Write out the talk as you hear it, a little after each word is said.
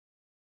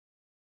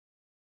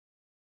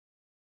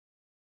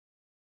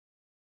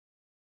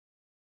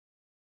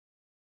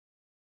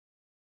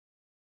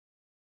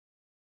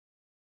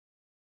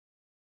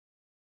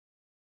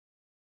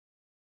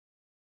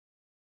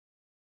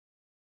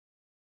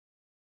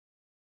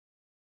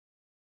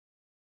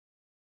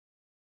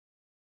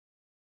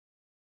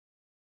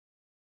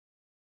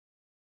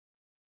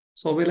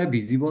सबैलाई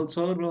भिजिबल छ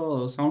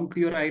र साउन्ड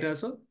क्लियर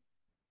आइरहेछ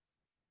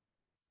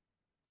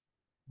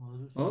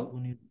हजुर हो?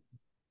 सर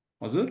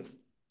हजुर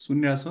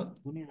सुनिरहेछ?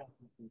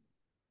 सुनिरहेको छु।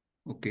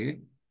 Okay,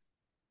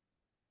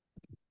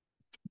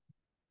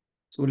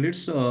 so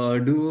let's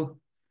do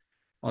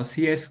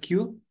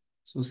सिएसक्यू।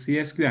 So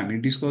सिएसक्यू हामी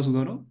डिस्कस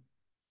गरौँ।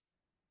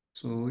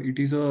 So it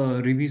is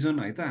a revision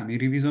है त, हामी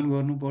रिभिजन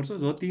गर्नुपर्छ।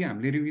 जति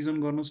हामीले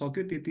रिभिजन गर्न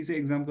सक्यो त्यति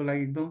चाहिँ एक्जामको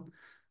लागि एकदम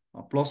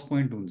प्लस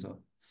पोइन्ट हुन्छ।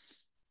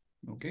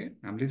 ओके,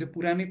 हामीले चाहिँ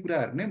पुरानै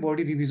कुराहरू नै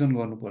बढी रिभिजन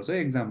गर्नुपर्छ है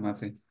एक्जाममा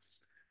चाहिँ।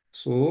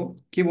 सो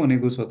के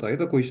भनेको छ त है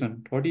त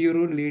question, 30 year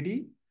old lady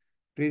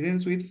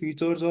presents with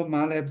features of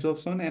mall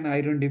absorption and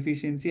iron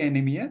deficiency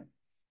anaemia,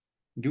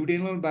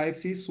 duodenal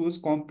biopsy shows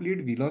complete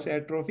venous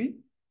atrophy,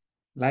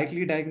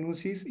 likely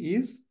diagnosis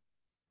is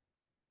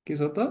के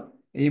छ त?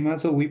 एमा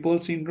छ विपल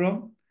सिन्ड्रोम,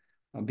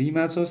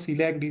 बीमा छ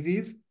सिल्याक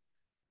डिजिज,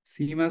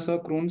 सीमा छ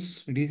क्रोन्स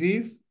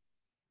डिजिज,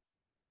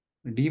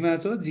 डीमा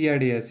छ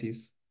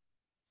जियाडियासिस।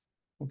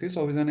 ओके,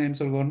 सबैजना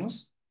एन्सर गर्नुहोस्।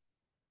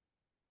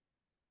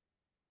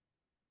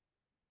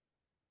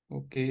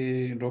 ओके,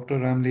 डक्टर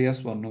रामले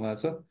यस भन्नुभएको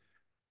छ।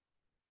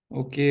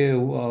 ओके,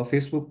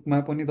 फेसबुकमा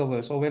पनि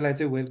तपाईँहरू सबैलाई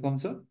चाहिँ वेलकम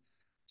छ।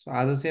 सो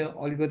आज चाहिँ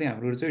अलिकति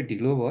हाम्रो चाहिँ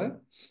ढिलो भयो।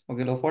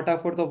 ओके ल,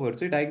 फटाफट तपाईँहरू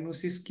चाहिँ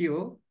डायग्नोसिस के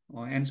हो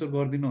एन्सर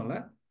गरिदिनु होला,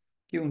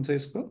 के हुन्छ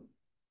यसको।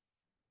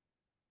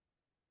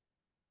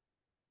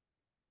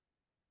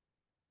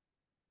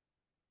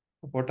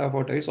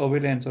 फटाफट है,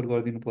 सबैले एन्सर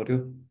गरिदिनु पर्यो।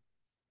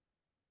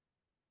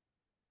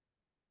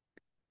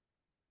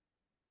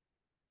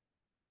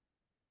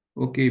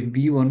 ओके,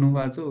 बी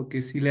भन्नुभएको छ।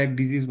 ओके, सिल्याक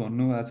डिजिज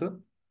भन्नुभएको छ।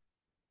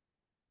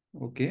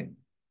 ओके,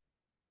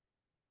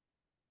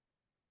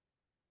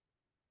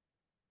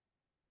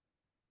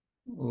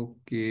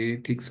 ओके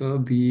ठिक छ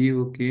बी।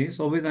 ओके,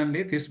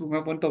 सबैजनाले फेसबुकमा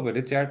पनि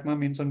तपाईँहरूले च्याटमा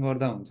मेन्सन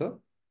गर्दा हुन्छ।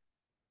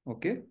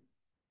 ओके,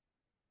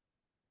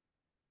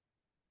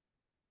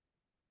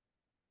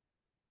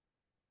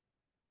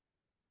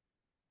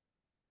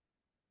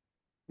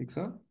 ठिक छ।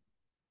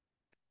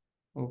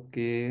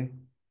 ओके,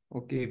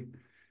 ओके,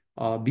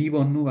 बी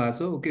भन्नुभएको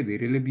छ। ओके,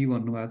 धेरैले बी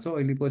भन्नुभएको छ।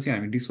 अहिले पछि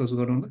हामी डिस्कस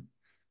गरौँ ल।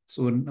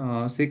 सो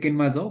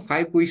सेकेन्डमा जाउँ।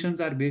 5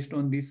 questions are based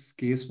on this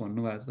case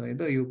भन्नुभएको छ है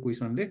त यो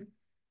क्वेसनले।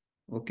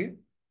 ओके,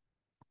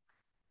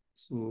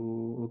 सो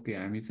ओके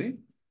हामी चाहिँ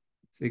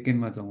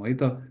सेकेन्डमा जाउँ है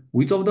त।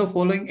 Which of the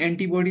following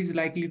antibodies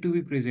likely to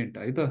be present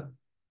है त।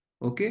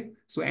 Okay,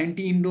 so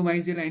anti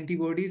इन्डोमाइजियल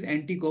antibodies,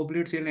 anti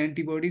गब्लेट sale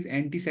antibodies,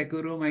 anti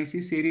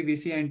सेक्युरोमाइसिस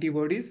सेरिबेसी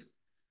antibodies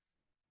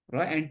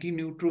र anti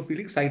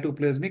neutrophilic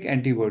cytoplasmic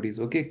antibodies.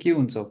 Okay, के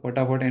हुन्छ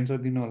फटाफट एन्सर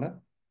दिनु होला।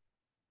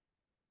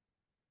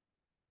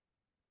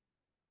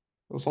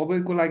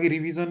 सबैको लागि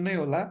रिभिजन नै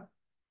होला।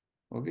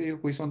 ओके, यो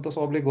क्वेसन त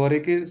सबले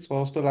गरेकै छ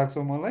जस्तो लाग्छ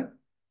मलाई।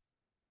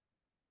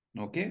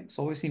 ओके,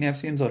 सबै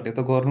सिन्याप्सियन्सहरूले त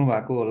गर्नु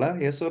भएको होला,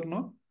 यस अर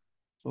नो?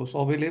 सो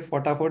सबैले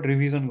फटाफट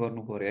रिभिजन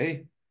गर्नु पर्यो है।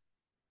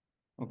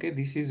 Okay,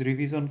 this is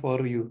revision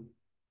for you.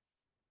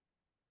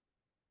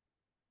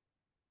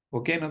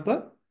 Okay न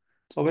त,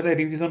 सबैलाई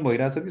रिभिजन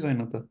भइरहेछ कि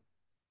छैन त?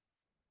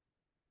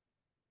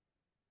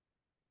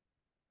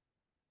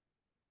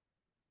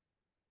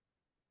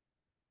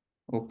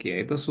 ओके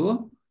है त, सो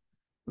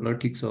ल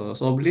ठिक छ,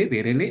 सबले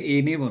धेरैले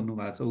ए नै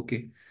भन्नुभएको छ। ओके,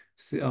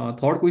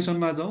 थर्ड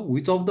क्वेसनमा जाउँ।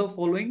 Which of the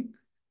following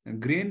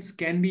grains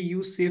can be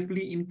use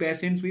safely in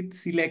patients with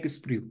सिल्याक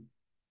स्प्र्यू।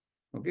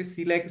 Okay,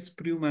 सिल्याक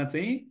स्प्र्यूमा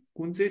चाहिँ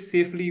कुन चाहिँ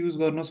सेफली युज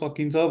गर्न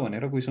सकिन्छ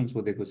भनेर क्वेसन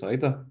सोधेको छ है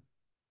त।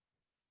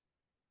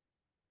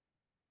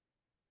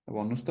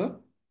 भन्नुहोस् त।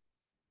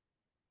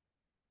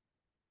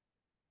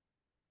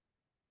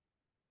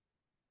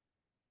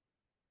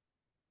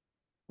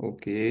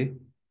 ओके,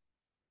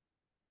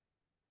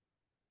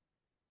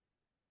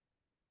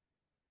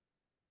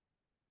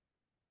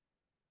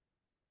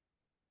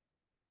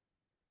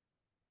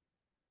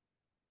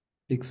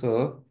 ठिक छ।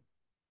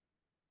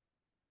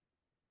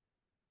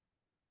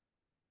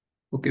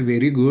 Okay,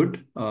 very good.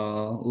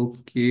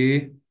 Okay,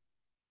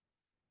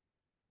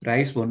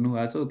 rice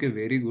भन्नुभएको छ। Okay,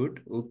 very good.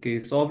 ओके,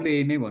 सबले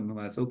यही नै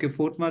भन्नुभएको छ। ओके,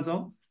 फोर्थमा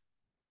जाउँ।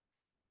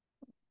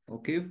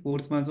 ओके,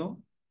 फोर्थमा जाउँ।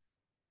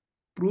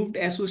 प्रुभड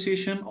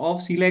एसोसिएसन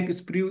अफ सिल्याक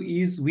स्प्र्यू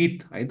इज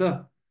विथ है त।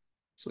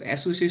 सो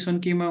एसोसिएसन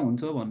केमा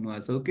हुन्छ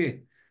भन्नुभएको छ। ओके,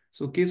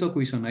 सो के छ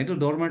क्वेसन है त,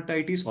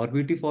 डर्माटाइटिस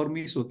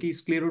हर्बिटिफर्मिस हो कि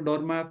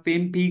स्क्लेरोडर्मा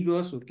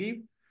पेम्फिगस हो कि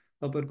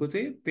तपाईँहरूको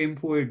चाहिँ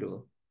पेम्फोइड हो।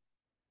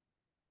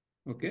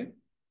 ओके,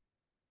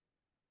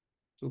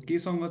 सो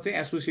केसँग चाहिँ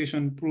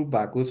एसोसिएसन प्रुभ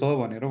भएको छ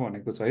भनेर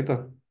भनेको छ है त।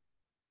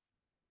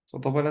 सो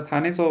तपाईँलाई थाहा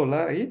नै छ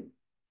होला है।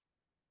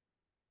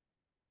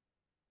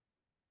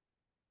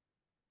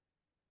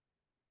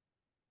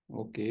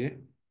 Okay,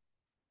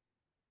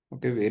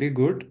 okay very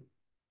good.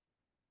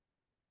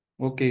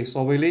 Okay,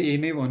 सबैले यही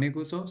नै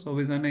भनेको छ,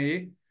 सबैजना यही।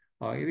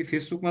 यदि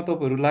फेसबुकमा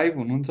तपाईँहरू लाइभ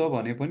हुनुहुन्छ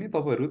भने पनि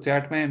तपाईँहरू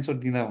च्याटमा एन्सर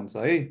दिँदा हुन्छ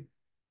है।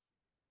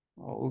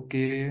 ओके,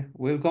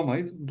 वेलकम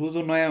है, जो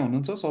जो नयाँ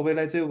हुनुहुन्छ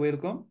सबैलाई चाहिँ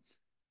वेलकम।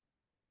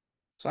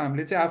 सो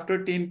हामीले चाहिँ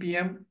आफ्टर 10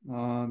 PM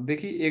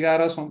देखि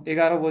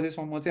 11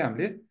 बजेसम्म चाहिँ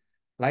हामीले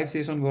लाइभ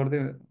सेसन गर्दै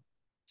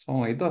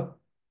छौँ है त।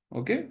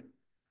 Okay,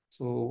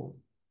 so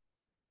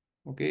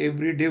okay,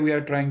 every day we are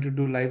trying to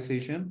do live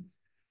session.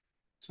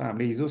 So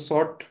हामीले हिजो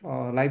सर्ट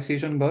लाइभ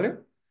सेसन गऱ्यो।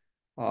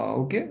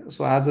 ओके,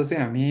 सो आज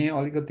चाहिँ हामी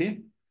अलिकति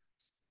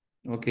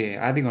ओके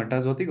आधी घन्टा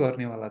जति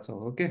गर्नेवाला छौँ।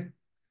 ओके,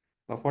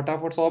 र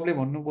फटाफट सबले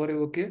भन्नु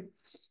पर्यो। ओके,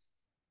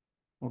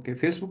 ओके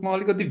फेसबुकमा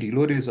अलिकति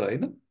ढिलो रहेछ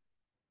होइन?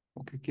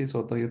 ओके, के छ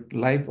त यो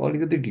लाइभ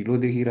अलिकति ढिलो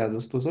देखिरहेको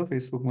जस्तो छ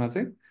फेसबुकमा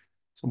चाहिँ।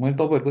 सो मैले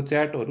तपाईँहरूको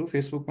च्याटहरू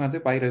फेसबुकमा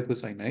चाहिँ पाइरहेको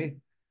छैन है,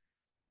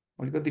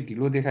 अलिकति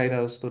ढिलो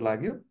देखाइरहेको जस्तो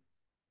लाग्यो।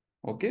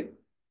 ओके,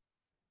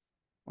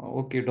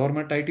 ओके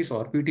डर्माटाइटिस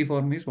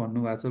हर्पिटिफर्मिस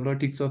भन्नुभएको छ। ल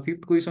ठिक छ,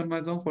 फिफ्थ क्वेसनमा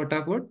जाउँ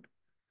फटाफट।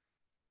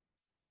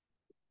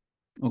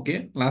 Okay,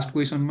 last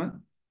क्वेसनमा।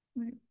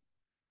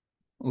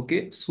 Okay,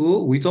 so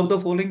which of the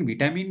following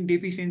vitamin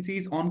deficiency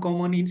is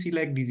uncommon in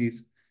सिलाक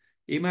disease?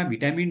 एमा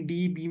भिटामिन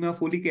डी, बीमा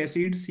folic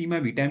acid, Seema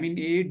vitamin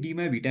A,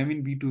 डीमा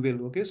vitamin be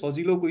 12। Okay,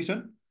 सजिलो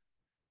क्वेसन।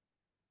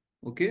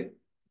 ओके,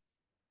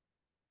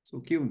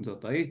 सो के हुन्छ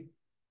त है?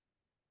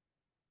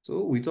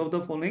 So which of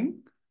the following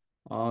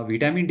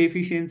vitamin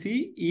deficiency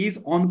is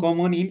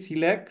uncommon in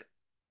सिलाक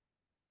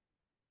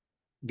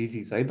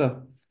disease है त?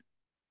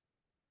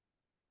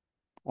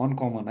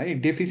 Uncommon है,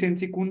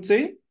 डेफिसियन्सी कुन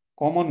चाहिँ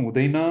कमन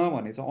हुँदैन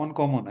भने चाहिँ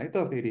अनकमन है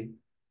त फेरि।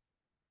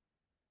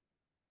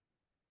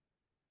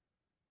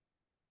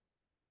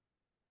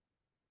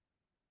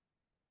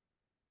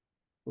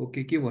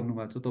 ओके, के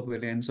भन्नुभएको छ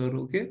तपाईँहरूले answer?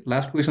 Okay,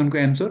 last क्वेसनको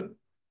answer.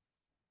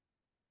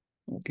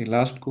 Okay,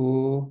 लास्टको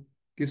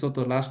के छ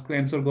त? लास्टको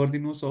एन्सर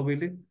गरिदिनु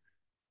सबैले।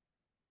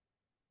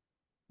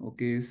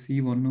 ओके, सी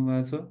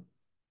भन्नुभएको छ।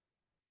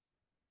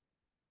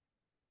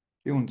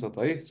 के हुन्छ त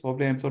है,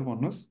 सबले एन्सर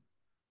भन्नुहोस्।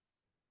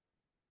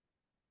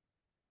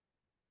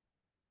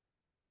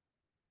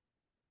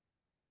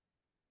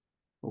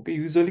 ओके,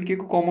 युजली के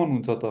को कमन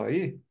हुन्छ त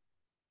है?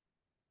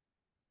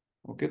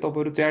 ओके,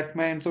 तपाईँहरू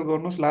च्याटमा एन्सर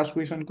गर्नुहोस् लास्ट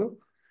क्वेसनको।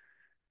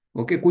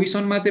 ओके,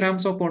 क्वेसनमा चाहिँ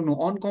राम्रोसँग पढ्नु।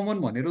 अनकमन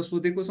भनेर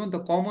सोधेको छ नि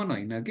त, कमन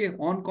होइन के,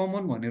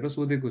 अनकमन भनेर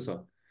सोधेको छ।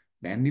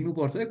 ध्यान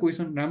दिनुपर्छ है,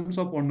 क्वेसन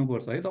राम्रोसँग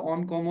पढ्नुपर्छ है त।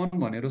 अनकमन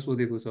भनेर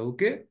सोधेको छ।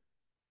 ओके,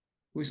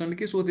 क्वेसनले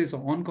के सोधेछ?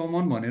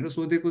 अनकमन भनेर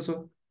सोधेको छ।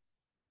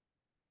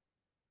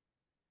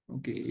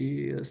 ओके,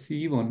 ए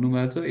सी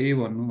भन्नुभएको छ, ए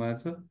भन्नुभएको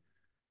छ।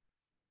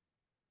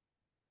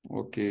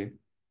 ओके,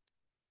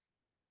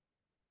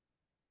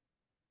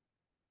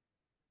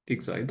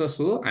 ठिक छ है त।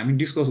 सो हामी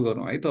डिस्कस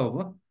गरौँ है त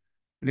अब।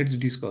 लेट्स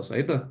डिस्कस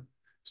है त।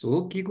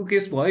 सो के को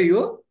केस भयो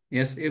यो?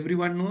 यस, every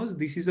one knows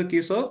this is a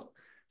case of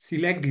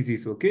सिल्याक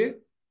disease. Okay,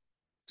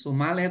 so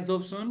mall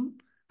absorption,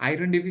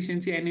 iron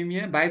deficiency,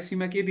 anaemia,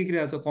 बायोप्सीमा के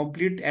देखिरहेको छ?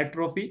 Complete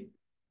atrophy.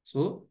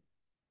 सो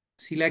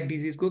सिल्याक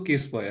डिजिजको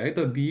केस भयो है त,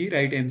 बी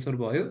राइट एन्सर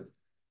भयो।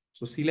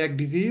 सो सिल्याक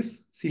डिजिज,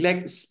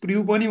 सिल्याक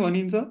स्प्र्यू पनि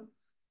भनिन्छ।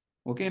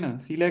 ओके न,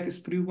 सिल्याक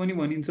स्प्र्यू पनि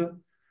भनिन्छ।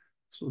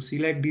 सो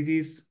सिल्याक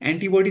डिजिज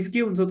एन्टिबडिज के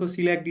हुन्छ त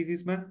सिल्याक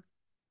डिजिजमा?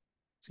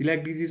 सिल्याक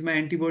डिजिजमा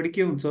एन्टिबडी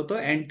के हुन्छ त?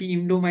 एन्टी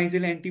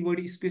इन्डोमाइजेल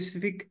एन्टिबडी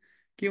स्पेसिफिक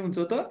के हुन्छ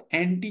त?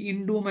 एन्टी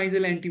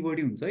इन्डोमाइजेल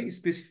एन्टिबडी हुन्छ है,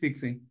 स्पेसिफिक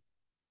चाहिँ।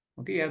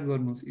 ओके, याद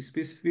गर्नुहोस्,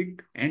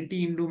 स्पेसिफिक एन्टी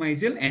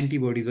इन्डोमाइजेल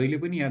एन्टिबडी जहिले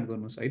पनि याद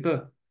गर्नुहोस् है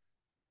त।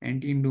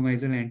 Anti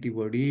इन्डोमाइजेल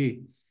antibody.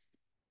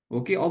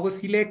 ओके, अब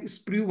सिल्याक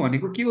स्प्र्यू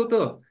भनेको के हो त?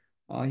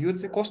 यो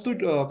चाहिँ कस्तो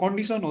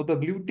कन्डिसन हो त?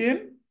 ग्लुटेन,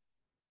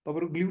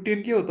 तपाईँको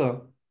ग्लुटेन के हो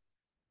त?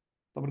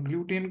 तपाईँको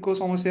ग्लुटेनको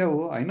समस्या हो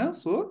होइन?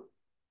 सो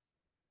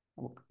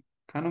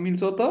खानु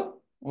मिल्छ त?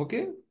 ओके,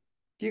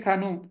 के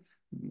खानु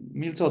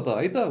मिल्छ त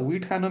है त?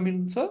 विट खान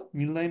मिल्छ,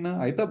 मिल्दैन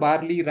है त?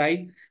 बार्ली, राई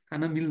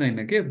खान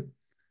मिल्दैन के?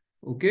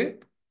 ओके,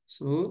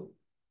 सो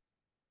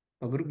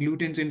तपाईँहरू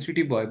ग्लुटेन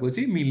सेन्सिटिभ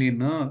भएपछि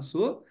मिलेन।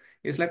 सो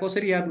यसलाई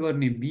कसरी याद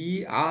गर्ने?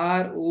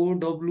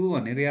 BROW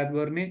भनेर याद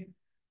गर्ने।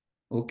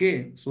 Okay,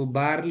 so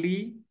barley,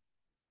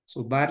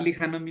 so barley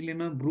खान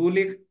मिलेन,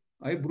 ब्रोले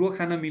है, ब्रो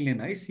खान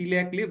मिलेन है,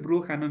 सिल्याकले ब्रो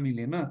खान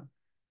मिलेन।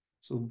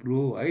 सो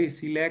ब्रो है,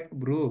 सिल्याक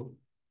ब्रो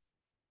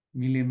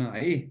मिलेन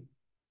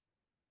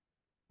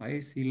है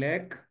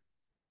सिल्याक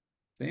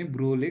चाहिँ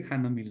ब्रोले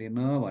खान मिलेन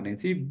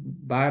भनेपछि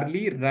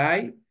बार्ली,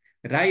 राई,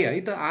 राई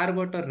है त,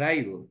 आरबाट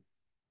राई हो।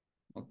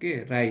 ओके,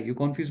 राई, यो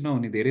कन्फ्युज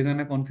नहुने,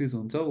 धेरैजना कन्फ्युज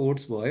हुन्छ।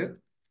 ओट्स भयो,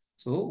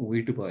 सो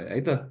विट भयो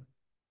है त।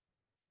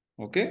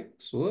 ओके,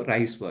 सो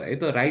राइस भयो है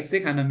त, राइस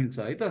चाहिँ खान मिल्छ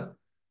है त।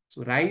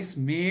 सो राइस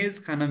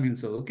मेज खान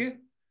मिल्छ। ओके,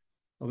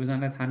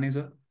 सबैजनालाई थाहा नै छ।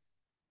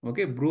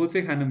 ओके, ब्रो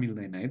चाहिँ खान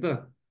मिल्दैन है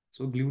त।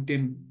 सो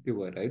ग्लुटेन त्यो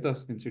भएर है त,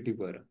 सेन्सिटिभ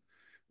भएर।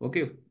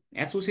 ओके,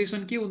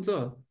 एसोसिएसन के हुन्छ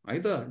है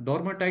त?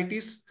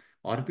 डर्माटाइटिस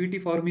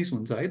हर्पिटिफर्मिस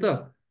हुन्छ है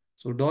त।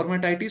 So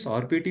dermatitis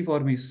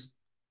हर्पिटिफर्मिस।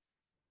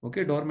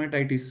 Okay,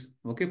 dermatitis.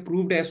 Okay,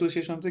 प्रुभड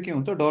association चाहिँ के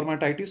हुन्छ?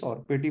 डर्माटाइटिस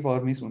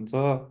हर्पेटिफर्मिस हुन्छ।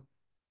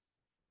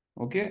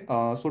 Okay,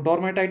 so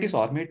dermatitis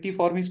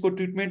हर्मेटिफर्मिसको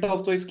treatment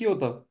of choice के हो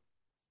त?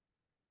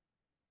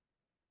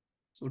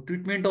 सो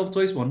ट्रिटमेन्ट अफ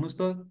चोइस भन्नुहोस्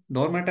त,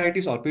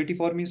 डर्माटाइटिस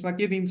हर्पेटिफर्मिसमा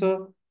के दिन्छ?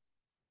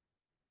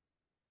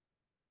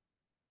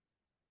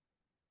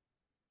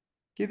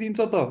 के दिन्छ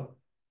त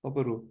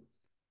तपाईँहरू?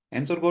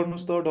 एन्सर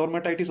गर्नुहोस् त,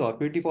 डर्माटाइटिस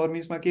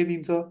हर्पेटिफर्मिसमा के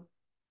दिन्छ?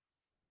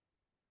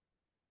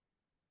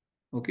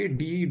 ओके,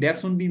 डी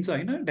ड्याप्सोन दिन्छ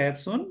होइन,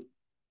 ड्याप्सोन।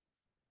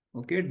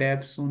 ओके,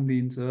 ड्याप्सोन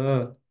दिन्छ।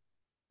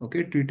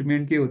 ओके,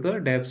 ट्रिटमेन्ट के हो त?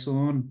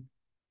 ड्याप्सोन।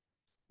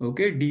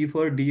 Okay, D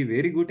for D,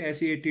 very good,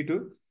 AC 82।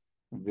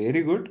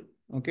 Very good.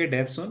 Okay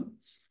डेप्सन।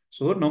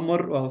 So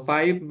number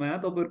 5मा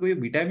तपाईँहरूको यो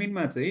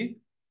भिटामिनमा चाहिँ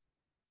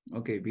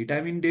ओके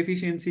भिटामिन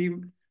डेफिसियन्सी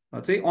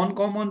चाहिँ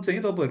अनकमन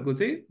चाहिँ तपाईँहरूको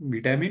चाहिँ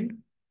भिटामिन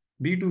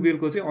B12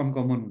 को चाहिँ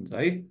अनकमन हुन्छ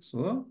है।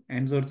 सो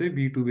एन्सर चाहिँ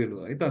B12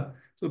 हो है त।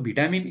 So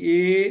vitamin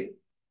A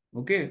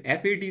okay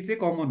FAD चाहिँ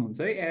कमन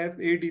हुन्छ है,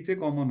 एफएडी चाहिँ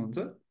कमन हुन्छ।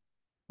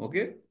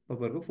 ओके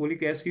तपाईँहरूको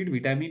फोलिक एसिड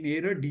भिटामिन ए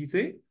र डी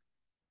चाहिँ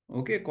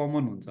ओके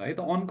कमन हुन्छ है त।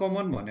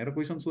 अनकमन भनेर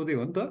क्वेसन सोध्यो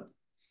हो नि त।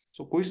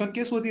 सो क्वेसन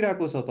के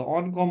सोधिरहेको छ त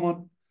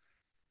अनकमन।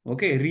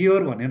 ओके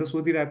रियर भनेर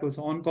सोधिरहेको छ,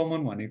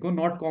 अनकमन भनेको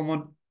not common.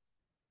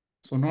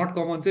 So not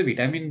common चाहिँ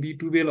भिटामिन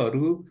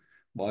B12हरू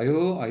भयो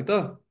है त।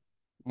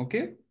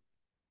 ओके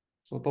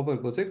सो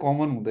तपाईँहरूको चाहिँ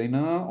कमन हुँदैन।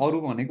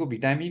 अरू भनेको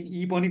भिटामिन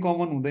ई पनि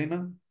कमन हुँदैन।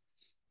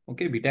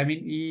 ओके भिटामिन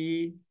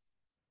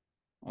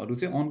ईहरू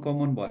चाहिँ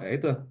अनकमन भयो है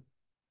त।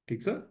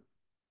 ठिक छ।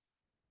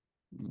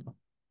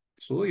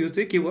 सो यो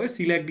चाहिँ के भयो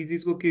सिल्याक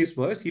डिजिजको केस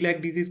भयो। सिल्याक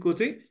डिजिजको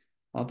चाहिँ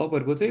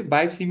तपाईँहरूको चाहिँ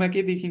बायोप्सीमा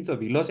के देखिन्छ,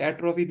 भिलस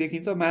एट्रोफी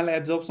देखिन्छ, माल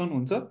एब्जर्प्सन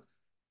हुन्छ,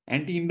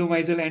 एन्टी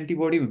इन्डोमाइजल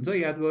एन्टिबडी हुन्छ,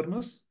 याद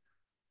गर्नुहोस्।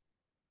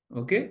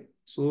 ओके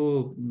सो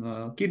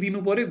के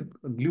दिनु पर्यो,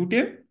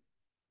 ग्लुटेन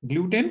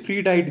ग्लुटेन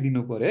फ्री डाइट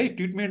दिनु पर्यो है।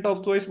 ट्रिटमेन्ट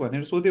अफ चोइस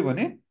भनेर सोध्यो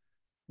भने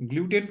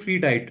gluten free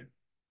diet.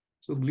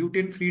 So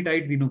gluten free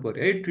diet दिनु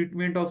पर्यो है,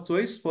 treatment of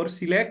choice for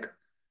सिल्याक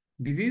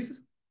disease,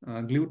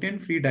 gluten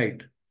free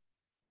diet.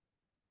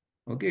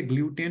 Okay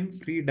gluten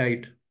free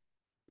diet.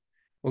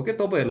 Okay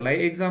तपाईँहरूलाई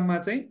एक्जाममा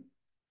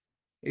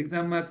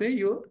चाहिँ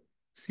यो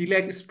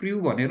सिल्याक स्क्र्यु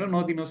भनेर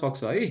नदिन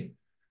सक्छ है।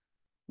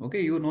 ओके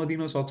यो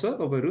नदिन सक्छ,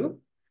 तपाईँहरू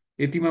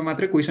यतिमा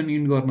मात्रै क्वेसन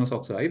इन्ड गर्न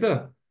सक्छ है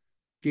त।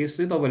 केस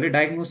चाहिँ तपाईँहरूले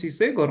डायग्नोसिस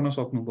चाहिँ गर्न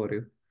सक्नु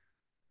पर्यो।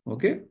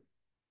 ओके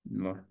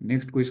ल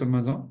नेक्स्ट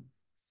क्वेसनमा जाउँ।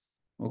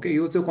 ओके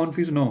यो चाहिँ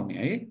कन्फ्युज नहुने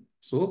है।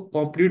 सो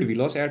कम्प्लिट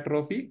भिलस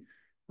एट्रोफी,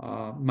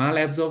 माल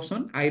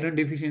एब्जर्प्सन, आइरन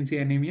डेफिसियन्सी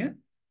एनिमिया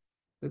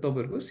चाहिँ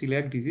तपाईँहरूको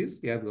सिल्याक डिजिज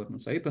याद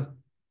गर्नुहोस् है त।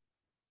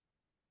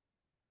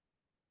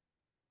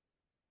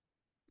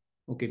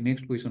 Okay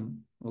next question.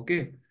 ओके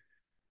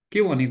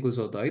के भनेको छ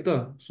त है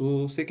त।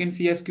 सो सेकेन्ड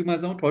सिएसक्यूमा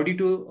जाउँ।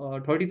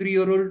 33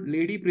 year old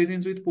lady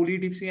presents with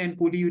पोलिडिप्सी and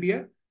पोलियुरिया,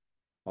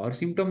 her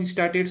symptom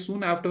started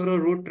soon after a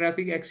road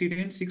traffic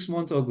accident 6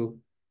 months ago.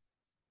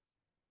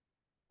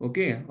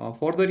 Okay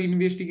further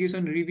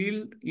investigation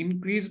reveal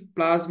increase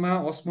plasma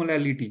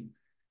अस्मोलालिटी,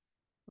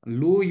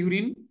 low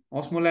urine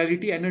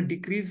अस्मोलालिटी and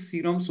decrease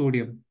serum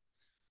sodium.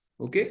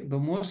 Okay the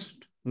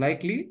most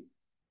likely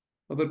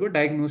तपाईँको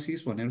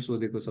diagnosis भनेर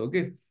सोधेको छ।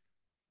 Okay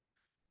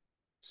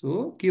so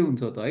के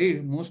हुन्छ त है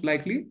most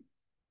likely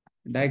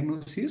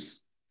diagnosis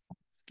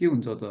के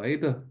हुन्छ त है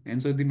त,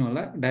 एन्सर दिनु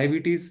होला।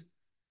 डायबिटिज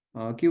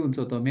के हुन्छ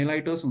त,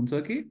 मेलाइटस हुन्छ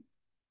कि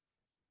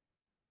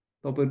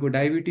तपाईँहरूको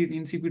डायबिटिज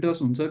इन्सिपिटस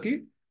हुन्छ कि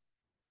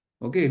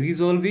ओके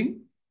रिजल्भिङ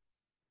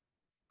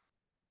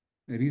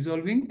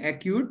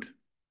एक्युट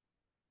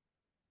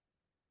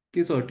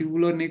के छ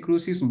ट्युबुलर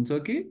नेक्रोसिस हुन्छ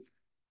कि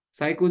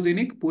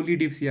साइकोजेनिक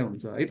पोलिडिप्सिया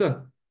हुन्छ है त।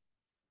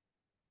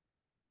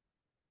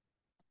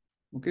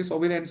 ओके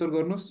सबैले एन्सर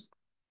गर्नुहोस्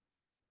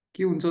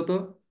के हुन्छ त।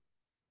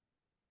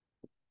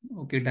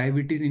 Okay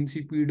diabetes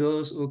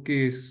insipidus okay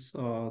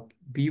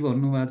be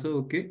भन्नुभएको छ।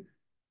 ओके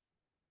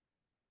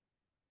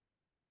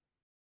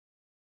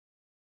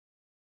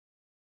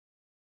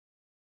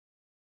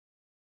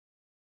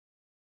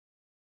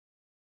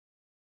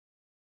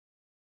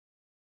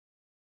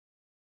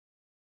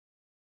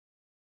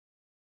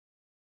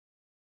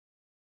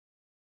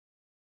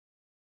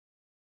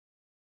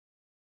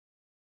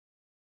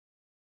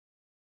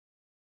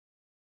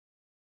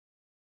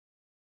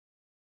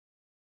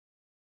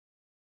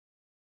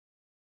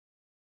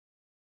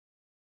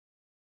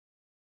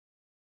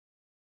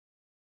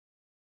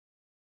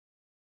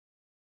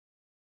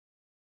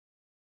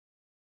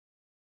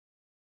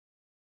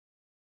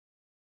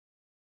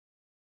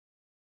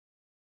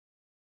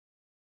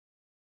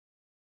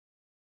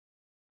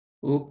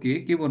ओके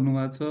के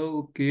भन्नुभएको छ।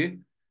 ओके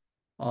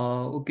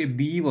ओके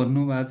बी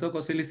भन्नुभएको छ,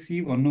 कसैले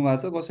सी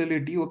भन्नुभएको छ, कसैले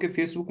डी। ओके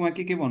फेसबुकमा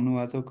के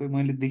भन्नुभएको छ, कोही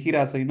मैले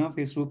देखिरहेको छैन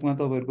फेसबुकमा।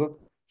 तपाईँहरूको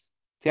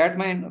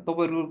च्याटमा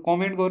तपाईँहरू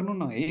कमेन्ट गर्नु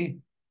न है।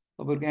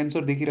 तपाईँहरूको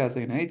एन्सर देखिरहेको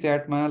छैन है,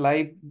 च्याटमा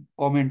लाइभ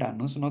कमेन्ट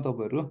हान्नुहोस् न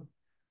तपाईँहरू।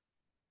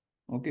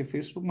 ओके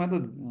फेसबुकमा त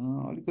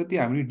अलिकति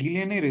हामी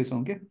डिले नै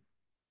रहेछौँ क्या।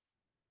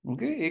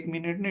 ओके 1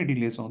 मिनट नै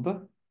डिले छौँ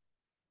त।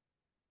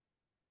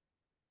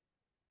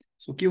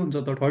 सो के हुन्छ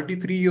त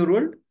 33 year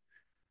old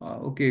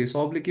ओके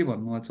सबले के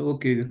भन्नुभएको छ।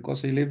 ओके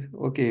कसैले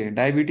ओके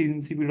डायबिटिज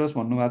इन्सिपिडस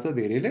भन्नुभएको छ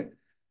धेरैले।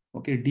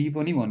 ओके डी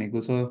पनि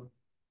भनेको छ।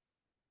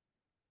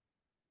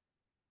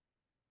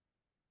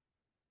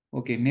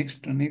 Okay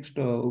next next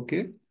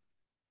okay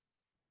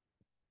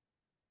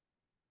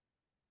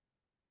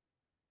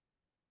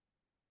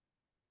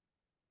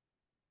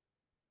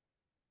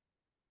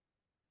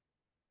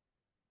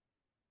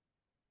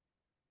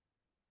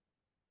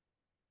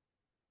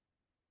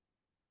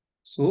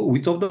so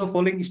which of the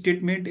following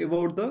statement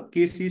about the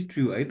case is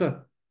true है त।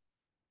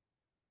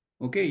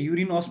 Okay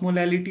urine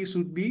अस्मोलालिटी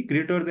should be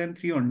greater than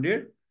 300,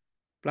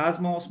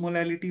 plasma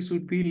osmolality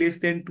should be less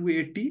than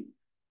 280,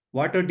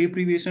 water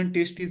deprivation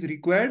test is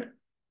required,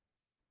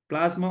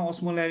 plasma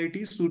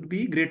osmolarity should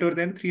be greater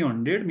than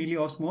 300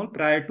 milliosmol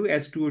prior to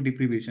H2O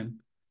deprivation.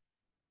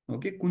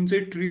 Okay, कुन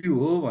चाहिँ true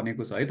हो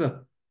भनेको छ है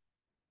त।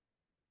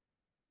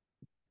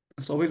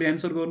 सबैले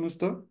एन्सर गर्नुहोस्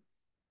त।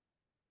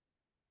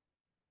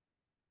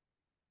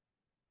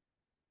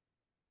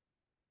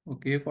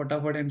 ओके,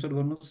 फटाफट एन्सर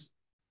गर्नुहोस्।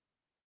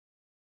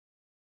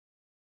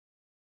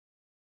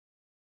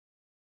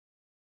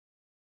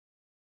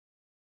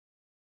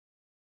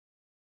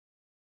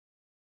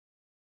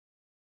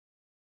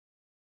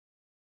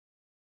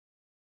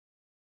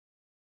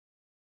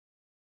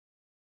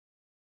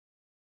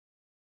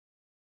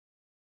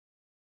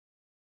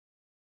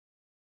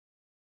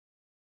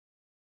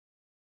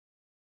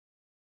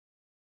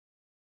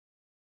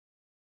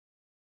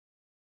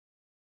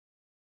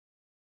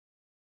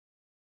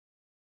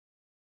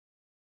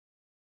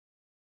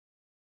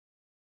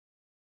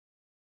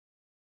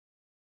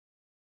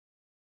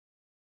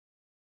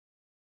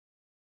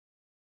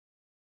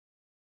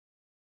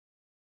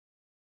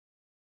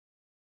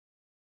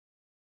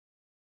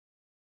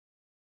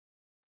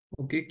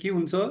 ओके, के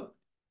हुन्छ?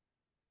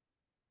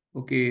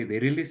 ओके,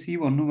 धेरैले सी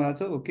भन्नुभएको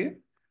छ। ओके,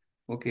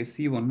 ओके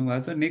सी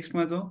भन्नुभएको छ।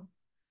 नेक्स्टमा जाउँ।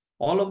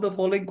 All of the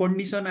following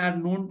condition are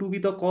known to be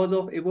the cause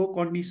of एबो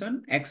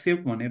कन्डिसन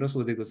एक्सेप्ट भनेर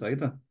सोधेको छ है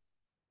त।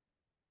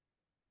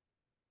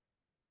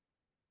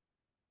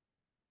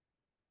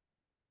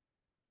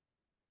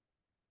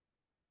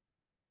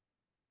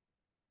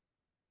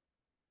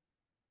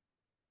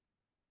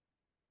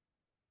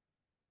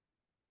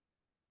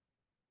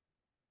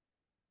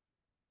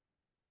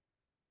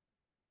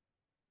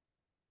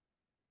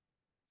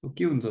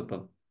 के हुन्छ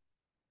त?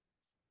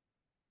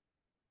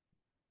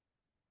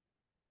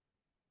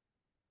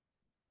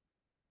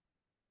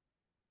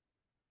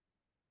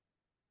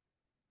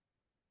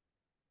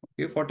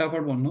 के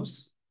फटाफट भन्नुहोस्।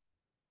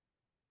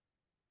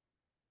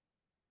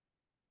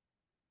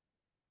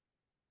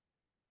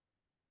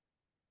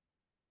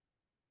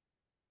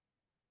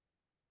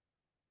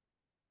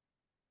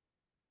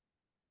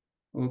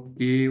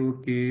 ओके,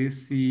 ओके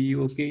सी,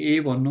 ओके ए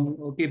भन्नु,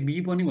 ओके बी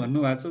पनि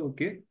भन्नुभएको छ।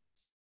 ओके,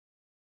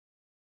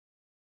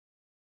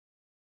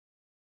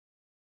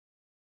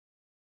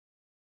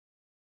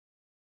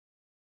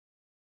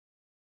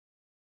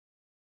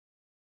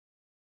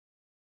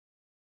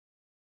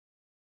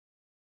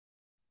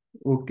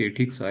 ओके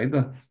ठिक छ है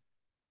त।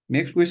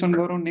 नेक्स्ट क्वेसन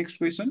गरौँ। Next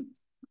question.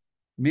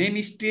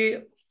 Main stay,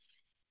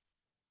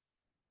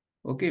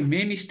 okay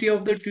main stay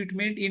of the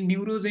treatment in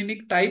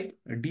न्युरोजेनिक type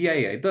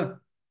DI है त।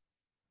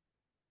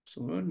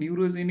 So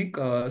न्युरोजेनिक,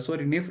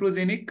 sorry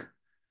nephrogenic,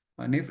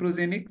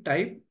 nephrogenic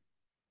type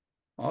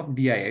of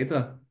DI है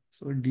त।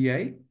 सो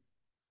डिआई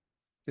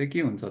चाहिँ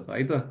के हुन्छ त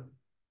है त?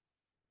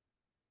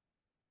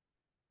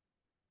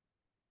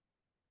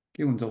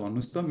 के हुन्छ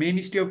भन्नुहोस् त? Main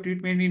stay of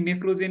treatment in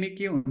nephrogenic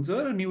के हुन्छ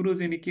र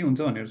न्युरोजेनिक के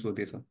हुन्छ भनेर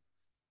सोधेछ।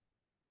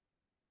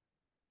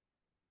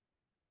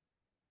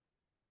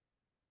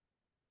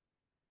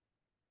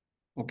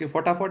 ओके,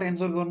 फटाफट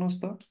एन्सर गर्नुहोस्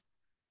त।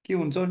 के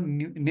हुन्छ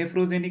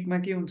नेफ्रोजेनिकमा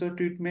के हुन्छ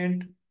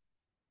ट्रिटमेन्ट?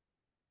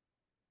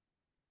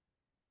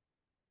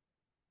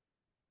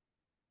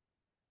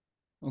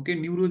 ओके,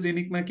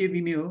 न्युरोजेनिकमा के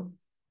दिने हो?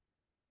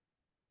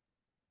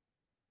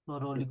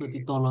 तर ओके,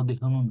 अलिकति तल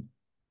देखाउनु न।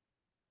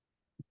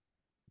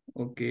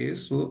 ओके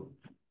सो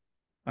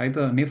है त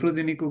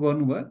नेफ्रोजेनिकको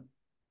गर्नुभयो।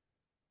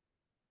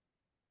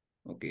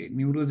 ओके,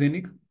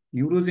 न्युरोजेनिक,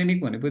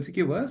 न्युरोजेनिक भनेपछि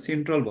के भयो?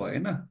 सेन्ट्रल भयो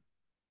होइन?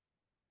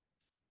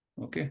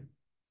 ओके,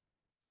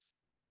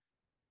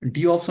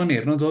 डी अप्सन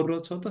हेर्न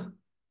जरुरत छ त?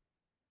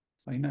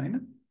 छैन होइन?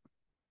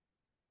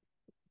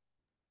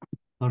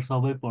 तर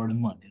सबै पढौँ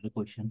भनेर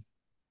क्वेसन।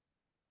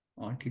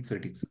 ठिक छ,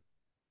 ठिक छ।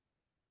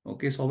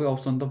 ओके, सबै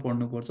अप्सन त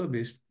पढ्नुपर्छ,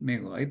 बेस्ट नै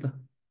हो है त।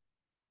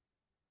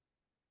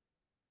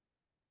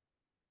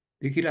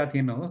 देखिरहेको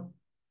थिएन हो?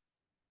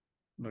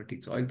 ल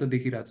ठिक छ, अहिले त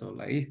देखिरहेको छ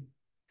होला है।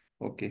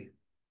 ओके,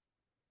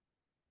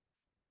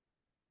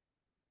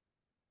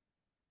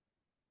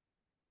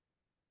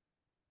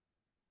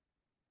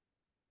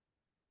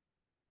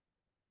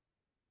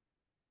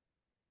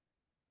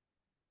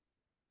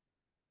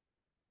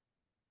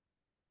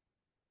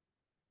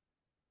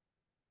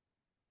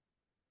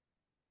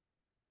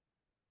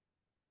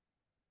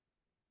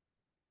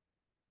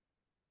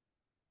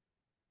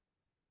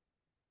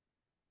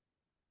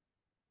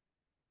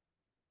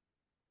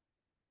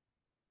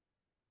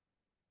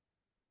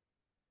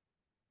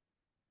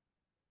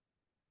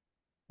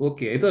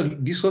 ओके है त,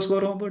 डिस्कस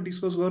गरौँ अब,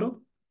 डिस्कस गरौँ।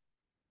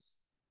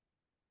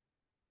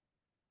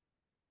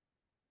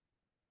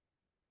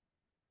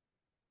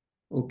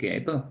 ओके है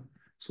त।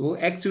 सो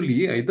एक्चुली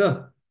है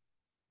त,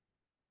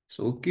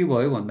 सो के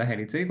भयो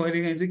भन्दाखेरि चाहिँ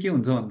कहिलेकाहीँ चाहिँ के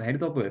हुन्छ भन्दाखेरि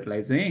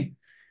तपाईँहरूलाई चाहिँ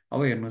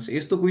अब हेर्नुहोस्,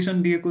 यस्तो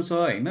क्वेसन दिएको छ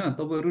होइन,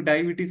 तपाईँहरू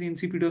डायबिटिज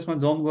इन्सिपिडसमा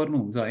जम्प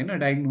गर्नुहुन्छ होइन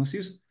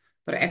डायग्नोसिस।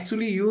 तर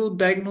एक्चुली यो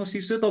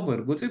डायग्नोसिस चाहिँ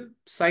तपाईँहरूको चाहिँ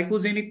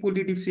साइकोजेनिक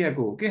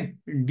पोलिडिप्सियाको हो के,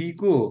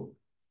 डीको हो।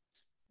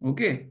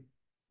 ओके,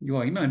 यो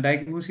होइन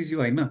डायग्नोसिस, यो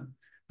होइन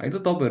है त।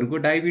 तपाईँहरूको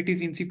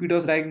डायबिटिज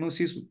इन्सिपिडस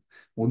डायग्नोसिस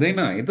हुँदैन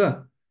है त।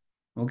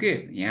 ओके,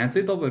 यहाँ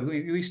चाहिँ तपाईँहरूको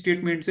यो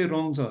स्टेटमेन्ट चाहिँ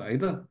रङ छ है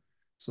त।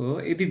 सो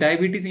यदि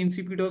डायबिटिज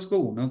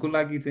इन्सिपिडसको हुनको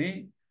लागि चाहिँ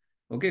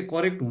ओके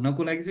करेक्ट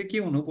हुनको लागि चाहिँ के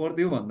हुनु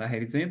पर्थ्यो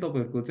भन्दाखेरि चाहिँ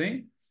तपाईँहरूको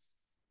चाहिँ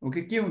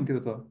ओके के हुन्थ्यो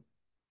त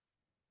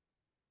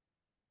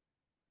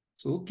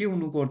सो के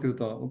हुनु पर्थ्यो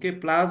त ओके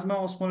प्लाज्मा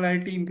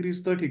अस्मोलारिटी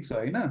इन्क्रिज त ठिक छ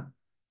होइन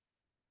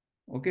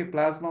ओके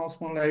प्लाज्मा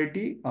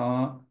अस्मोलारिटी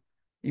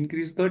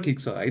इन्क्रिज त ठिक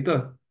छ है त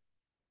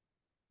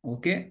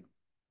ओके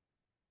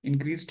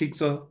इन्क्रिज ठिक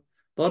छ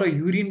तर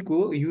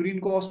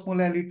युरिनको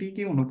अस्मोलारिटी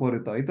के हुनु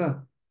पर्यो त है त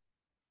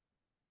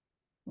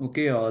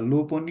ओके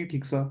लो पनि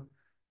ठिक छ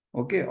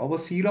ओके अब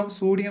सिरम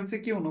सोडियम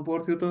चाहिँ के हुनु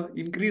पर्थ्यो त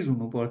इन्क्रिज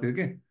हुनु पर्थ्यो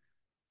के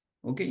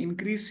ओके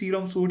इन्क्रिज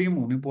सिरम सोडियम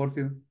हुनु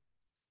पर्थ्यो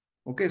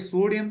ओके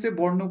सोडियम चाहिँ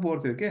बढ्नु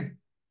पर्थ्यो के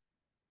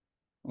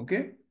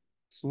ओके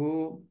सो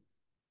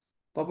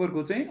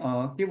तपाईँहरूको चाहिँ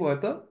के भयो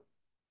त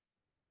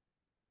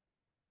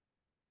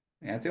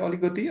यहाँ चाहिँ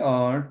अलिकति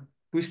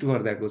ट्विस्ट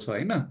गरिदिएको छ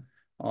होइन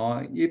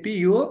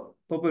यति यो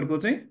तपाईँहरूको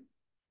चाहिँ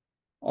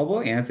अब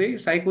यहाँ चाहिँ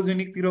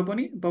साइकोजेनिकतिर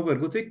पनि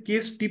तपाईँहरूको चाहिँ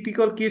केस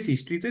टिपिकल केस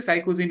हिस्ट्री चाहिँ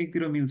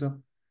साइकोजेनिकतिर मिल्छ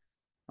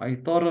है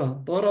तर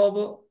अब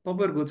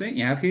तपाईँहरूको चाहिँ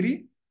यहाँ फेरि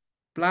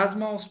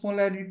प्लाज्मा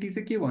अस्मोलारिटी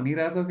चाहिँ के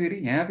भनिरहेछ फेरि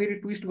यहाँ फेरि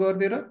ट्विस्ट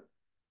गरिदिएर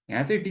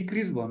यहाँ चाहिँ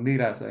डिक्रिज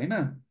भनिदिइरहेछ होइन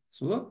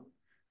सो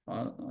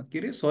के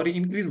अरे सरी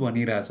इन्क्रिज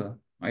भनिरहेछ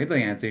है त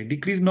यहाँ चाहिँ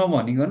डिक्रिज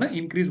नभनिकन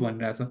इन्क्रिज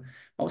भनिरहेछ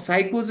अब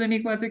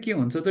साइकोजेनिकमा चाहिँ के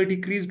हुन्छ त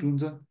डिक्रिज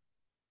हुन्छ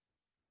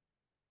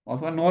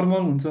अथवा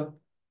नर्मल हुन्छ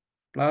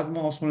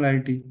प्लाज्मा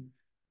अस्मोलारिटी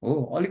हो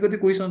अलिकति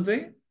क्वेसन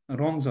चाहिँ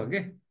रङ छ के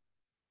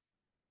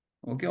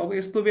ओके अब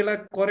यस्तो बेला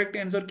करेक्ट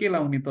एन्सर के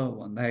लाउने त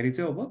भन्दाखेरि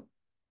चाहिँ अब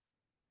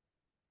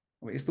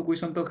यस्तो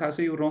क्वेसन त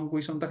खासै यो रङ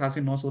क्वेसन त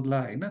खासै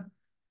नसोध्ला होइन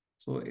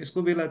सो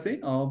यसको बेला चाहिँ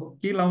अब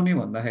के लाउने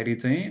भन्दाखेरि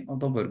चाहिँ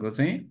तपाईँहरूको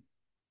चाहिँ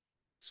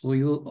सो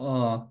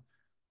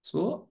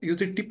यो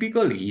चाहिँ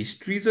टिपिकल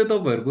हिस्ट्री चाहिँ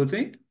तपाईँहरूको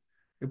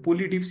चाहिँ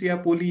पोलिडिप्सिया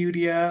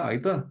पोलियुरिया है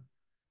त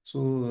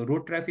सो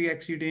रोड ट्राफिक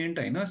एक्सिडेन्ट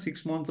होइन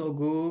 6 मन्थ्स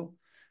अगो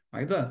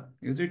है त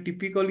यो चाहिँ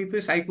टिपिकली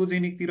चाहिँ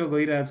साइकोजेनिकतिर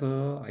गइरहेछ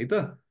है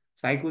त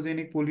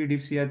साइकोजेनिक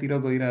पोलिडिप्सियातिर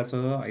गइरहेछ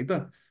है त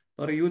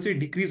तर यो चाहिँ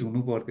डिक्रिज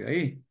हुनु पर्थ्यो है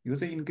यो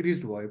चाहिँ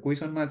इन्क्रिज भयो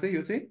क्वेसनमा चाहिँ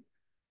यो चाहिँ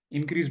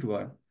इन्क्रिज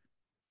भयो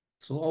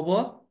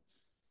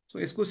सो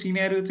यसको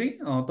सिनेरियो चाहिँ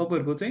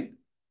तपाईँहरूको चाहिँ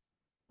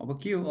अब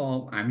के हो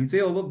हामी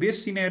चाहिँ अब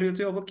बेस्ट सिनेरियो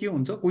चाहिँ अब के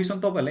हुन्छ क्वेसन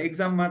तपाईँहरूलाई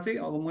एक्जाममा चाहिँ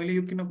अब मैले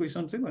यो किन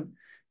क्वेसन चाहिँ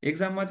भने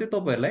एक्जाममा चाहिँ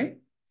तपाईँहरूलाई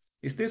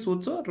यस्तै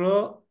सोध्छ र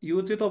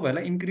यो चाहिँ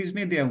तपाईँहरूलाई इन्क्रिज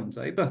नै दिया हुन्छ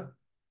है त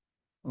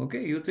ओके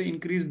यो चाहिँ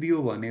इन्क्रिज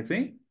दियो भने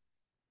चाहिँ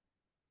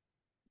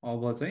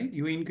अब चाहिँ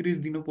यो इन्क्रिज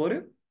दिनु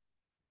पर्यो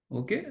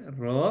ओके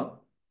र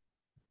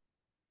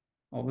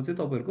अब चाहिँ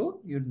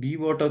तपाईँहरूको यो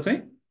डीबाट चाहिँ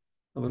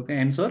तपाईँहरूको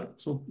एन्सर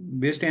सो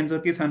बेस्ट एन्सर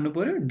के छान्नु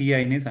पर्यो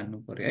डिआई नै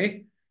छान्नु पर्यो है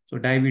सो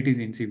डायबिटिज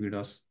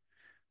इन्सिपिडस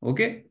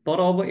ओके तर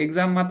अब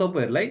एक्जाममा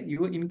तपाईँहरूलाई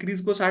यो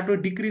इन्क्रिजको साटो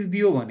डिक्रिज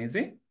दियो भने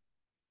चाहिँ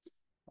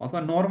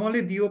अथवा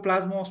नर्मलै दियो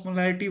प्लाज्मा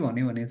अस्मोलारिटी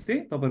भन्यो भने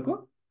चाहिँ तपाईँहरूको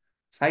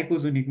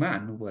साइकोजेनिकमा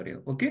हान्नु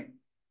पर्यो ओके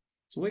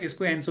सो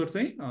यसको एन्सर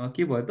चाहिँ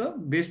के भयो त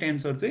बेस्ट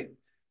एन्सर चाहिँ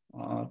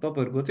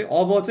तपाईँहरूको चाहिँ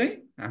अब चाहिँ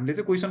हामीले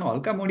चाहिँ क्वेसन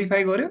हल्का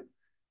मोडिफाई गर्यो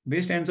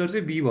बेस्ट एन्सर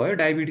चाहिँ बी भयो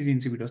डायबिटिज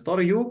इन्सिपिडस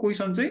तर यो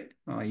क्वेसन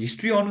चाहिँ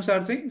हिस्ट्री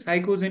अनुसार चाहिँ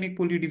साइकोजेनिक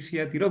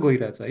पोलिडिप्सियातिर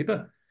गइरहेछ है त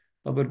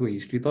तपाईँहरूको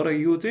हिस्ट्री तर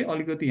यो चाहिँ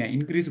अलिकति यहाँ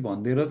इन्क्रिज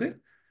भनिदिएर चाहिँ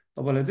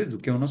तपाईँलाई चाहिँ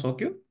झुक्क्याउन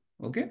सक्यो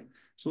ओके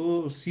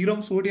सो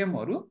सिरम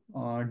सोडियमहरू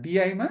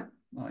डिआईमा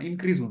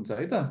इन्क्रिज हुन्छ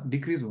है त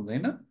डिक्रिज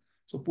हुँदैन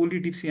सो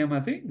पोलिडिप्सियामा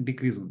चाहिँ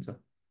डिक्रिज हुन्छ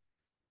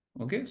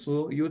ओके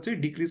सो यो चाहिँ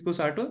डिक्रिजको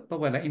साटो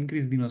तपाईँलाई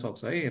इन्क्रिज दिन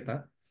सक्छ है यता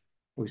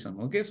क्वेसन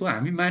ओके सो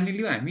हामी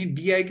मानिलियो हामी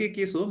डिआईकै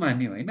केस हो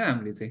मान्यो होइन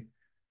हामीले चाहिँ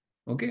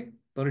ओके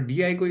तर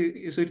डिआईको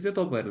यसरी चाहिँ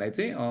तपाईँहरूलाई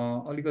चाहिँ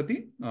अलिकति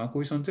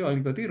क्वेसन चाहिँ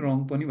अलिकति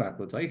रङ पनि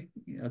भएको छ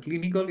है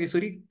क्लिनिकल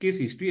यसरी केस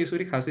हिस्ट्री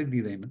यसरी खासै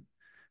दिँदैन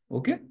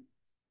ओके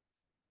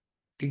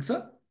ठिक छ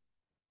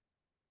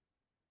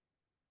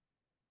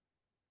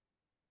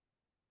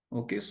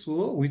okay so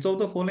which of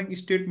the following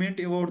statement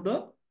about the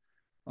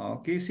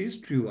case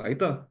is true है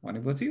त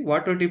भनेपछि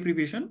वाटर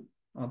डेप्रिभेसन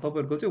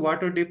तपाईँहरूको चाहिँ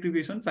वाटर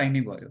डेप्रिभेसन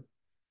चाहिने भयो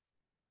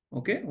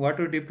okay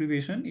water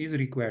deprivation is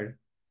required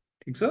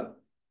ठिक छ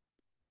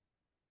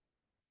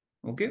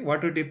okay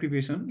water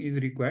deprivation is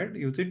required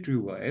यो चाहिँ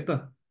ट्रु भयो है त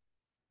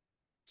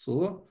सो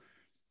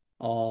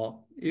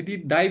यदि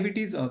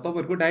डायबिटिज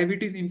तपाईँहरूको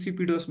डायबिटिज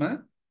इन्सिपिडसमा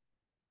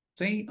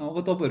चाहिँ अब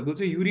तपाईँहरूको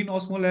चाहिँ युरिन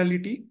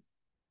अस्मोलालिटी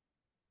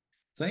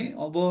चाहिँ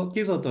अब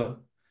के छ त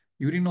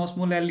युरिन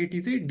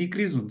अस्मोलालिटी चाहिँ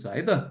डिक्रिज हुन्छ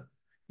है त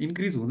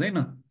इन्क्रिज हुँदैन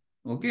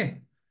ओके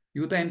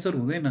यो त एन्सर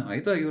हुँदैन है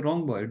त यो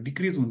रङ भयो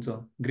डिक्रिज हुन्छ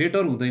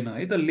ग्रेटर हुँदैन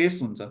है त लेस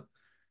हुन्छ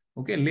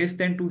ओके लेस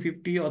देन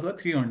 250 अथवा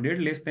 300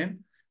 लेस देन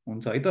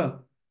हुन्छ है त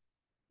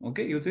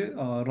ओके यो चाहिँ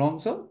रङ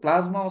छ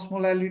प्लाज्मा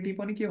अस्मोलालिटी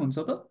पनि के हुन्छ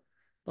त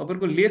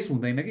तपाईँहरूको लेस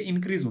हुँदैन कि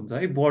इन्क्रिज हुन्छ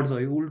है बढ्छ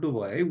यो उल्टो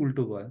भयो है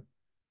उल्टो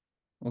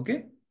भयो ओके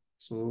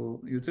सो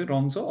यो चाहिँ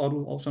रङ छ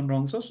अरू अप्सन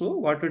रङ छ so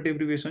water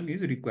deprivation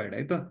is required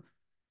है त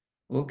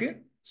ओके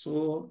सो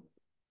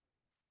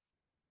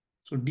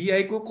सो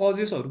डिआईको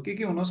कजेसहरू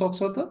के हुन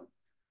सक्छ त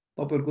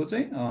तपाईँहरूको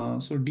चाहिँ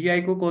सो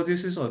डिआईको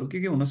कजेसेसहरू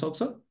के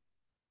हुनसक्छ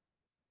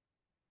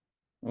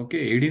ओके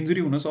हेड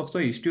इन्जुरी हुनसक्छ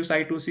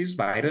हिस्टियोसाइटोसिस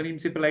भाइरल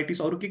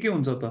इन्सेफेलाइटिस अरू के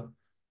हुन्छ त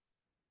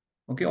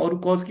ओके अरू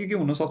कज के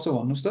हुनसक्छ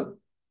भन्नुहोस् त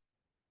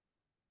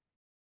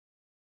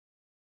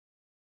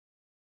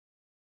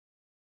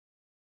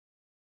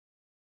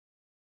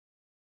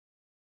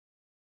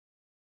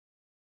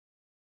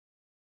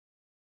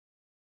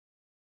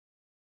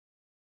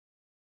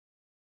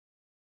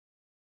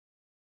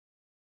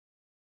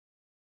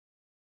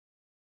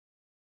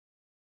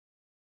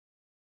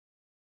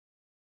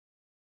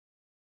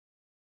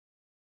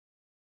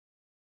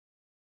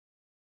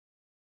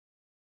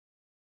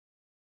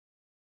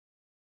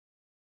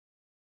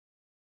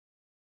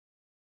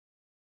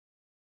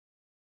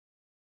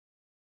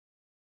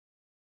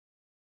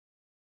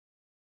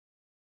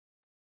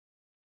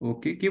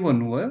ओके के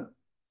भन्नुभयो?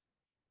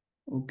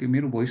 ओके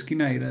मेरो भोइस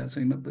किन आइरहेको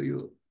छैन त यो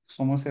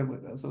समस्या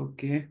भइरहेको छ।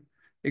 ओके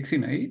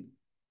एकछिन है।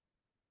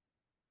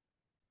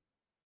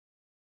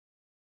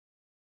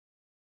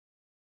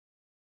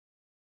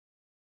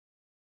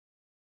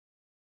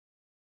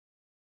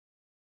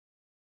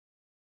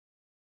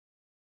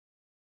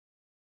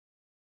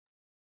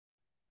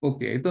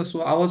 ओके है त, सो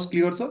आवाज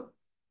क्लियर छ?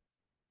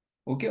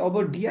 ओके अब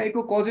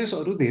डिआईको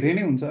कजेसहरू धेरै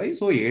नै हुन्छ है।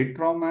 सो हेड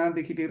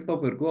ट्रमादेखि लिएर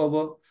तपाईँहरूको अब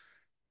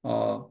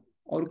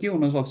अरू के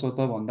हुनसक्छ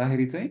त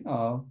भन्दाखेरि चाहिँ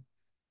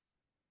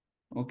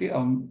ओके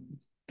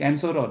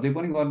क्यान्सरहरूले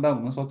पनि गर्दा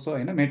हुनसक्छ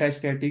होइन,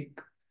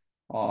 मेटास्ट्याटिक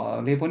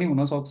ले पनि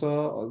हुनसक्छ।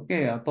 ओके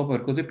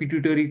तपाईँहरूको चाहिँ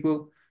पिट्युटरीको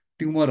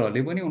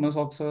ट्युमरहरूले पनि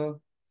हुनसक्छ।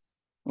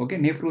 ओके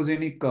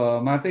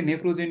नेफ्रोजेनिकमा चाहिँ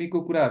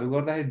नेफ्रोजेनिकको कुराहरू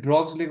गर्दाखेरि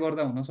ड्रग्सले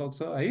गर्दा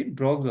हुनसक्छ है,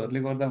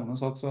 ड्रग्सहरूले गर्दा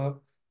हुनसक्छ।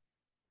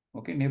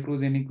 ओके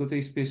नेफ्रोजेनिकको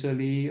चाहिँ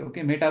स्पेसली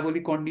ओके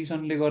मेटाबोलिक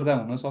कन्डिसनले गर्दा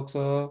हुनसक्छ।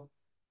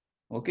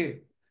 ओके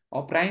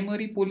अब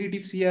प्राइमरी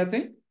पोलिडिप्सिया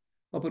चाहिँ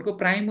तपाईँहरूको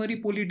प्राइमरी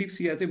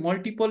पोलिडिप्सिया चाहिँ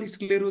मल्टिपल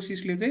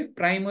स्क्लेरोसिसले चाहिँ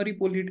प्राइमरी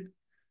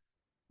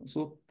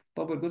सो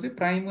तपाईँहरूको चाहिँ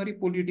प्राइमरी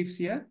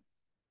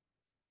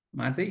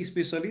पोलिडिप्सियामा चाहिँ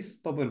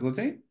स्पेसलिस्ट तपाईँहरूको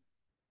चाहिँ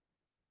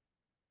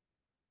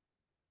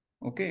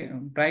ओके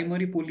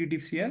प्राइमरी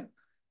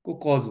पोलिडिप्सियाको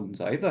कज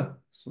हुन्छ है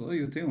त। सो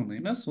यो चाहिँ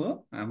हुँदैन। सो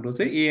हाम्रो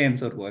चाहिँ ए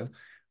एन्सर भयो।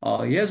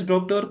 यस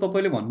डक्टर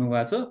तपाईँले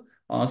भन्नुभएको छ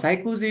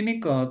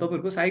साइकोजेनिक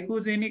तपाईँहरूको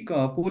साइकोजेनिक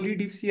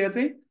पोलिडिप्सिया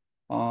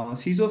चाहिँ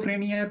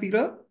सिजोफ्रेनियातिर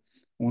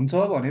हुन्छ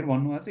भनेर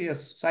भन्नुभएको छ।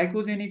 यस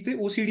साइकोजेनिक चाहिँ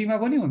ओसिडीमा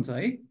पनि हुन्छ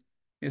है।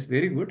 यस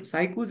भेरी गुड।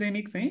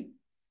 साइकोजेनिक चाहिँ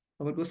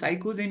तपाईँहरूको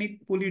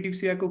साइकोजेनिक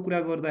पोलिडिप्सियाको कुरा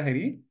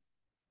गर्दाखेरि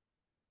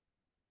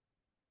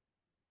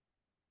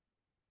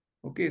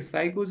ओके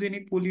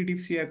साइकोजेनिक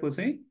पोलिडिप्सियाको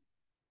चाहिँ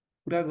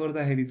कुरा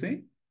गर्दाखेरि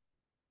चाहिँ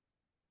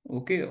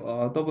ओके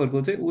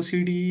तपाईँहरूको चाहिँ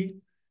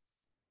ओसिडी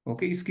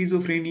ओके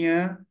स्किजोफ्रेनिया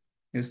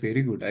यस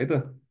भेरी गुड है त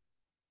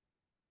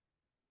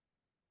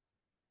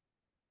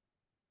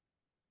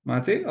मा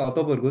चाहिँ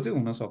तपाईँहरूको चाहिँ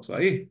हुनसक्छ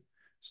है।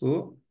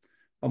 सो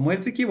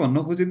मैले चाहिँ के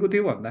भन्न खोजेको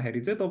थिएँ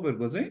भन्दाखेरि चाहिँ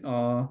तपाईँहरूको चाहिँ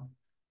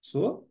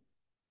सो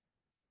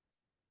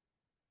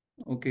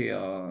ओके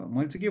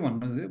मैले चाहिँ के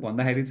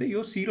भन्दाखेरि चाहिँ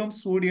यो सिरम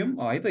सोडियम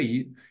है त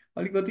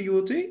अलिकति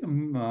यो चाहिँ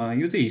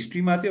यो चाहिँ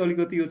हिस्ट्रीमा चाहिँ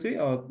अलिकति यो चाहिँ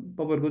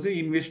तपाईँहरूको चाहिँ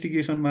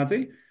इन्भेस्टिगेसनमा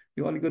चाहिँ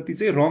यो अलिकति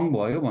चाहिँ रङ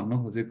भयो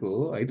भन्न खोजेको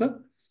हो है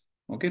त।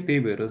 ओके त्यही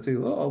भएर चाहिँ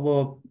हो।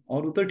 अब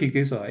अरू त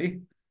ठिकै छ है,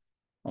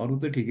 अरू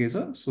त ठिकै छ।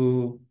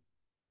 सो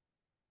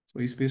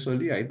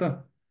स्पेसली है त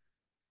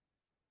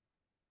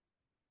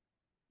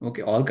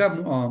ओके हल्का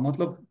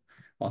मतलब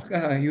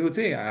हल्का यो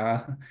चाहिँ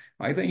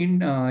है त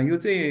यो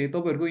चाहिँ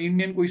तपाईँहरूको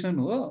इन्डियन क्वेसन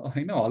हो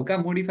होइन, हल्का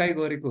मोडिफाई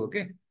गरेको हो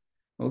के।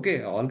 ओके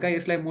हल्का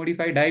यसलाई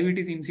मोडिफाई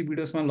डायबिटिज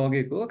इन्सिपिडसमा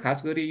लगेको हो।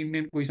 खास गरी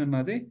इन्डियन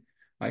क्वेसनमा चाहिँ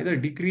है त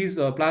डिक्रिज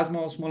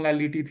प्लाज्मा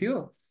अस्मोलालिटी थियो,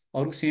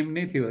 अरू सेम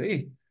नै थियो है।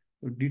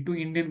 डी टु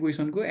इन्डियन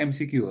क्वेसनको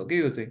एमसिक्यू हो कि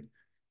यो चाहिँ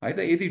है त।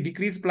 यदि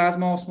डिक्रिज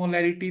प्लाज्मा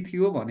अस्मोलारिटी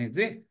थियो भने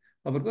चाहिँ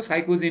तपाईँहरूको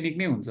साइकोजेनिक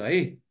नै हुन्छ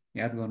है।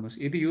 याद गर्नुहोस्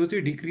यदि यो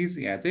चाहिँ डिक्रिज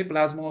यहाँ चाहिँ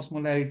प्लाज्मा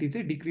अस्मोलारिटी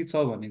चाहिँ डिक्रिज छ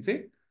भने चाहिँ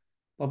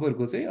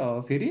तपाईँहरूको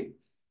चाहिँ फेरि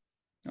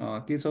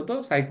के छ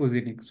त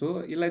साइकोजेनिक।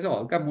 सो यसलाई चाहिँ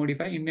हल्का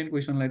मोडिफाई इन्डियन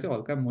क्वेसनलाई चाहिँ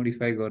हल्का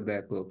मोडिफाई गर्दा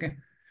आएको हो क्या,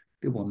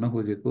 त्यो भन्न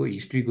खोजेको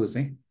हिस्ट्रीको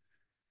चाहिँ।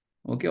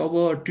 ओके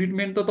अब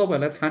ट्रिटमेन्ट त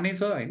तपाईँहरूलाई थाहा नै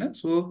छ होइन।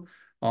 सो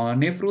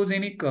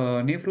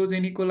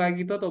नेफ्रोजेनिकको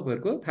लागि त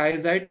तपाईँहरूको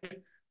थाइजाइड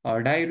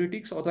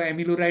डायुरेटिक्स अथवा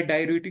एमिलोराइड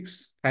डायुरेटिक्स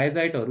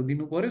थाइजाइडहरू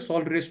दिनु पऱ्यो,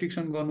 सल्ट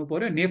रेस्ट्रिक्सन गर्नु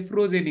पऱ्यो।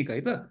 नेफ्रोजेनिक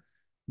है त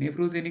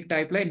नेफ्रोजेनिक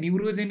टाइपलाई,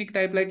 न्युरोजेनिक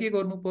टाइपलाई के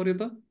गर्नु पऱ्यो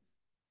त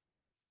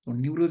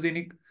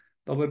न्युरोजेनिक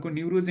तपाईँहरूको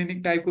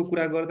न्युरोजेनिक टाइपको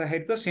कुरा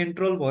गर्दाखेरि त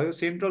सेन्ट्रल भयो,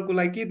 सेन्ट्रलको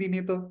लागि के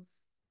दिने त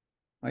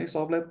है,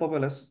 सबलाई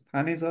तपाईँहरूलाई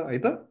थाहा नै छ है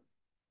त।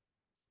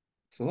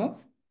 सो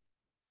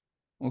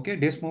ओके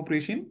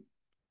डेस्मोप्रेसिन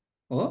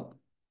हो।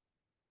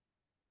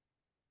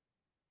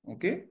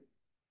 ओके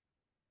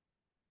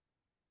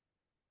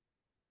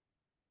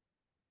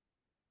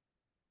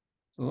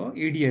सो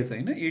एडिएस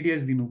होइन,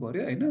 एडिएस दिनु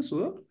पर्यो होइन।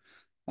 सो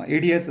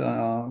एडिएस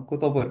को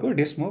तपाईँहरूको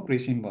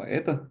डेस्मोप्रेसिन भयो है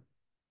त।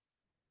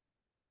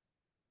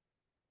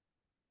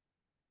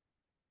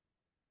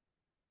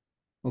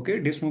 ओके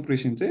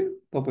डेस्मोप्रेसिन चाहिँ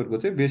तपाईँहरूको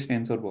चाहिँ बेस्ट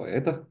एन्सर भयो है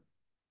त।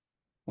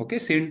 ओके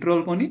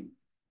सेन्ट्रल पनि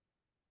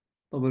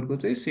तपाईँहरूको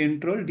चाहिँ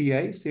सेन्ट्रल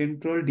डिआई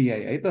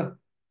है त।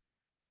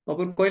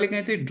 तपाईँहरूको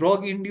कहिलेकाहीँ चाहिँ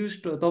ड्रग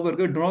इन्ड्युस्ड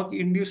तपाईँहरूको ड्रग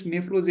इन्ड्युस्ड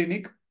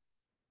नेफ्रोजेनिक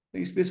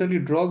स्पेसली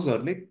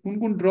ड्रग्सहरूले कुन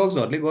कुन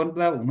ड्रग्सहरूले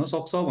गर्दा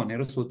हुनसक्छ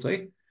भनेर सोध्छ है।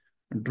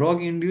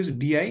 Drug induced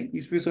DI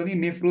specially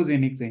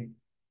nephrogenic चाहिँ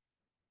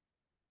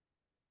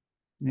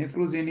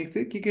नेफ्रोजेनिक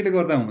चाहिँ केले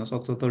गर्दा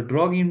हुनसक्छ त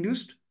ड्रग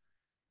इन्ड्युस्ड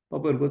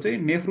तपाईँहरूको चाहिँ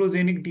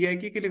नेफ्रोजेनिक डिआई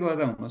केले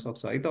गर्दा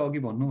हुनसक्छ है त। अघि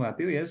भन्नुभएको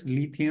थियो यस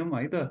लिथियम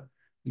है त,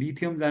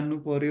 लिथियम जान्नु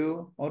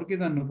पर्यो। अरू के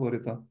जान्नु पर्यो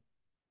त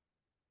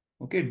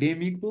ओके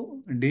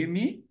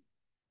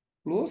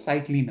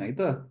डेमिक्लोसाइक्लिन है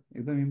त,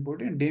 एकदम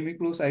इम्पोर्टेन्ट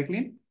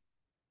डेमिक्लोसाइक्लिन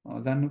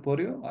जान्नु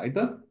पर्यो है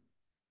त।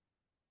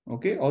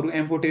 ओके अरू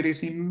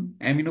एम्फोटेरेसिन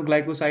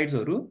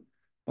एमिनोग्लाइकोसाइड्सहरू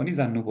पनि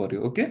जान्नु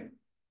पर्यो। ओके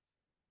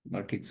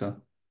ल ठिक छ।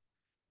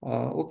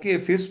 ओके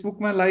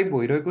फेसबुकमा लाइभ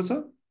भइरहेको छ,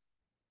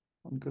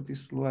 अलिकति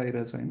स्लो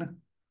आइरहेछ होइन।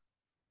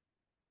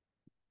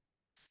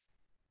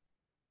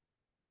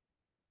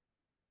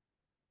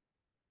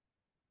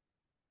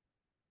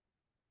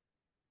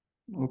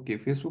 ओके,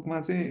 फेसबुकमा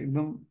चाहिँ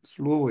एकदम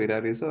स्लो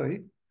भइरहेको रहेछ है,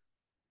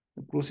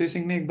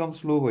 प्रोसेसिङ नै एकदम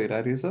स्लो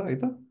भइरहेको रहेछ है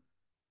त।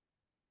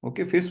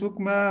 ओके,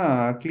 फेसबुकमा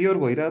क्लियर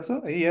भइरहेछ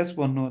है, यस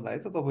भन्नु होला है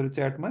त तपाईँहरू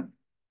च्याटमा।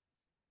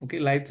 ओके,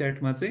 लाइभ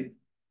च्याटमा चाहिँ।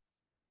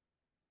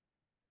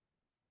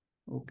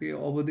 ओके,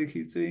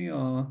 अबदेखि चाहिँ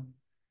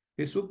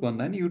फेसबुक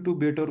भन्दा नि युट्युब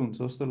बेटर हुन्छ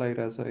जस्तो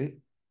लागिरहेछ है।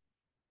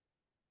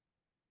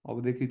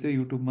 अबदेखि चाहिँ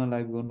युट्युबमा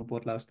लाइभ गर्नु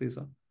पर्ला जस्तै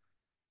छ।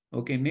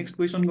 ओके, नेक्स्ट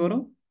क्वेसन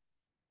गरौँ।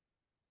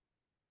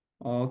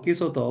 के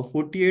छ त,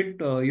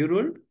 48 year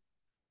old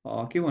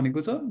के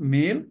भनेको छ,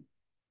 मेल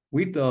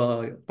with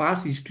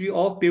past history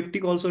of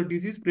peptic ulcer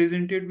disease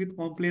presented with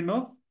complaint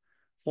of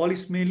foul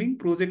smelling,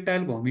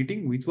 projectile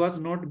vomiting, which was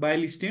not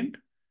bile stent.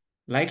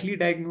 Likely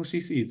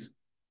diagnosis is,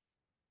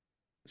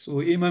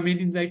 so A मा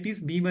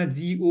meningitis, B मा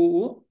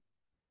GOO,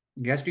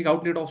 gastric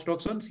outlet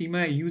obstruction, C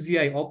मा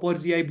UGI, upper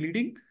GI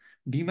bleeding,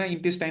 D मा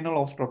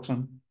intestinal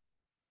obstruction.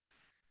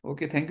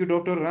 Okay, thank you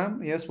doctor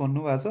Ram, यस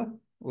भन्नुभएको छ।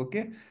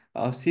 Okay,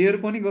 share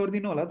पनि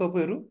गरिदिनु होला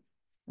तपाईँहरू।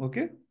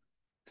 ओके,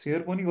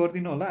 सेयर पनि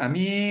गरिदिनु होला।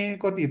 हामी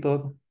कति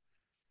त,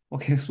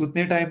 ओके,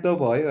 सुत्ने टाइम त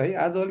भयो है,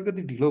 आज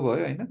अलिकति ढिलो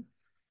भयो होइन।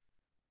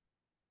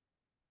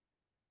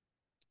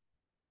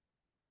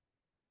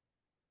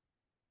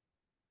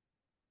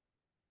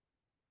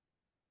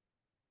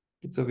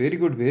 It's a very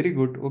good, very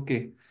good. Okay,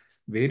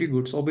 very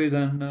good,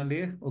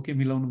 सबैजनाले ओके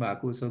मिलाउनु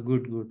भएको छ,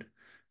 गुड गुड।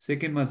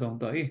 सेकेन्डमा जाउँ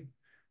त है।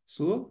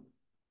 So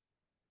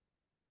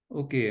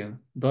okay,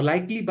 the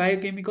likely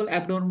biochemical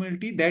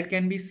एब्नर्मलिटी that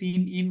can be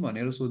seen in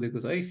भनेर सोधेको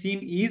छ है। सिन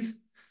इज,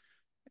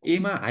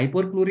 एमा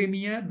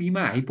हाइपरक्लोरेमिया,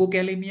 बीमा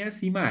हाइपोक्यालेमिया,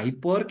 सीमा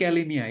हाइपर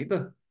क्यालेमिया है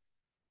त।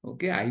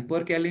 ओके,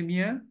 हाइपर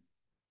क्यालेमिया,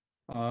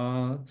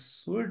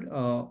 सो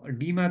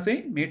डीमा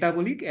चाहिँ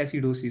मेटाबोलिक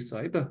एसिडोसिस छ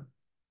है त।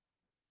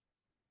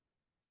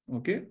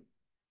 ओके,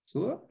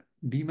 सो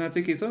डीमा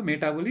चाहिँ के छ,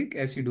 मेटाबोलिक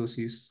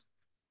एसिडोसिस।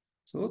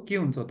 सो के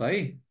हुन्छ त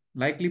है,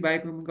 लाइकली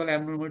बायोकेमिकल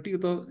एब्नोर्मलिटी, यो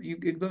त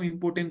एकदम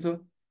इम्पोर्टेन्ट छ।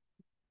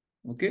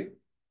 ओके,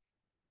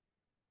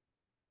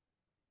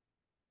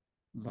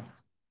 ल,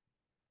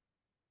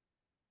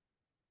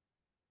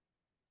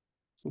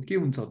 सो के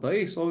हुन्छ त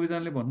है,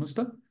 सबैजनाले भन्नुहोस्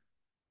त।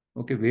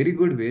 Okay, very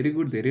good, very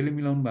good, धेरैले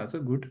मिलाउनु भएको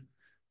छ, good.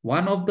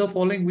 One of the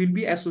following will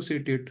be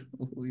associated,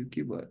 ओहो यो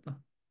के भयो त,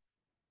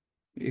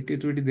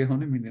 एकैचोटि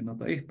देखाउनै मिलेन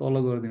त है, तल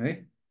गरिदिउँ है।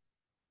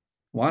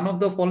 One of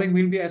the following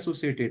will be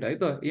associated है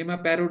त, एमा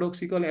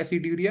प्यारोडोक्सिकल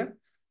एसिड्युरिया,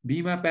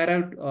 बीमा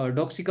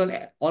प्याराडोक्सिकल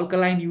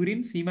अल्कलाइन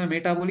युरिन, सीमा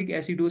metabolic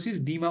acidosis,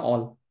 डीमा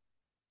all.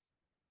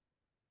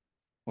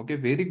 Okay,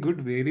 very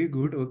good, very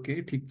good.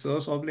 Okay, ठिक छ,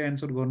 सबले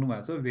एन्सर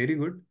गर्नुभएको छ, भेरी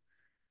गुड।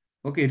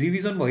 ओके,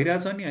 रिभिजन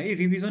भइरहेछ नि है,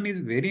 रिभिजन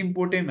इज भेरी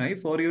इम्पोर्टेन्ट है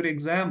फर योर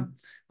एक्जाम।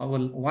 अब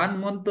 1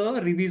 month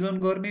त रिभिजन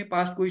गर्ने,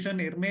 पास्ट क्वेसन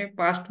हेर्ने,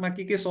 पास्टमा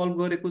के सल्भ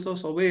गरेको छ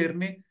सबै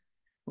हेर्ने।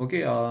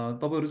 ओके,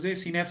 तपाईँहरू चाहिँ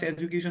सिन्याप्स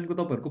एजुकेसनको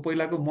तपाईँहरूको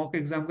पहिलाको मक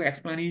एक्जामको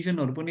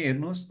एक्सप्लेनेसनहरू पनि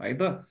हेर्नुहोस् है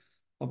त।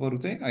 तपाईँहरू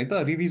चाहिँ है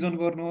त रिभिजन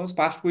गर्नुहोस्,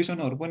 पास्ट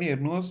क्वेसनहरू पनि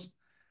हेर्नुहोस्।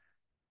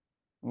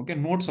 ओके,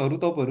 नोट्सहरू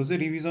तपाईँहरू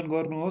चाहिँ रिभिजन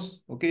गर्नुहोस्।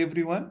 Okay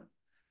every one.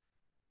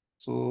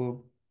 सो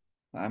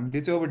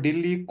हामीले चाहिँ अब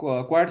डेली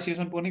क्वाड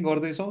सेसन पनि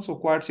गर्दैछौँ, सो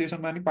क्वाड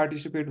सेसनमा नि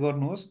पार्टिसिपेट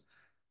गर्नुहोस्।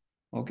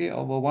 ओके,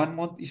 अब 1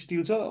 month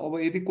स्टिल छ, अब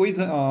यदि कोही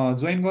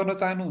जोइन गर्न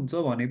चाहनुहुन्छ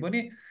भने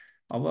पनि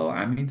अब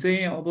हामी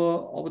चाहिँ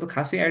अब त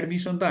खासै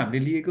एडमिसन त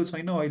हामीले लिएको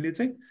छैन अहिले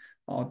चाहिँ।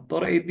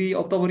 तर यदि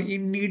अब तपाईँहरू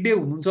इन निडै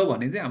हुनुहुन्छ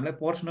भने चाहिँ हामीलाई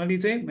पर्सनली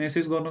चाहिँ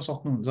मेसेज गर्न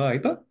सक्नुहुन्छ है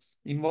त,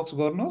 इनबक्स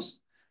गर्नुहोस्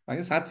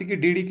है। साँच्चीकै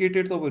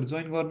डेडिकेटेड तपाईँहरू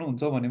जोइन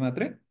गर्नुहुन्छ भने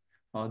मात्रै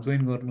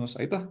जोइन गर्नुहोस्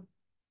है त।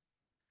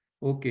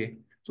 Okay,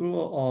 so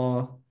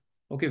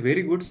okay,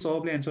 very good,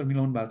 सबले एन्सर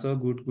मिलाउनु भएको छ,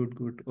 गुड गुड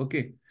गुड।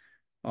 ओके,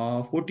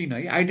 14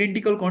 है,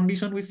 identical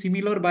condition with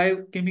similar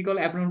biochemical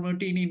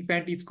एब्नोर्मलिटी in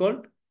infant is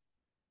called,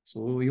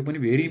 so यो पनि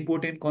very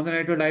important,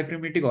 कन्जनाइटल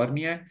डायफ्रेमेटिक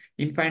hernia,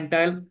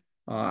 इन्फेन्टाइल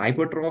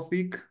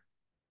hypertrophic.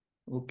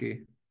 Okay,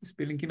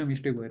 spelling किन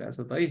मिस्टेक भइरहेछ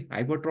त है,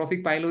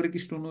 hypertrophic pyloric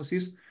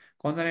stenosis,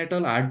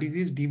 कन्जनाइटल heart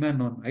disease, डीमा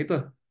non है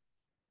त।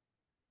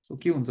 सो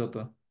के हुन्छ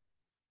त।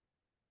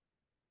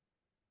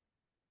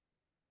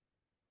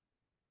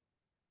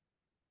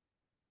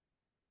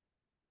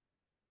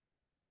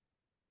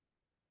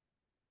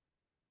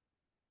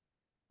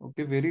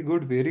 Okay, very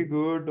good, very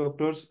good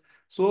doctors.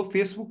 So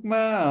फेसबुकमा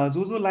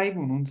जो लाइभ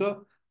हुनुहुन्छ,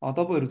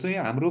 तपाईँहरू चाहिँ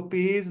हाम्रो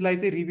पेजलाई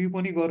चाहिँ रिभ्यू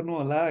पनि गर्नु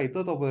होला है त,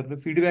 तपाईँहरूले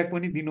फिडब्याक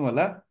पनि दिनु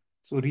होला।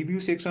 सो रिभ्यू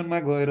सेक्सनमा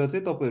गएर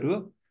चाहिँ तपाईँहरू,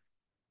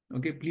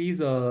 ओके प्लिज,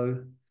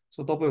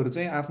 सो तपाईँहरू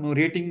चाहिँ आफ्नो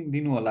रेटिङ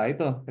दिनु होला है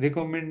त,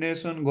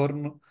 रेकमेन्डेसन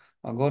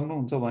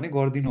गर्नुहुन्छ भने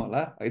गरिदिनु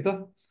होला है त।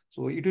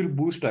 सो इट विल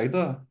बुस्ट है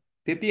त,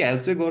 त्यति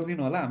हेल्प चाहिँ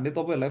गरिदिनु होला। हामीले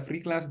तपाईँहरूलाई फ्री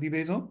क्लास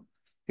दिँदैछौँ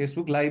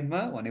फेसबुक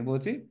लाइभमा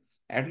भनेपछि,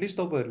 एटलिस्ट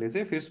तपाईँहरूले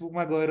चाहिँ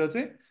फेसबुकमा गएर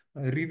चाहिँ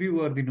रिभ्यू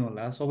गरिदिनु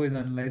होला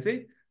सबैजनालाई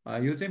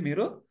चाहिँ। यो चाहिँ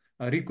मेरो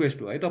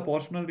रिक्वेस्ट हो है त,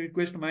 पर्सनल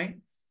रिक्वेस्ट माई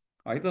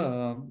है त,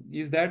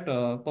 इज द्याट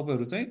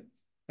तपाईँहरू चाहिँ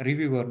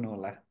रिभ्यू गर्नु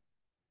होला।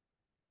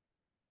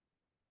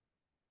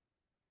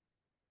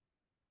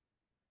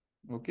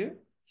 ओके,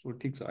 सो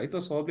ठिक छ है त,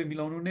 सबले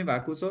मिलाउनु नै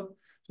भएको छ।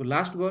 सो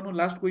लास्ट गर्नु,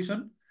 लास्ट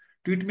क्वेसन।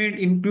 ट्रिटमेन्ट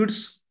इन्क्लुड्स,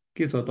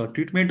 के छ त,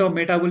 treatment of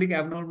metabolic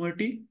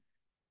एब्नोर्मलिटी,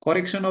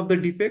 correction of the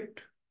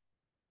defect.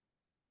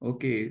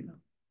 Okay,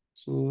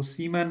 so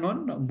Seema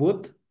non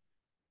both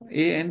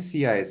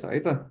ANC आएछ है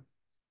त।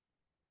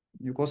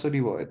 यो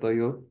कसरी भयो त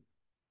यो?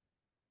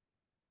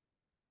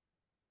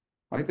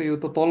 है त यो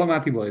त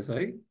तलमाथि भएछ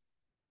है।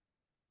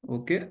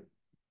 ओके,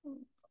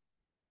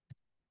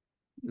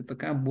 यो त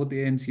कहाँ बोथ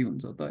एएनसी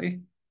हुन्छ त है।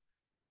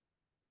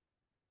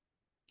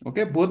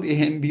 ओके, बोथ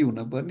एएनबी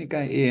हुन पर्ने,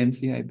 कहाँ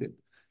एएनसी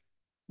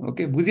आइदियो।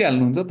 ओके,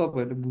 बुझिहाल्नुहुन्छ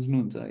तपाईँहरूले,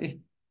 बुझ्नुहुन्छ है।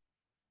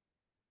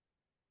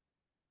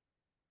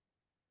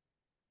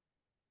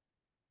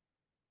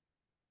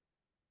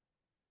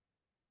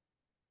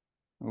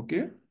 ओके,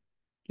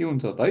 के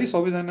हुन्छ त है,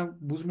 सबैजना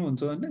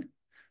बुझ्नुहुन्छ भने।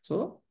 सो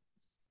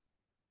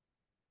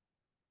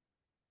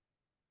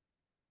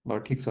ल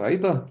ठिक छ है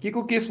त, के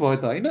को केस भयो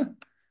त होइन।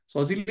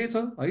 सजिलै छ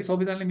है,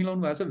 सबैजनाले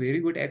मिलाउनु भएको छ, भेरी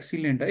गुड,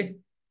 एक्सिलेन्ट है।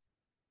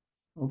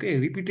 ओके,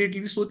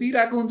 रिपिटेडली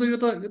सोधिरहेको हुन्छ, यो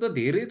त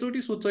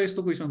धेरैचोटि सोध्छ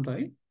यस्तो क्वेसन त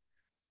है।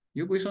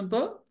 यो क्वेसन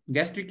त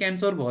ग्यास्ट्रिक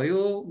क्यान्सर भयो,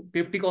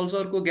 पेप्टिक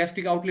अल्सरको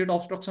ग्यास्ट्रिक आउटलेट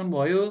अब्स्ट्रक्सन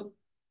भयो।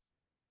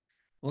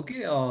 ओके,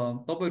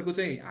 तपाईँहरूको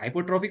चाहिँ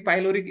हाइपोट्रोफिक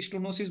पाइलोरिक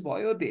स्टोनोसिस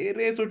भयो,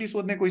 धेरैचोटि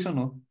सोध्ने क्वेसन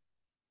हो।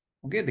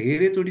 ओके,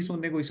 धेरैचोटि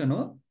सोध्ने क्वेसन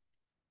हो।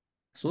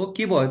 सो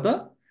के भयो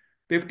त,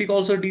 पेप्टिक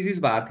अल्सर डिजिज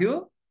भएको थियो।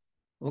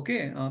 ओके,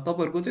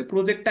 तपाईँहरूको चाहिँ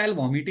प्रोजेक्टाइल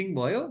भमिटिङ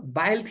भयो,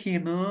 बाइल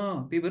थिएन,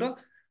 त्यही भएर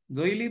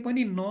जहिले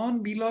पनि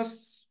नन बिलस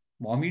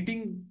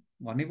भमिटिङ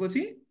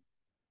भनेपछि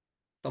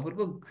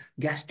तपाईँहरूको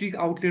gastric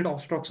outlet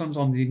obstruction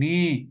सम्झिने।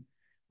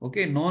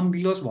 Okay, non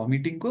बिलस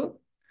भमिटिङको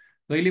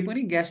जहिले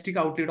पनि ग्यास्ट्रिक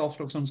आउटलेट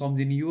अब्स्ट्रक्सन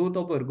सम्झिने। यो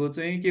तपाईँहरूको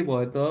चाहिँ के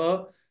भयो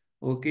त?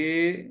 Okay,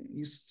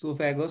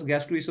 oesophagus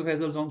gastro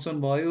oesophageal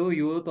junction भयो,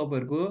 यो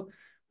तपाईँहरूको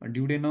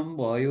ड्युडेनम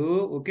भयो।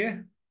 ओके,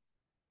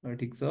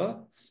 ठिक छ।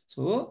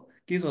 सो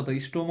के छ त,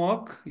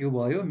 स्टोमक यो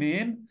भयो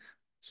मेन।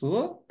 सो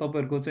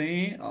तपाईँहरूको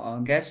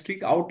चाहिँ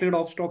ग्यास्ट्रिक आउटलेट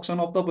अब्स्ट्रक्सन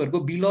अफ तपाईँहरूको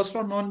बिलस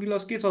र नन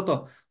बिलस के छ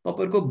त,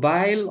 तपाईँहरूको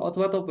बाइल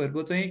अथवा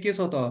तपाईँहरूको चाहिँ के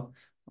छ त,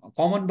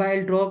 कमन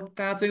बाइल ड्रग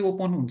कहाँ चाहिँ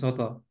ओपन हुन्छ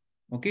त?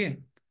 ओके,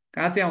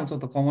 कहाँ चाहिँ आउँछ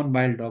त कमन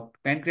बाइल डक्ट?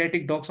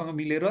 प्यान्क्रियाटिक डक्टसँग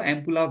मिलेर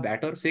ampulla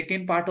भ्याटर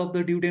second part of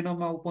the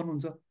ड्युडेनममा open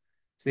हुन्छ,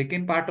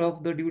 सेकेन्ड पार्ट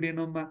अफ द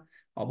ड्युडेनममा।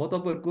 अब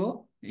तपाईँहरूको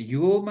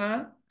योमा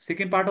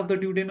second part of the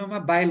ड्युडेनममा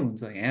bile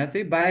हुन्छ, यहाँ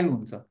चाहिँ बाइल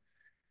हुन्छ।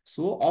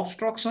 सो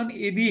अब्स्ट्रक्सन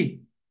यदि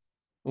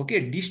ओके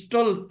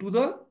डिस्टल टु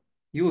द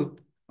यो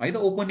है त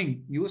ओपनिङ,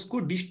 यसको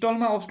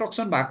डिस्टलमा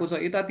अब्स्ट्रक्सन भएको छ,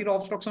 यतातिर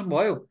अब्स्ट्रक्सन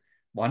भयो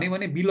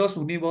भने बिलस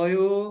हुने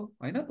भयो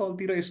होइन,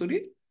 तलतिर यसरी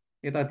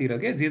यतातिर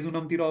के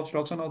जेजुनमतिर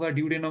अब्स्ट्रक्सन अथवा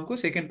ड्युडेनमको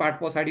सेकेन्ड पार्ट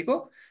पछाडिको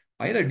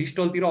है त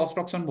डिस्टलतिर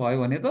अब्स्ट्रक्सन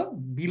भयो भने त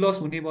बिलस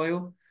हुने भयो।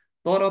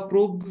 तर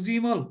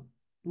proximal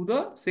to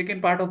the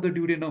second part of the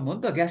ड्युडेनम हो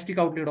नि त ग्यास्ट्रिक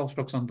आउटलेट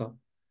अब्स्ट्रक्सन त।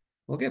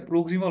 ओके,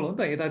 प्रोक्सिमल हो नि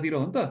त, यतातिर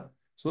हो नि त।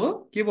 सो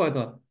के भयो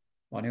त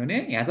भन्यो भने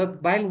यहाँ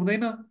त बाइल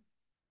हुँदैन।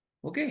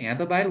 ओके, यहाँ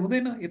त बाइल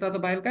हुँदैन, यता त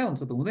बाइल कहाँ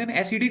हुन्छ त, हुँदैन,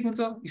 एसिडिक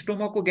हुन्छ,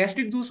 स्टोमकको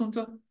ग्यास्ट्रिक जुस हुन्छ,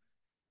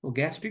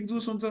 ग्यास्ट्रिक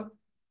जुस हुन्छ।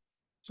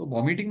 सो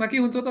भमिटिङमा के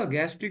हुन्छ त,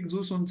 ग्यास्ट्रिक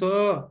जुस हुन्छ।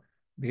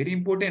 Very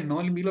important,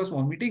 non बिलस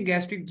vomiting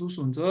gastric juice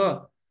हुन्छ।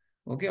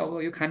 ओके,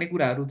 अब यो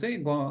खानेकुराहरू चाहिँ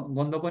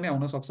गन्ध पनि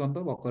आउन सक्छ नि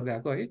त भर्खर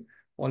गएको है,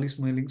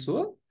 पलिस्मेलिङ। सो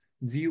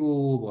जिओ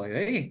भयो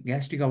है,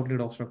 gastric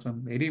outlet obstruction,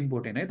 very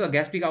important है त।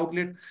 Gastric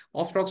outlet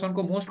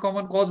अब्स्ट्रक्सनको most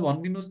common cause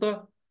भनिदिनुहोस् त।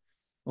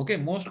 ओके,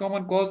 मोस्ट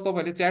कमन कज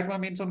तपाईँहरूले च्याटमा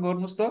मेन्सन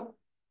गर्नुहोस् त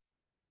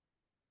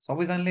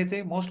सबैजनाले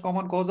चाहिँ। Most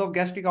common cause of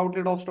gastric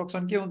outlet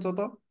obstruction के हुन्छ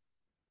त,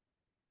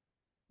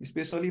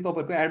 स्पेसली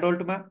तपाईँहरूको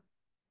एडल्टमा?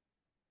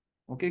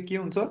 ओके, के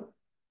हुन्छ?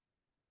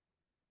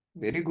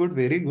 Very good,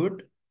 very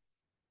good.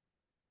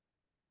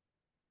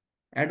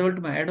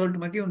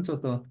 एडल्टमा के हुन्छ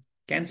त,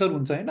 क्यान्सर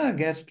हुन्छ होइन,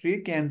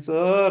 gastric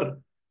cancer.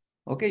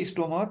 Okay,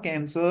 stomach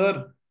cancer,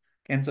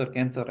 cancer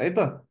cancer है त।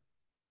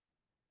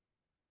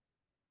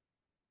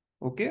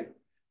 ओके,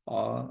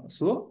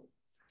 सो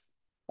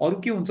अरू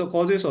के हुन्छ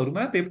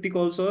कजेसहरूमा, पेप्टिक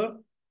अल्सर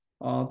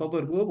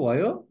तपाईँहरूको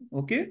भयो।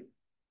 ओके,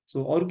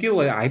 सो अरू के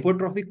भयो,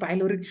 हाइपोट्रोफिक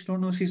पाइलोरिक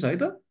स्टोनोसिस है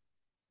त।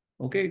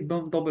 ओके,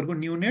 एकदम तपाईँहरूको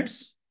न्युनेट्स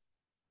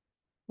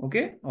ओके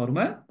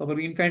हरूमा,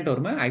 तपाईँको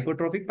इन्फेन्टहरूमा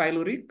हाइपोट्रोफिक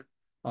पाइलोरिक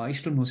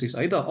स्टोनोसिस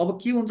है त। अब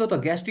के हुन्छ त,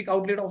 ग्यास्ट्रिक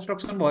आउटलेट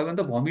अब्स्ट्रक्सन भयो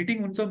भने त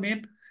भमिटिङ हुन्छ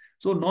मेन।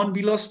 सो नन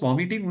बिलस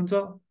भमिटिङ हुन्छ।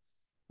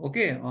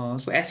 ओके,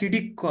 सो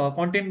एसिडिक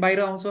कन्टेन्ट बाहिर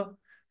आउँछ।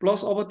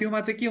 प्लस अब त्योमा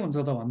चाहिँ के हुन्छ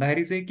त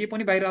भन्दाखेरि चाहिँ के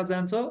पनि बाहिर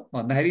जान्छ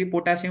भन्दाखेरि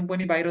पोटासियम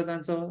पनि बाहिर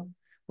जान्छ।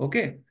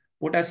 ओके,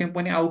 पोटासियम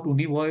पनि आउट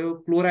हुने भयो,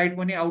 क्लोराइड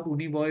पनि आउट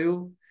हुने भयो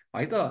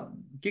है त।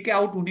 के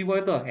आउट हुने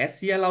भयो त,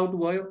 एचसिएल आउट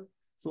भयो।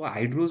 सो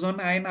हाइड्रोजन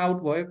आयन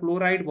आउट भयो,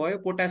 क्लोराइड भयो,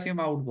 पोटासियम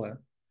आउट भयो।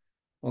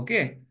 ओके,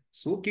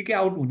 सो के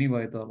आउट हुने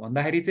भयो त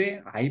भन्दाखेरि चाहिँ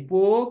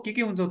हाइपो के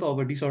हुन्छ त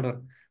अब डिसअर्डर,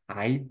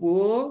 हाइपो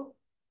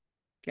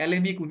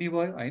क्यालेमिक हुने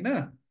भयो होइन।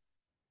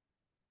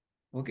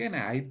 ओके न,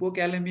 हाइपो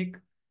क्यालेमिक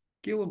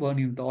के हो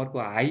भन्यो त अर्को,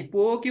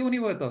 हाइपो के हुने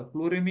भयो त,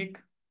 क्लोरेमिक,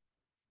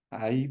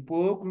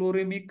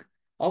 हाइपोक्लोरेमिक।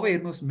 अब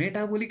हेर्नुहोस्,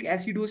 मेटाबोलिक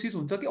एसिडोसिस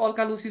हुन्छ कि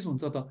अल्कालोसिस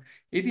हुन्छ त?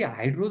 यदि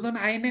हाइड्रोजन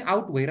आयन नै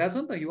आउट भइरहेछ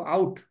नि त, यो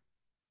आउट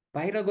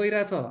बाहिर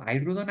गइरहेछ,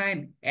 हाइड्रोजन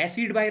आयन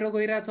एसिड बाहिर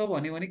गइरहेछ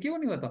भने के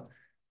हुने भयो त,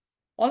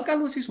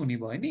 अल्कालोसिस हुने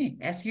भयो नि।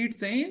 एसिड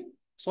चाहिँ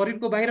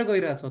शरीरको बाहिर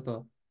गइरहेछ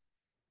त,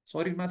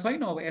 शरीरमा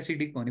छैन अब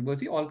एसिडिक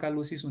भनेपछि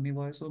अल्कालोसिस हुने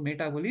भयो। सो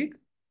मेटाबोलिक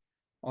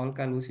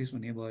अल्कालोसिस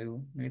हुने भयो,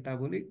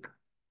 मेटाबोलिक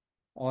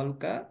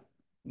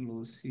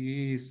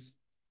अल्कालोसिस।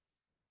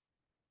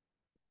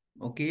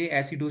 ओके,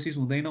 एसिडोसिस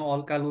हुँदैन,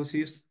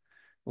 अल्कालोसिस।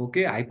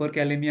 ओके,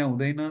 हाइपरक्यालेमिया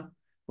हुँदैन।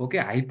 ओके,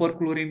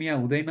 हाइपरक्लोरेमिया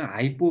हुँदैन,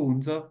 हाइपो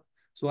हुन्छ।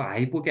 सो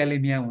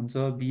हाइपोक्यालेमिया हुन्छ,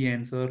 be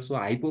answer. So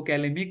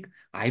हाइपोक्यालेमिक,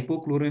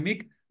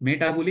 hypochloraemic,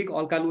 metabolic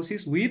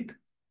alkalosis with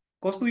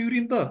कस्तो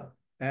युरिन त?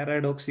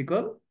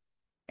 प्याराडोक्सिकल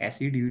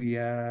एसिड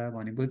युरिया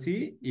भनेपछि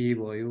ए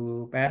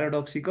भयो।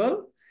 प्याराडोक्सिकल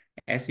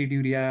एसिड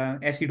युरिया,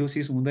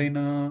 एसिडोसिस हुँदैन।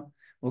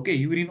 ओके,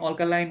 युरिन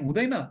अल्कालाइन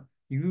हुँदैन।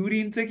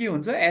 युरिन चाहिँ के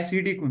हुन्छ?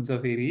 एसिडिक हुन्छ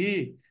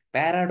फेरि।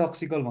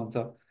 प्याराडोक्सिकल भन्छ।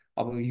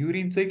 अब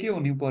युरिन चाहिँ के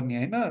हुनु पर्ने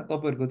होइन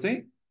तपाईँहरूको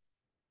चाहिँ?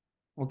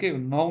 ओके,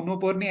 नहुनु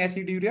पर्ने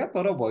एसिड युरिया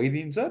तर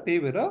भइदिन्छ, त्यही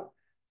भएर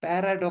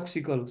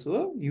प्याराडोक्सिकल।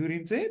 सो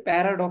युरिन चाहिँ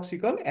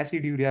प्याराडोक्सिकल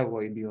एसिड युरिया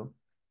भइदियो।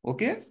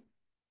 ओके,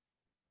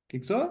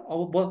 ठिक छ।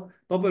 अब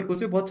तपाईँहरूको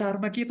चाहिँ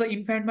बच्चाहरूमा के त?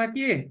 इन्फेन्टमा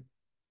के?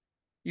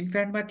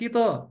 इन्फेन्टमा के त?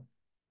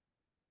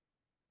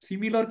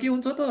 सिमिलर के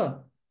हुन्छ त?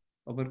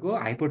 तपाईँहरूको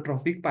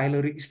हाइपरट्रफिक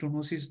पाइलोरिक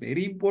स्टोनोसिस,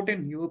 भेरी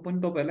इम्पोर्टेन्ट। यो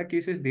पनि तपाईँहरूलाई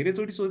केसेस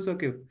धेरैचोटि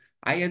सोधिसक्यो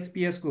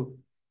आइएचपिएसको।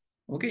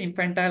 ओके,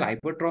 इन्फेन्टाइल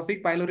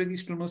हाइपरट्रफिक पाइलोरिक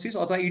स्टोनोसिस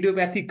अथवा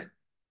इडियोप्याथिक।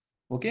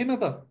 ओके न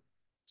त?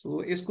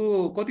 सो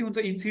यसको कति हुन्छ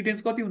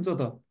इन्सिडेन्स, कति हुन्छ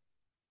त?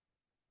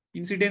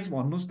 इन्सिडेन्स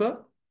भन्नुहोस् त।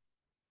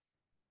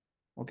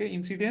 ओके,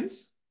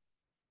 इन्सिडेन्स,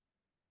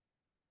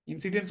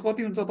 इन्सिडेन्स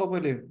कति हुन्छ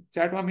तपाईँले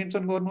च्याटमा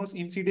मेन्सन गर्नुहोस्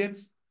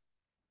इन्सिडेन्स।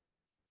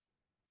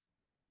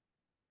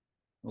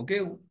 ओके,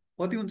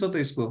 कति हुन्छ त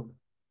यसको?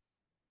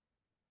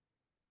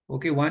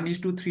 ओके,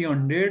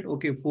 1:300।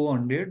 ओके,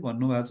 400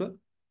 भन्नुभएको छ।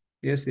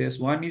 यस यस,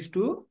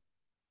 1:,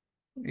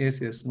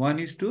 यस यस,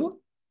 1:।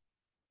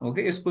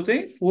 ओके, यसको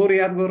चाहिँ 4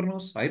 याद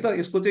गर्नुहोस् है त।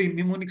 यसको चाहिँ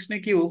निमोनिक्स नै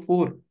के हो?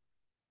 4।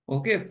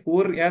 ओके,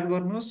 4 याद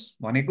गर्नुहोस्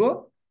भनेको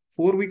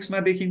 4 विक्समा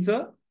देखिन्छ।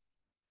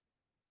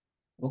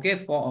 ओके,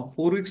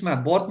 4 विक्समा,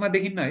 बर्थमा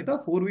देखिन्न है त,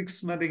 4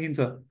 विक्समा देखिन्छ।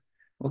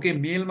 ओके,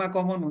 मेलमा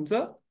कमन हुन्छ।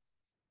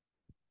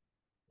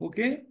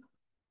 ओके,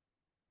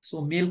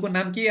 सो मेलको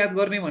नाम के याद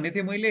गर्ने भनेको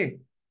थिएँ मैले?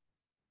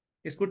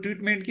 यसको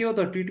ट्रिटमेन्ट के हो त?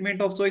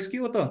 ट्रिटमेन्ट अफ चोइस के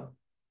हो त?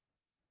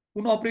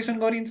 कुन अपरेसन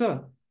गरिन्छ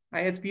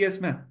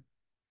आइएचपिएसमा?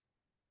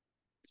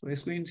 सो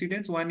यसको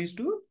इन्सिडेन्स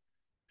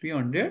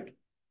 1:300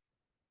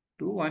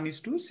 टु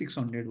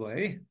 1:600 भयो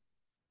है।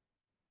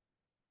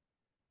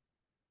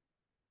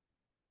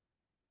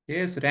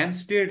 यस,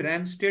 ऱ्यामस्टेड,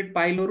 ऱ्यामस्टेड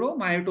पाइलोरो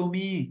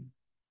मायोटोमी।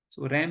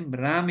 सो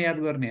राम याद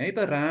गर्ने है त,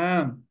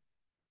 राम।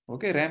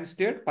 ओके,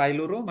 ऱ्यामस्टेड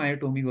पाइलोरो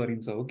मायोटोमी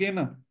गरिन्छ। ओके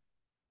न?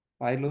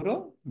 पाइलोरो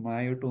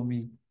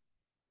मायोटोमी।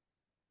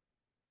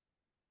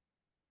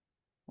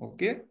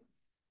 ओके,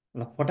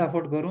 ल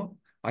फटाफट गरौँ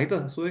है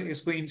त। सो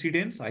यसको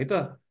इन्सिडेन्स है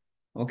त।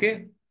 ओके,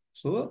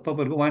 सो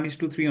तपाईँहरूको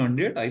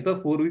 1:300 है त।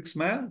 4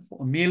 विक्समा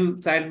मेल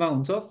चाइल्डमा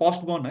हुन्छ,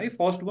 फर्स्ट बर्न है,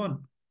 फर्स्ट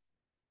बर्न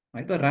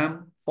है त। राम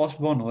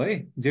फर्स्ट बर्न हो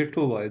है,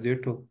 जेठो भयो,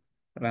 जेठो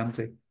राम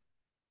चाहिँ।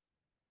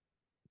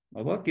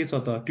 अब के छ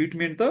त?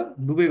 ट्रिटमेन्ट त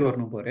दुवै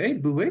गर्नु पर्यो है,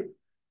 दुवै,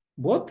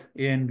 बोथ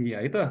ए एन्ड बी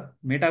है त।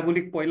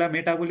 मेटाबोलिक, पहिला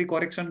मेटाबोलिक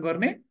करेक्सन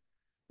गर्ने,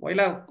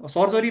 पहिला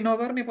सर्जरी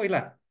नगर्ने, पहिला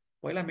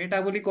पहिला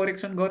मेटाबोलिक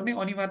करेक्सन गर्ने,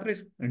 अनि मात्रै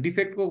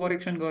डिफेक्टको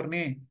करेक्सन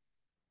गर्ने।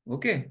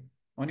 ओके,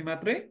 अनि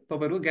मात्रै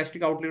तपाईँहरूको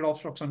ग्यास्ट्रिक आउटलेट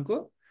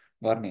अब्स्ट्रक्सनको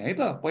गर्ने है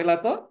त। पहिला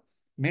त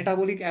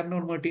मेटाबोलिक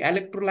एब्नोर्मलिटी,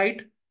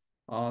 इलेक्ट्रोलाइट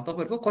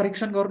तपाईँहरूको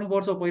करेक्सन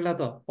गर्नुपर्छ पहिला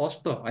त, फर्स्ट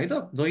त है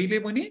त, जहिले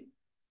पनि।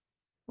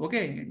 Okay,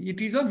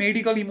 it is a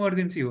medical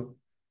emergency हो।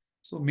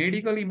 सो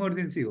मेडिकल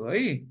इमर्जेन्सी हो है,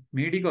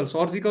 मेडिकल,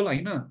 सर्जिकल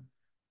होइन।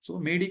 सो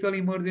मेडिकल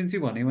इमर्जेन्सी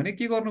भन्यो भने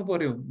के गर्नु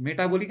पर्यो?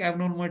 मेटाबोलिक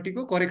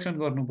एब्नोर्मलिटीको करेक्सन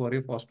गर्नु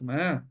पर्यो फर्स्टमा।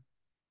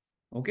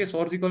 ओके,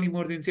 सर्जिकल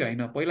इमर्जेन्सी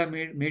होइन, पहिला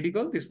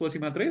मेडिकल, त्यसपछि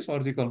मात्रै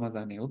सर्जिकलमा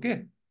जाने। ओके,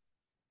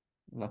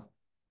 ल।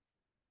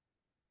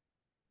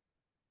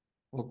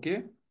 ओके,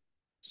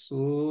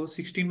 सो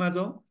 16मा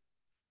जाउँ।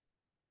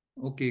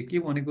 ओके, के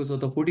भनेको छ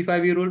त?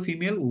 45-year-old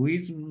female who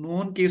is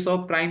known case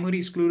of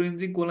primary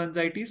स्क्लेरोजिङ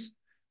कोलान्जाइटिस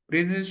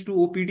presents to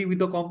OPD with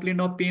the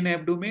complaint of pain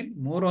abdomen,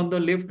 more on the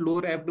left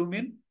lower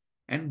abdomen,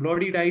 and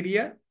bloody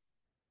diarrhea.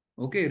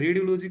 Okay,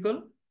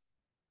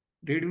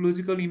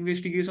 radiological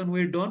investigation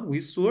were done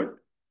which showed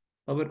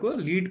तपाईँको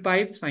lead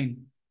pipe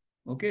sign.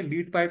 Okay,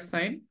 lead pipe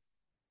sign.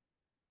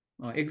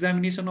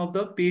 Examination of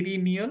the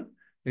perineal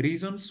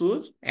region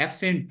shows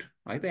absent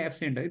है त,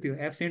 absent है त्यो,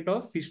 absent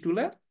of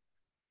fistula,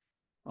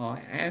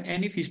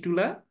 any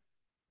fistula.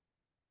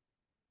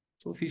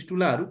 So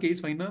फिस्टुलाहरू केही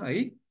छैन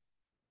है।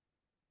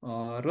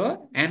 र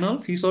anal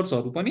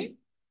फिसर्सहरू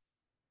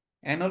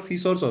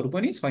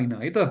पनि छैन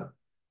है त।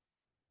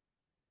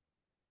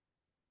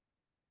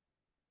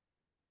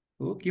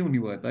 हो, के हुने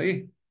भयो त है?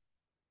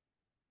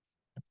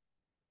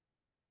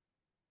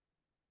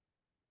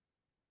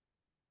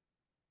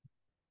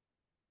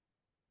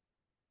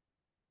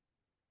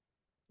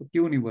 के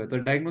हुने भयो त?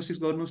 डायग्नोसिस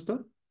गर्नुहोस्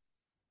त।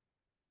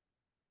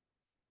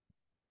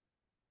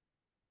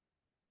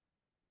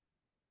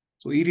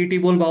 So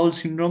irritable bowel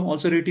syndrome,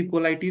 अल्सरेटिभ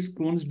colitis,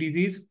 Krones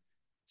disease,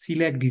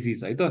 सिल्याक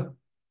disease है त।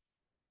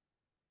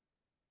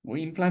 हो,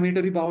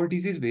 inflammatory bowel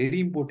disease very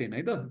important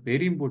है त,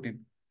 very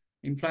important.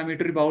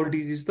 Inflammatory bowel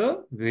disease त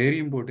भेरी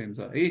इम्पोर्टेन्ट छ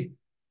है।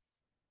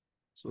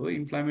 सो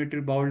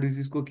इन्फ्लामेटरी बाउल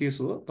डिजिजको केस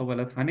हो,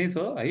 तपाईँलाई थाहा नै छ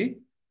है।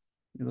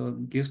 यो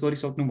त गेस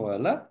गरिसक्नु भयो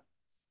होला।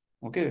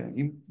 ओके,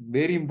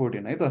 भेरी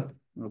इम्पोर्टेन्ट है त।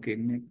 ओके,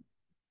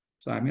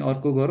 सो हामी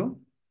अर्को गरौँ।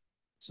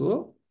 सो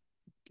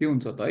के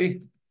हुन्छ त है।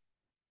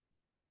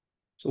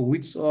 So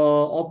which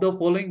of the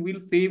following will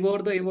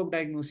favour the above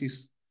diagnosis?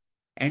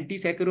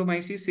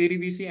 एन्टिसेकेरोमाइसिस,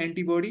 सेरिबिसी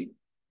antibody,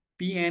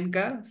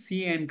 पिएनका,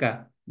 सिएनका,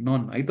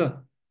 non है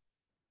त।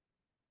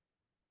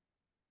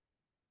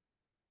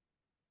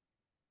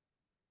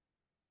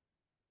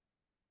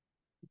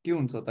 के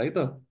हुन्छ त है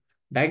त?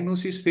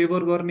 डायग्नोसिस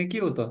फेभर गर्ने के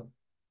हो त?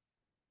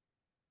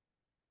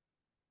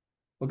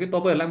 ओके,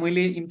 तपाईँहरूलाई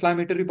मैले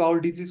इन्फ्लामेटरी बाउल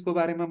डिजिजको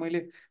बारेमा मैले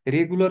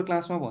रेगुलर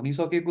क्लासमा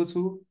भनिसकेको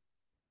छु।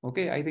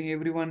 Okay, I think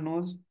every one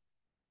knows.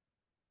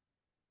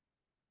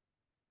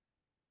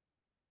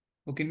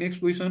 Okay, next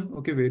question.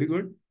 Okay, very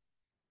good.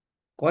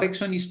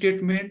 Correction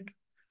statement.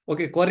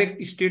 Okay,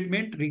 correct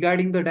statement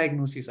regarding the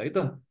diagnosis है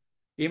त।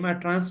 एमा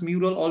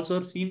ट्रान्सम्युरल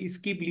ulcer, scene,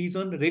 skip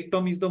लिजन,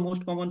 rectum is the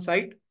most common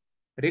site,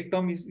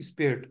 rectum is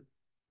spared.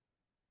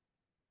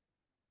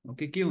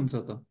 Okay, के हुन्छ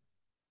त?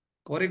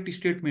 Correct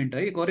statement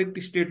है, correct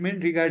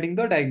statement regarding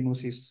the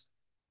diagnosis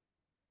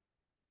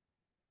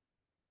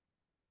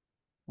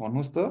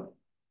भन्नुहोस् त।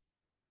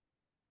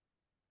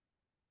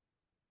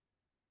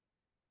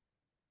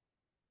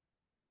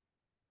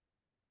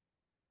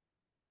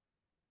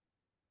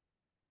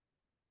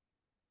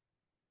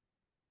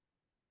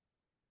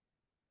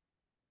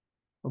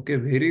 Okay,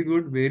 very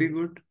good, very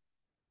good.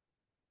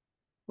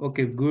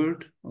 Okay,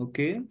 good.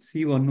 Okay,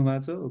 C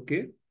भन्नुभएको छ।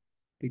 ओके,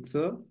 ठिक छ।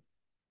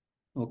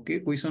 ओके,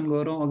 क्वेसन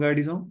गरौँ,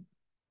 अगाडि जाउँ।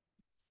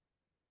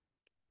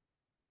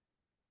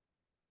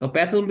 The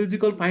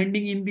pathological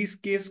finding in this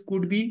case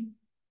could be.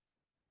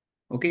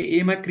 Okay,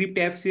 एमा क्रिप्ट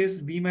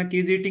एप्सेस, बीमा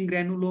केजेटिङ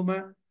ग्रानुलोमा,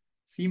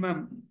 सीमा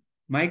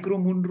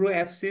माइक्रोमुन्ड्रो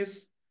एप्सेस,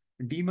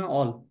 डीमा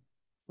अल।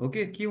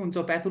 ओके, के हुन्छ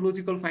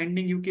प्याथोलोजिकल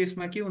फाइन्डिङ यो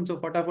केसमा? के हुन्छ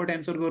फटाफट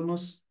एन्सर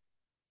गर्नुहोस्।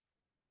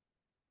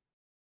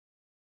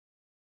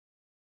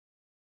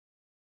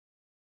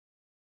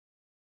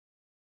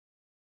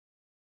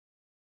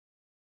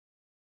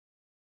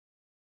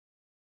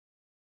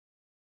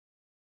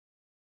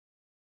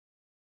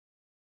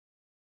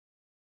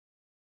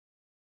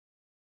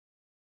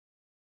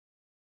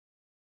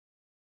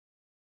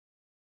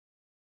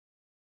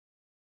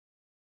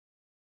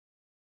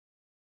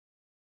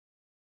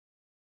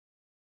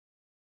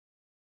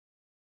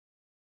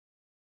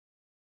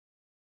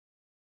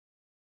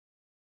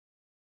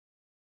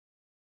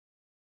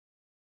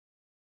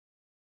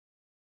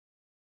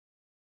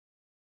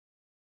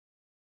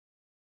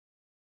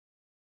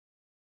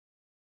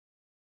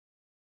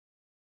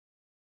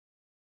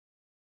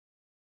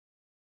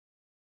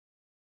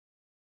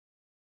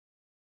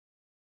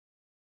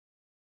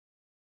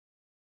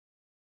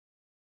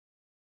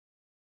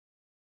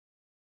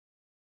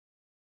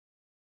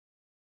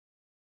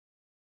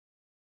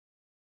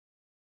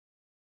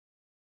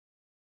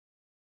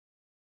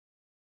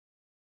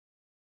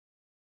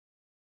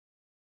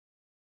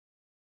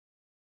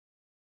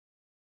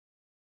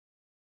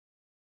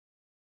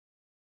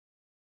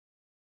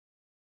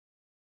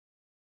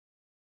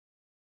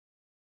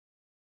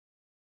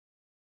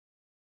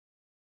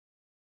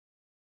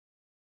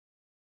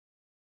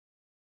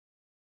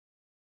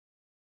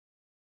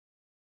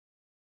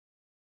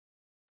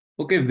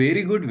 Okay,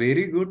 very good,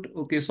 very good.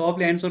 Okay,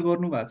 सबले एन्सर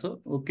गर्नु भएको छ।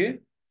 ओके,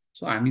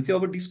 सो हामी चाहिँ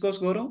अब डिस्कस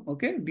गरौँ।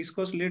 Okay,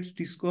 discuss, let's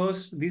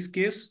discuss this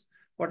case.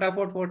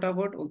 फटाफट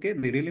फटाफट। ओके,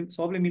 धेरैले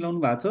सबले मिलाउनु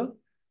भएको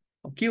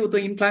छ। के हो त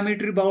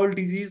इन्फ्लामेटरी बाउल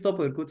डिजिज?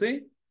 तपाईँहरूको चाहिँ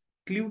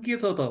क्ल्यु के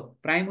छ त?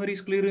 प्राइमरी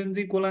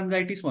स्क्लेरोसिस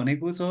कोलान्जाइटिस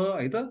भनेको छ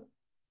है त।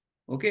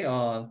 ओके,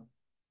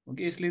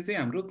 ओके, यसले चाहिँ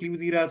हाम्रो क्ल्यु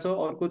दिइरहेछ।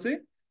 अर्को चाहिँ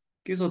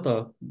के छ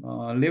त?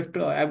 Left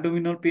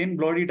abdominal pain,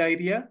 bloody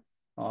diarrhoea.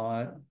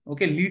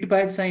 Okay, lead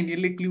pipe sign,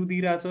 यसले क्ल्यु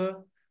दिइरहेछ।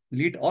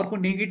 लिड। अर्को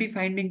नेगेटिभ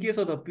फाइन्डिङ के छ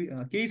त?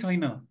 केही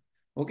छैन।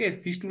 ओके,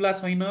 फिस्टुला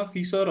छैन,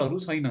 फिसरहरू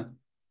छैन।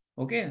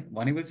 ओके,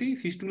 भनेपछि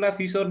फिस्टुला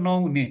फिसर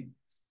नहुने।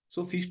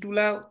 सो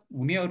फिस्टुला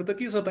हुनेहरू त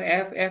के छ त?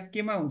 एफ एफ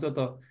केमा हुन्छ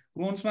त?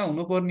 क्रोन्समा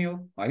हुनुपर्ने हो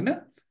होइन?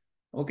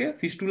 ओके,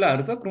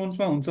 फिस्टुलाहरू त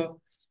क्रोन्समा हुन्छ।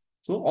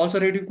 सो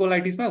अल्सरेटिभ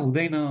कोलाइटिसमा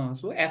हुँदैन।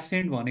 सो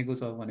एब्सेन्ट भनेको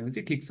छ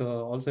भनेपछि ठिक छ,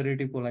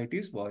 अल्सरेटिभ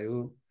कोलाइटिस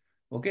भयो।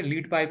 Okay,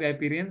 lead pipe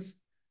experience.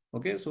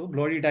 Okay, so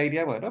bloody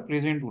diarrhoea भएर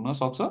प्रेजेन्ट हुन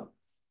सक्छ।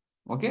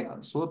 ओके,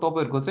 सो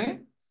तपाईँहरूको चाहिँ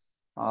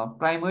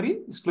प्राइमरी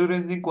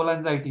स्क्लेरोसिस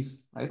कोलान्जाइटिस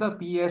है त,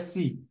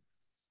 पिएससी।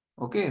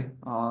 ओके,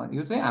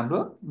 यो चाहिँ हाम्रो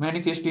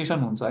मेनिफेस्टेसन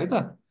हुन्छ है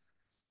त।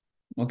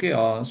 Okay,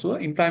 so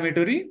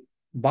inflammatory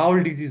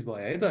bowel disease भयो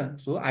है त।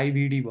 सो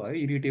आइबिडी भयो,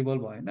 इरिटेबल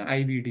भएन,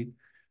 आइबिडी।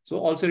 सो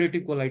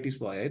अल्सरेटिभ कोलाइटिस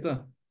भयो है त।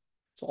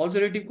 सो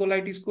अल्सरेटिभ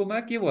कोलाइटिसकोमा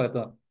के भयो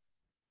त?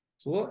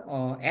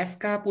 सो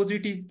एस्का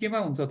पोजिटिभ केमा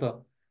हुन्छ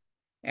त?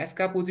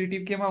 एस्का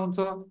पोजिटिभ केमा हुन्छ?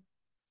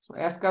 सो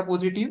एस्का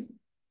पोजिटिभ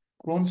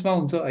क्रोन्समा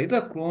हुन्छ है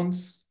त,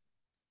 क्रोन्स।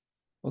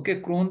 ओके,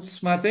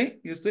 क्रोन्समा चाहिँ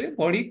यो चाहिँ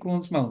बढी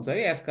क्रोन्समा हुन्छ है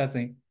एस्का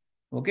चाहिँ।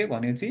 ओके,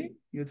 भनेपछि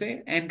यो चाहिँ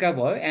एन्का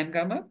भयो,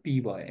 एन्कामा पी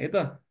भयो है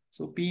त।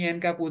 सो पी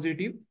एन्का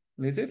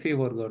पोजिटिभले चाहिँ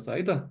फेभर गर्छ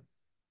है त।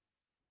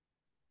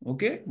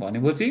 ओके,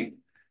 भनेपछि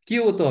के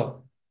हो त?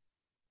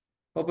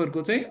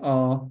 तपाईँहरूको चाहिँ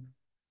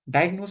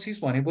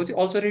डायग्नोसिस भनेपछि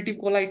अल्सरेटिभ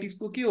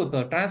कोलाइटिसको के हो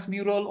त?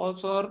 ट्रान्सम्युरल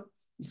अल्सर,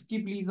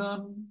 स्किप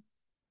लिजन,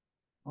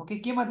 ओके,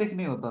 केमा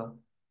देख्ने हो त?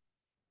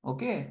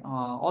 ओके,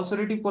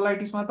 अल्सरेटिभ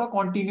कोलाइटिसमा त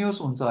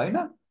कन्टिन्युस हुन्छ होइन,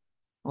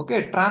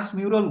 ओके,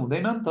 ट्रान्सम्युरल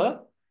हुँदैन नि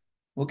त,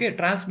 ओके,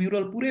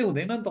 ट्रान्सम्युरल पुरै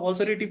हुँदैन नि त।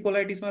 अल्सरेटिभ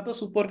कोलाइटिसमा त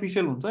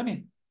सुपरफिसियल हुन्छ नि,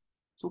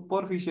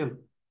 सुपरफिसियल,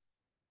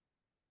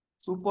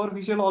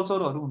 सुपरफिसियल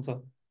अल्सरहरू हुन्छ,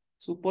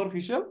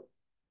 सुपरफिसियल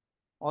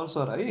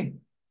अल्सर है।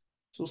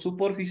 सो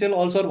सुपरफिसियल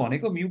अल्सर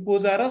भनेको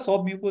म्युकोजा र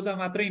सब म्युकोजा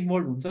मात्रै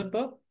इन्भल्भ हुन्छ नि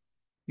त।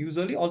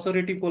 युजली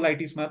अल्सरेटिभ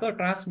कोलाइटिसमा त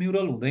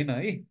ट्रान्सम्युरल हुँदैन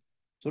है।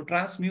 सो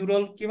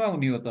ट्रान्सम्युरल केमा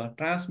हुने हो त?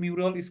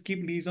 ट्रान्सम्युरल स्किप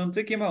लिजन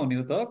चाहिँ केमा हुने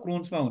हो त?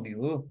 क्रोन्समा हुने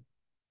हो।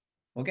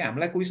 ओके,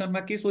 हामीलाई क्वेसनमा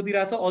के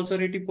सोधिरहेछ?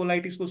 अल्सरेटिभ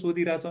कोलाइटिसको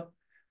सोधिरहेछ।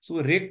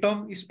 सो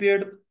रेक्टम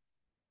स्पेयर्ड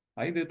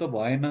है, त्यो त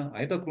भएन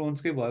है त,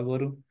 क्रोन्सकै भयो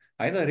बरु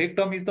है त।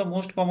 Rectum is the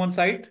most common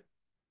site,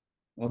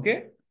 okay,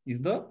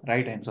 is the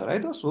right answer है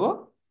त।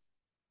 सो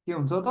के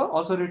हुन्छ त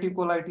अल्सरेटिभ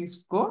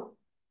कोलाइटिसको?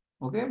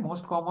 ओके,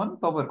 मोस्ट कमन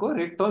तपाईँहरूको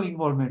रेक्टल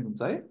इन्भल्भमेन्ट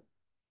हुन्छ है।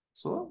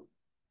 So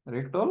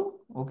rectal,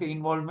 okay,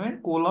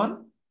 involvement, colon,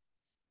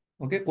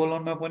 okay,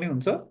 कोलनमा पनि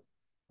हुन्छ,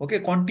 ओके,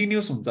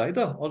 कन्टिन्युस हुन्छ है त।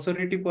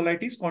 अल्सरेटिभ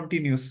कोलाइटिस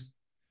कन्टिन्युस,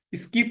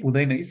 स्किप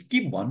हुँदैन।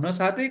 स्किप भन्न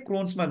साथै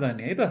क्रोन्समा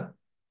जाने है त,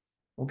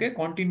 ओके,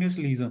 कन्टिन्युस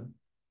लिजन,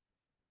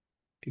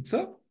 ठिक छ।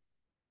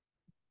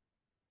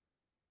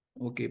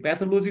 ओके,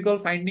 प्याथोलोजिकल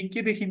फाइन्डिङ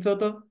के देखिन्छ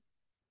त?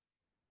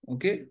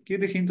 ओके, के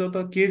देखिन्छ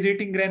त?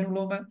 केजेटिङ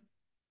ग्रानुलोमा,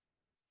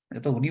 यो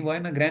त हुने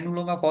भएन,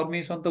 ग्रानुलोमा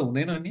फर्मेसन त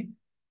हुँदैन नि,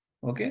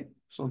 ओके।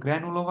 सो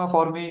ग्रानुलोमा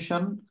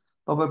फर्मेसन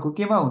तपाईँको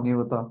केमा हुने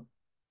हो त?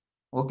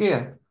 ओके,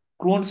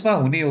 क्रोन्समा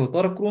हुने हो,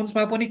 तर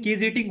क्रोन्समा पनि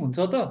केजेटिङ हुन्छ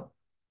त?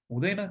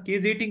 हुँदैन।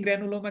 केजेटिङ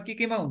ग्रानुलोमा के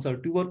केमा हुन्छ?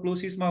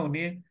 ट्युबरक्लोसिसमा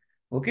हुने,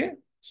 ओके,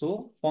 सो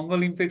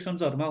फङ्गल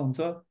इन्फेक्सन्सहरूमा हुन्छ,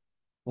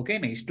 ओके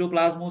न,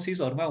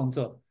 हिस्टोप्लाज्मोसिसहरूमा हुन्छ,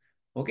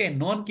 ओके।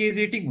 नन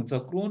केजेटिङ हुन्छ,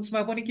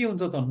 क्रोन्समा पनि के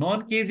हुन्छ त?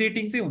 नन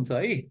केजेटिङ चाहिँ हुन्छ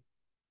है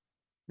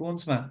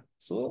क्रोन्समा।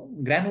 सो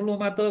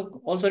ग्रानुलोमा त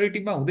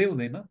अल्सरेटिभमा हुँदै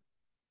हुँदैन,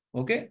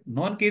 ओके,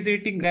 नन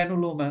केजेटिङ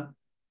ग्रानुलोमा।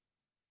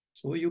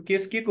 सो यो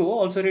केस के को हो?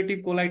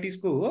 अल्सरेटिभ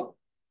कोलाइटिसको हो।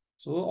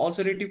 सो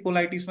अल्सरेटिभ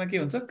कोलाइटिसमा के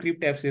हुन्छ?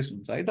 क्रिप्ट एब्सेस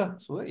हुन्छ है त।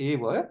 सो ए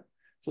भयो।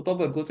 सो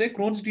तपाईँहरूको चाहिँ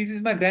क्रोन्स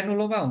डिजिजमा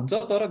ग्रानुलोमा हुन्छ,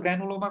 तर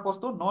ग्रानुलोमा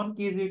कस्तो? नन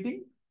केजेटिङ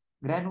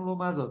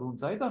ग्रानुलोमाजहरू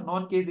हुन्छ है त।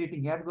 नन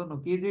केजेटिङ, याद गर्नु,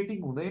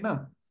 केजेटिङ हुँदैन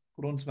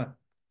क्रोन्समा।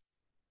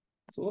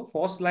 सो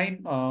फर्स्ट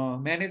लाइन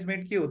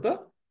म्यानेजमेन्ट के हो त?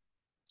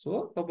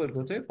 सो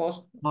तपाईँहरूको चाहिँ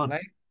first sir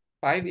line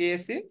 5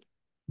 ASA,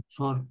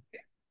 sir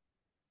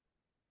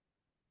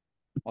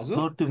हजुर,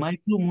 सर त्यो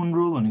माइक्रो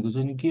मोन्रो भनेको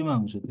चाहिँ नि केमा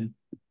हुन्छ त्यो?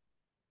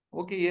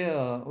 ओके,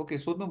 ओके,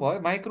 सोध्नु भयो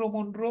माइक्रो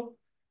मुन्ड्रो,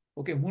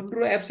 ओके,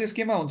 मुन्ड्रो एब्सेस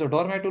केमा हुन्छ?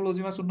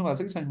 डर्मेटोलोजीमा सुन्नु भएको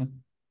छ कि छैन?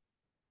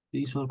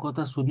 त्यही सर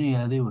कता सुन्ने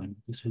यादै भएन,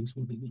 त्यसरी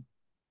सोधेको।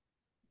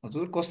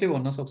 हजुर, कसले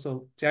भन्न सक्छ?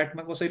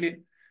 च्याटमा कसैले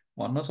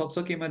भन्न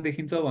सक्छ केमा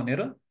देखिन्छ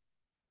भनेर?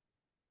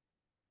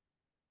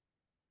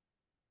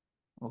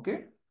 ओके,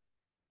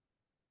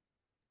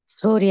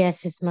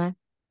 सोरियासिसमा।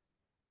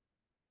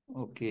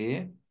 ओके,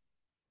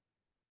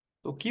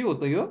 तो के हो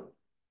त यो?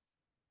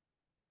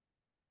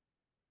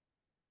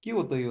 के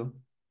हो त यो?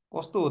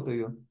 कस्तो हो त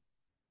यो?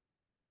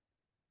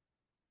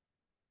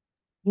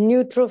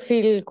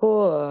 न्युट्रोफिलको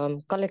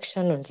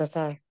कलेक्सन हुन्छ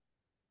सर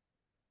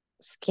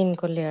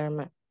स्किनको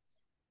लेयरमा।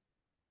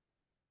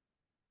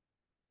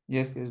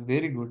 यस यस,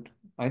 भेरी गुड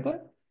है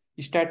त।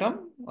 स्ट्याटम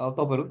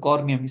तपाईँहरू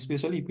कर्नियम,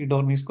 स्पेसली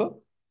इपिडर्मिसको,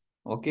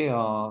 ओके,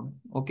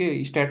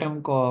 ओके,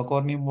 स्ट्याटम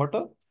कर्नियमबाट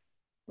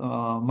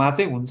मा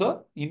चाहिँ हुन्छ,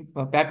 इन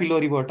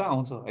प्यापिलरीबाट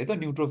आउँछ है त,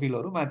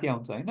 न्युट्रोफिलहरू माथि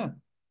आउँछ होइन,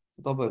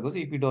 तपाईँहरूको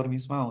चाहिँ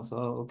इपिडर्मिसमा आउँछ,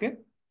 ओके,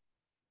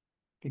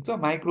 ठिक छ।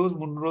 माइक्रोज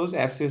मुन्ड्रोज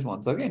एब्सेस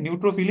भन्छ क्या,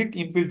 न्युट्रोफिलिक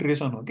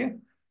इन्फिल्ट्रेसन हो क्या,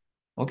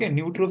 ओके,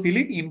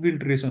 न्युट्रोफिलिक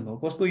इन्फिल्ट्रेसन हो।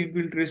 कस्तो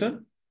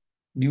infiltration?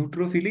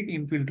 Neutrophilic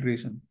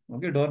infiltration,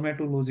 okay,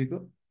 डर्मेटोलोजीको,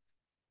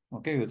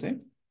 okay, यो चाहिँ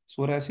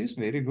सोरासिस,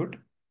 भेरी गुड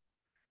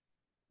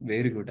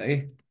है,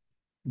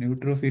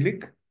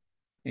 न्युट्रोफिलिक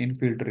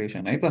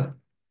इन्फिल्ट्रेसन है त,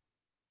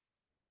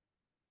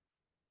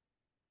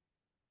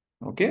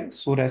 ओके,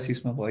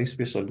 सोरासिसमा भयो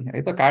स्पेसली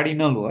है त,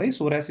 कार्डिनल हो है,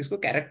 सोरासिसको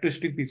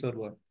क्यारेक्टरिस्टिक फिचर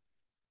भयो,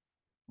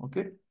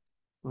 ओके,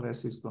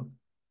 सोरासिसको,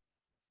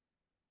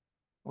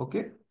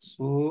 ओके।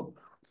 सो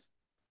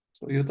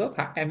सो यो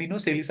त एमिनो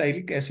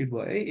सेलिसाइलिक एसिड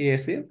भयो है,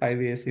 एएसए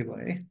 5 ASA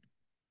भयो है,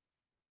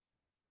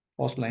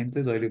 फर्स्ट लाइन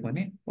चाहिँ जहिले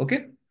पनि, ओके।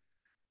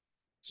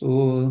 सो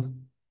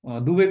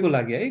दुवैको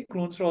लागि है,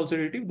 क्रोन्स र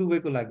अल्सरेटिभ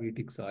दुवैको लागि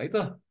ठिक छ है त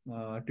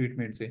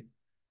ट्रिटमेन्ट चाहिँ।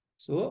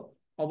 सो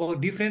अब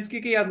डिफ्रेन्स के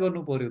याद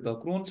गर्नु पर्यो त?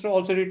 क्रोन्स र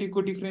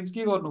अल्सरेटिभको डिफ्रेन्स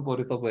के गर्नु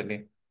पर्यो तपाईँहरूले?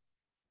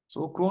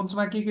 सो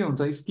क्रोन्समा के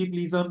हुन्छ? स्किप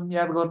लिजन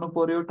याद गर्नु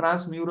पर्यो,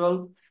 ट्रान्सम्युरल,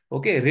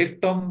 ओके,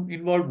 रेक्टम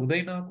इन्भल्भ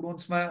हुँदैन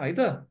क्रोन्समा है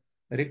त,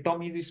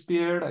 रेक्टम इज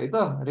स्पेयर्ड है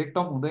त,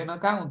 रेक्टम हुँदैन।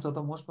 कहाँ हुन्छ त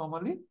most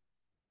commonly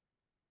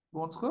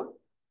क्रोन्सको?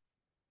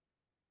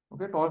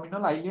 Okay,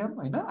 terminal ileum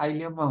होइन,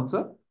 आइलियममा हुन्छ,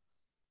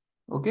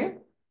 ओके।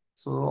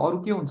 सो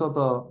अरू के हुन्छ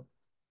त?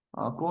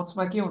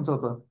 क्रोन्समा के हुन्छ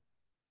त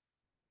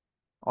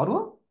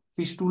अरू?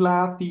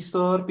 Fistula,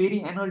 fissure, peri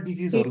anal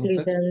डिजिजहरू skip हुन्छ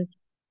कि? लिजन।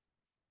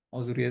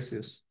 हजुर, यस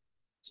यस।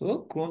 सो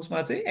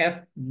क्रोन्समा चाहिँ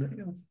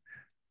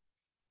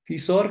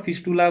फिसर,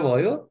 फिस्टुला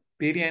भयो,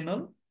 पेरी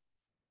एनल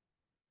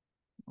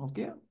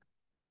ओके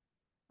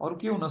अरू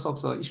के हुन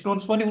सक्छ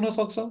स्टोन्स पनि हुन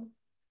सक्छ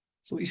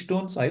सो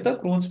स्टोन्स है त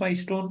क्रोन्समा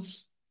स्टोन्स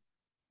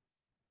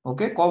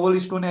ओके कबल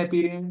स्टोन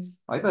एपिरियन्स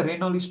है त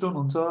रेनल स्टोन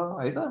हुन्छ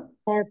है त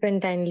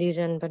सर्पेन्टाइन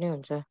लिजन पनि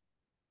हुन्छ।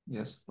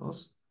 यस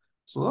होस्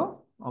सो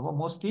अब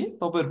मोस्टली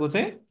तपाईँहरूको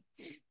चाहिँ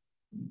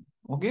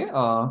ओके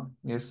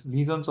यस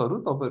लिजन्सहरू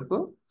तपाईँहरूको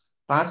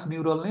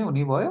ट्रान्सम्युरल नै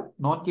हुने भयो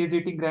नन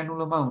केजेटिक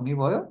ग्रानुलोमा हुने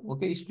भयो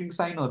ओके स्ट्रिङ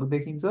साइनहरू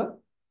देखिन्छ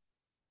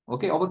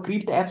ओके अब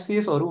क्रिप्ट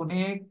एप्सेसहरू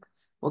हुने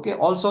ओके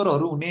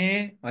अल्सरहरू हुने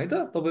है त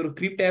तपाईँहरू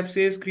क्रिप्ट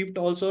एप्सेस क्रिप्ट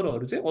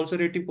अल्सरहरू चाहिँ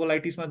अल्सरेटिभ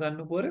कोलाइटिसमा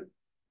जान्नु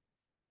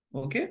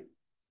पर्यो ओके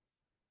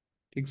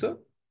ठिक छ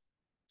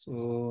सो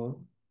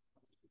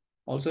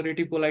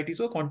अल्सरेटिभ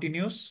कोलाइटिस हो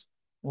कन्टिन्युस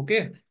ओके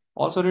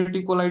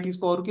अल्सरेटिभ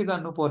कोलाइटिसको अरू के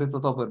जान्नु पर्यो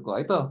त तपाईँहरूको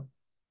है त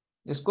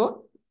यसको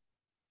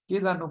के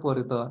जान्नु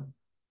पर्यो त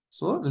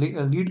सो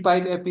लिड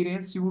पाइप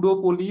एपिरेन्स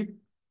स्युडोपोलिप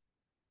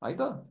है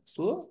त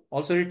so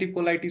अल्सरेटिभ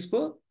कोलाइटिसको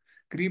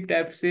crypt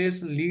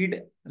abscess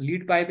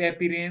lead pipe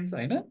appearance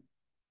होइन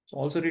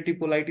सो अल्सरेटिभ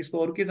कोलाइटिसको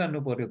अरू के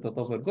जान्नु पर्यो त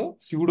तपाईँहरूको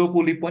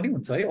स्युडोपोलिप पनि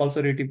हुन्छ है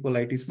अल्सरेटिभ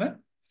कोलाइटिसमा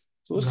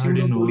सो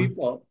गार्डेन होज।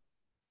 स्युडोपोलिप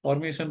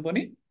फर्मेसन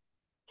पनि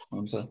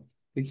हुन्छ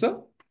ठिक छ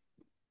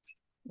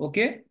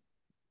ओके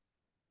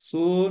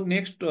सो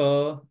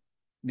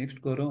नेक्स्ट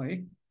गरौँ है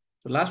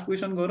लास्ट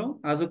क्वेसन गरौँ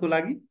आजको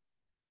लागि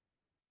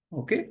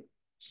ओके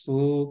सो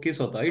के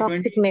छ त है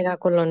टक्सिक 20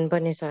 मेगाकोलोन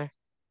पनि सर।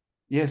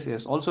 यस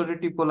यस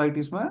अल्सरेटिभ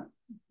कोलाइटिसमा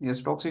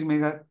यस टक्सिक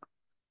मेगा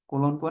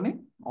कोलोन पनि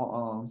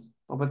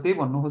तपाईँ त्यही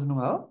भन्नु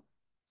खोज्नुभयो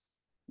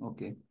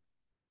ओके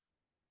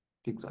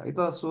ठिक छ है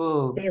त सो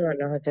त्यही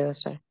भन्न खोजेको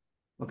सर।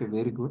 ओके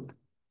भेरी गुड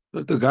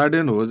त्यो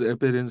गार्डेन होज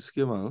एपियरेन्स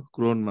केमा हो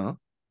क्रोनमा हो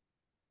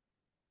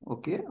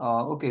ओके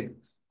ओके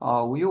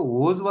यो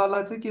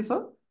होजवाला चाहिँ के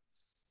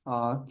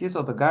छ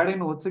त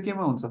गार्डन होज चाहिँ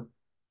केमा हुन्छ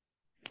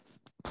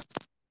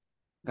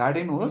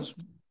गार्डन होज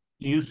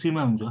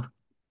युसीमा हुन्छ।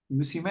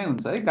 युसीमै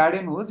हुन्छ है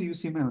गार्डन होज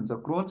युसीमै हुन्छ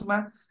क्रोन्समा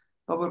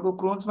तपाईँहरूको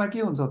क्रोन्समा के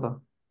हुन्छ त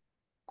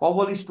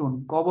कबल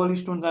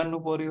स्टोन जान्नु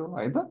पर्यो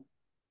है त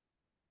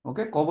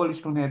ओके कबल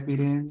स्टोन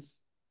एपिरेन्स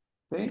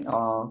चाहिँ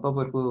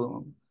तपाईँहरूको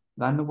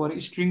जान्नु पर्यो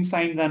स्ट्रिङ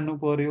साइन जान्नु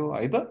पर्यो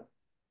है त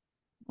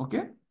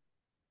ओके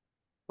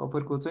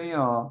तपाईँहरूको चाहिँ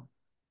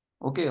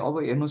ओके अब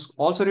हेर्नुहोस्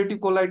अल्सरेटिभ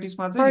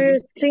कोलाइटिसमा चाहिँ सर यु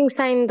स्ट्रिङ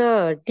साइन त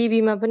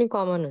टिबीमा पनि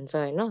कमन हुन्छ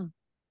होइन हजुर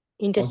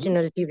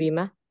इन्टेस्टिनल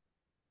टिबीमा।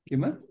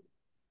 केमा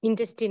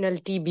इन्टेस्टिनल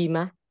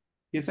टिबीमा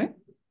के चाहिँ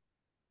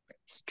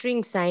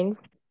स्ट्रिङ साइन।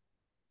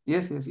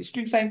 यस यस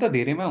स्ट्रिङ साइन त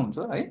धेरैमा हुन्छ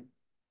है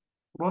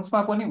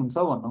क्रोन्समा पनि हुन्छ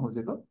भन्न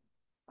खोजेको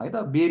है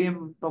त बेरियम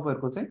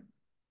तपाईँहरूको चाहिँ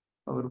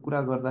तपाईँहरू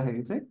कुरा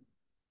गर्दाखेरि चाहिँ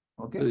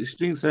okay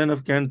string sign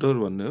of Cantor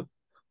भन्ने हो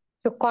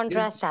त्यो यस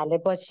कन्ट्रास्ट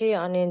हालेपछि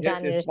अनि यस यस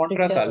जहाँनिर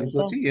कन्ट्रास्ट स्क्रिप्चर हुन्छ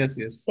हालेपछि यस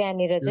यस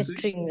त्यहाँनिर त्यो चाहिँ चाहिँ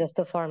स्ट्रिङ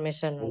जस्तो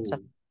फर्मेसन हो हुन्छ।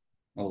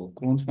 हो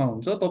क्रोन्समा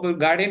हुन्छ तपाईँको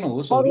गार्डेन अरू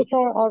होसहरू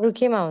सर अरू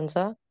केमा हुन्छ?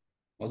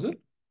 हजुर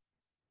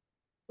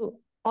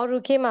अरू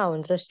केमा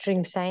हुन्छ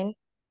स्ट्रिङ साइन?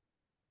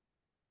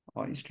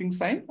 स्ट्रिङ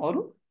साइन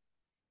अरू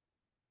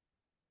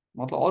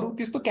मतलब अरू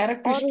त्यस्तो अरू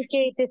क्यारेक्टरिस्टिक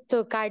केही त्यस्तो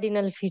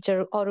कार्डिनल फिचर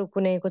अरू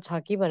कुनैको छ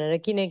कि भनेर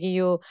किनकि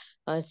यो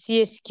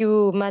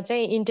सिएसक्यूमा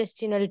चाहिँ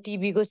इन्टेस्टिनल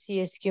टिबीको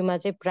सिएसक्यूमा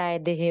चाहिँ प्राय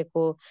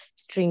देखेको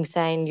स्ट्रिङ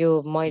साइन यो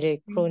मैले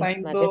स्ट्रिङ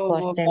साइन क्रोन्समा त चाहिँ अब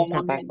फर्स्ट टाइम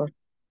थाहा पाएको।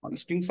 कमनै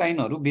स्ट्रिङ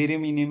साइनहरू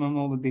बेरेमिनेमा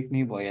अब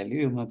देख्ने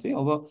भइहाल्यो योमा चाहिँ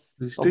अब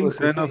स्ट्रिङ तपाईँहरूको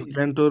साइन अफ चाहिँ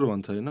क्यान्टर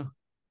भन्छ होइन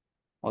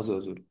हजुर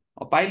हजुर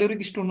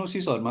पाइलोरिक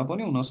स्टोनोसिसहरूमा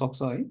पनि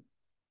हुनसक्छ है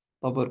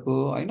तपाईँहरूको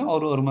होइन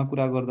अरूहरूमा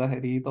कुरा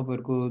गर्दाखेरि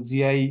तपाईँहरूको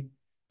जिआई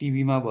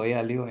टिबीमा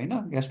भइहाल्यो होइन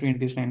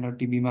ग्यास्ट्रोइन्टेस्टाइनल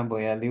टिबीमा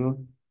भइहाल्यो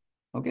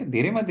ओके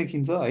धेरैमा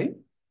देखिन्छ है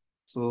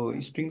सो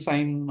स्ट्रिङ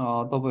साइन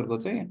तपाईँहरूको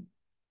चाहिँ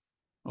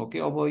ओके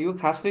अब यो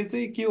खासै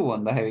चाहिँ के हो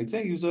भन्दाखेरि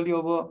चाहिँ युजली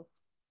अब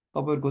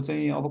तपाईँहरूको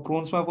चाहिँ अब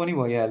क्रोन्समा पनि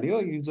भइहाल्यो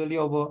युजली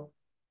अब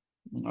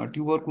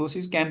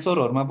ट्युबरक्लोसिस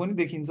क्यान्सरहरूमा पनि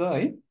देखिन्छ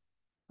है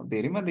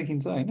धेरैमा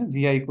देखिन्छ होइन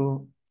जिआईको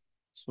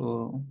सो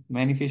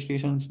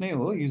मेनिफेस्टेसन्स नै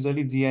हो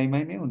युजली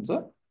जिआईमा नै हुन्छ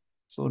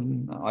सो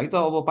है त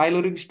अब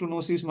पाइलोरिक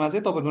स्टोनोसिसमा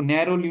चाहिँ तपाईँको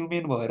न्यारो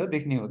ल्युमेन भएर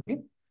देख्ने हो कि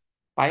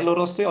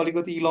पाइलोरस चाहिँ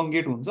अलिकति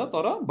इलोङ्गेट हुन्छ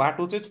तर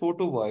बाटो चाहिँ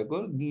छोटो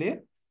भएकोले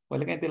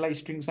कहिलेकाहीँ त्यसलाई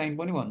स्ट्रिङ साइन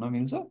पनि भन्न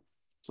मिल्छ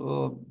सो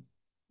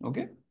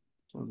ओके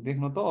सो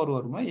देख्न त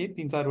अरूहरूमा यही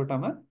तिन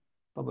चारवटामा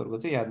तपाईँहरूको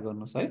चाहिँ याद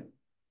गर्नुहोस् है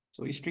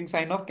so string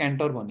sign of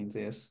Cantor भनिन्छ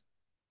यस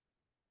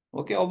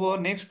ओके अब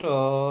नेक्स्ट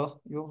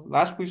यो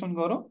लास्ट क्वेसन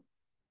गरौँ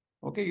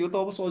ओके यो त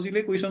अब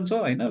सजिलै क्वेसन छ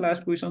होइन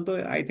लास्ट क्वेसन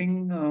त आई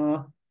थिङ्क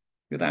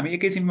यो त हामी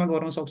एकैछिनमा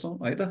गर्न सक्छौँ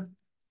है त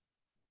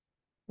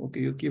ओके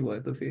यो के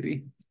भयो त फेरि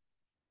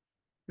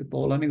यो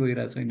तल नै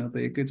गइरहेको छैन त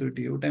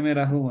एकैचोटि एउटैमै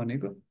राखौँ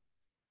भनेको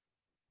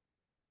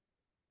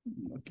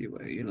के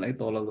भयो यसलाई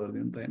तल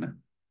गरिदिउँ त होइन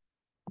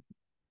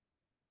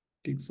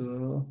ठिक छ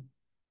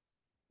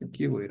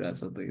के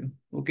भइरहेछ त यो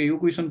ओके यो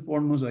क्वेसन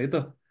पढ्नुहोस् है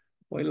त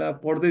पहिला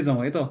पढ्दै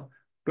जाउँ है त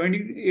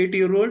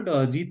 28-year-old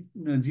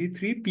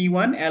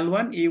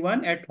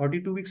G3P1L1A1 at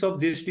 32 weeks of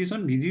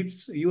gestation visits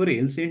your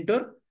health center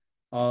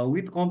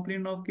with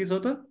complaint of के छ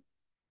त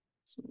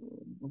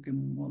ओके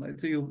मलाई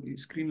चाहिँ यो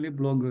स्क्रिनले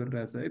ब्लक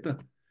गरिरहेछ है त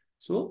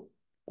so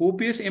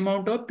copious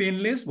amount of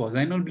painless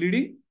vaginal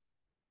bleeding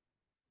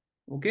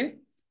okay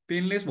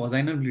painless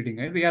vaginal bleeding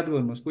है, याद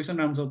गर्नुहोस्, क्वेसन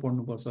राम्रोसँग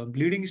पढ्नुपर्छ।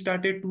 Bleeding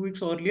started 2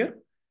 weeks earlier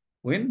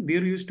when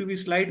there used to be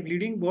slight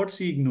bleeding but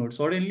she ignored.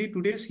 Suddenly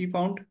today she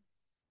found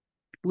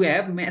to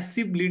have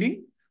massive bleeding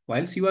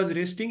while she was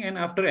resting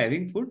and after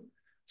having food.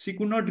 She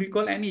could not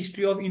recall any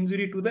history of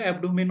injury to the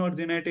abdomen or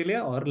genitalia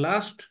or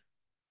last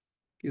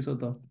के छ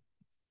त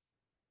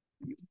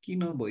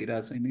किन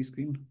भइरहेको छैन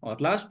screen, or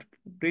last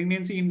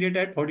pregnancy ended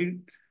at 40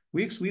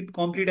 weeks with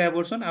complete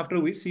abortion,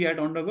 after which she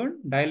had undergone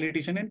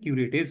dilatation and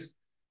curettage.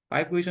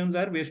 5 questions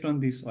are based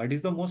on this. What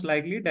is the most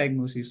likely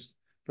diagnosis?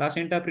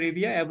 Placenta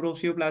previa,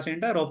 abruptio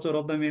placenta, rupture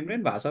of the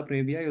membrane, भाषा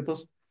प्रेभिया। यो त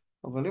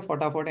तपाईँले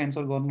फटाफट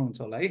answer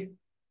गर्नुहुन्छ होला है।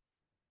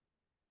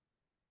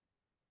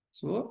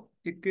 So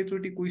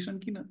एकैचोटि question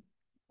किन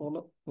तल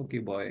ओके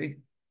भयो है,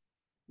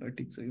 ल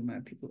ठिक छ, यो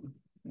माथिको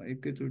ल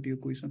एकैचोटि यो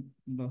क्वेसन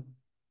ल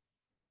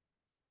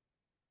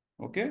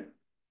ओके।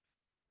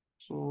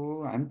 सो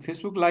हामी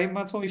फेसबुक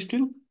लाइभमा छौँ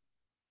स्टिल,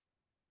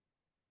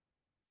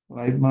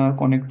 लाइभमा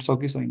कनेक्ट छ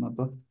कि छैन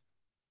त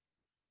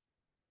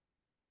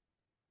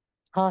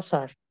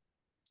सर।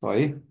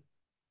 है,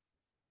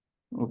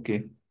 ओके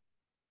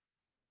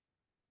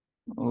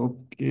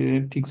ओके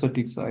ठिक छ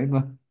है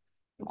ल।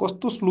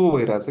 कस्तो स्लो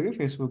भइरहेछ कि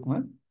फेसबुकमा,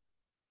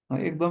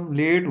 एकदम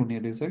लेट हुने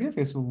रहेछ क्या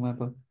फेसबुकमा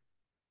त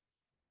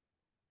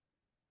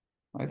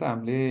है। त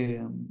हामीले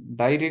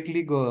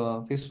डाइरेक्टली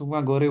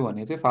फेसबुकमा गऱ्यो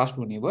भने चाहिँ फास्ट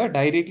हुने भयो,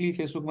 डाइरेक्टली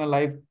फेसबुकमा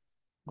लाइभ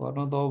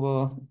गर्न त अब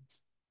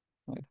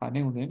थाहा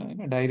नै हुँदैन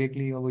होइन।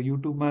 डाइरेक्टली अब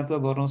युट्युबमा त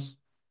गर्न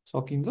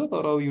सकिन्छ,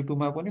 तर अब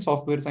युट्युबमा पनि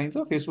सफ्टवेयर चाहिन्छ,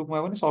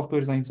 फेसबुकमा पनि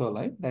सफ्टवेयर चाहिन्छ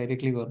होला है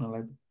डाइरेक्टली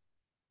गर्नलाई।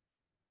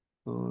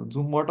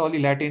 जुमबाट अलि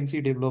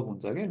ल्याटेन्सी डेभलप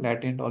हुन्छ क्या,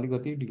 ल्याटेन्ट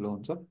अलिकति ढिलो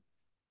हुन्छ।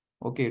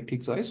 ओके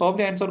ठिक छ है,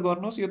 सबले एन्सर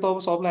गर्नुहोस्, यो त अब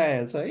सबलाई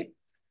आइहाल्छ है।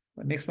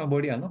 नेक्स्टमा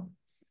बढिहाल्नु।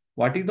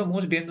 What is the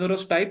most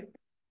dangerous type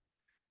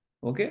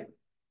okay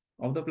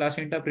of the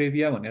placenta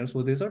प्रेभिया भनेर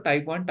सोधेछ,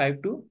 type 1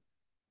 type 2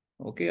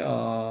 okay.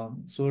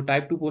 So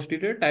type 2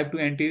 posterior, type 2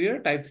 interior,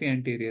 type 3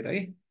 interior है।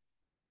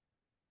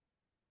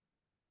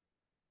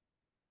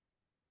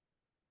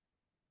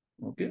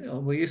 ओके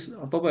अब यस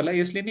तपाईँहरूलाई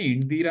यसले नै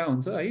हिन्ट दिइरहेको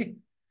हुन्छ है।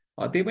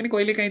 त्यही पनि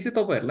कहिलेकाहीँ चाहिँ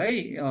तपाईँहरूलाई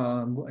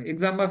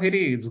एक्जाममा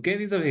फेरि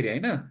झुक्याइदिन्छ फेरि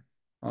होइन।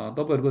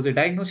 तपाईँहरूको चाहिँ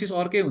डायग्नोसिस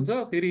अर्कै हुन्छ,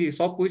 फेरि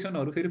सब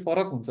क्वेसनहरू फेरि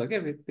फरक हुन्छ क्या,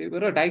 त्यही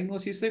भएर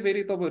डायग्नोसिस चाहिँ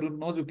फेरि तपाईँहरू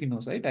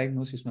नझुकिनुहोस् है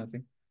डायग्नोसिसमा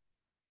चाहिँ।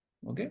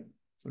 ओके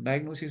सो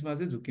डायग्नोसिसमा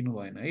चाहिँ झुकिनु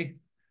भएन है।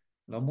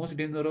 ल मोस्ट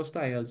डेन्जरस त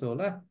आइहाल्छ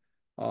होला।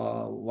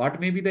 What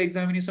may be the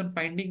examination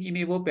finding in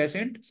एबो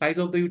patient, size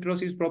of the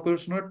uterus is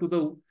proportional to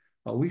the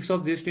weeks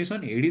of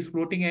gestation, head is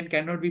floating and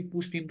cannot be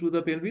pushed into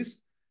the pelvis,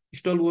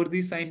 stall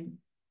worthy sign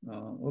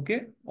okay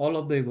all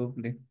of the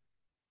एबोभले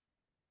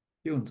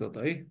के हुन्छ त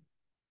है।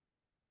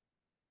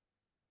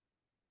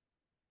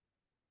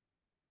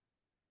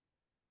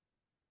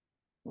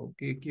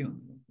 Okay के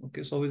हुन्छ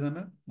okay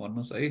सबैजना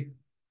भन्नुहोस् है।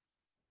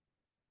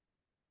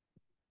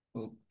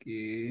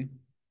 Okay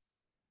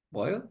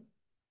भयो।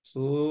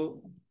 So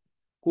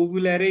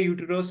कोभुल्यारे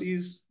uterus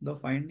is the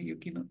finding, यो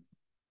किन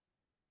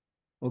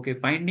okay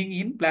finding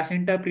in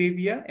placenta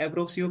प्रेभिया,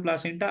 एब्रोक्सियो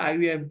placenta,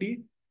 आइयुएफडी,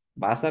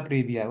 भाषा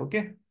प्रेभिया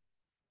ओके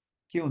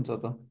के हुन्छ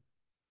त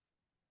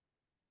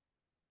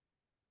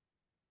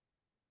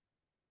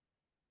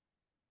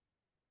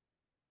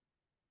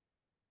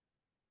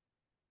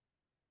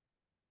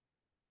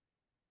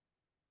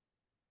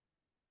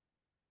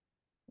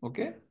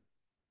ओके।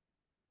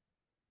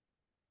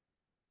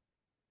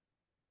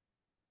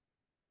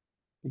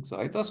 ठिक छ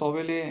है त,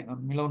 सबैले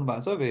मिलाउनु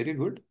भएको छ, भेरी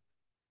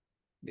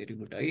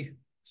गुड है।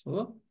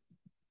 So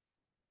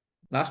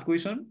last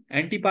question,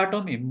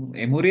 एन्टिपार्टम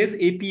haemorrhage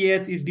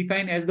एपिएच is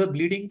defined as the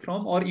bleeding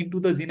from और into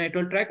the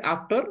genital track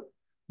after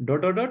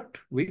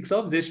weeks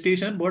of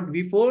gestation but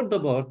before the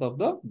birth of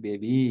the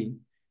baby,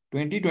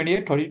 20,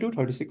 28, 32,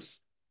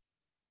 36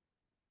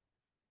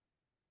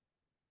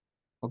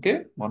 okay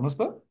भन्नुहोस्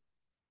त।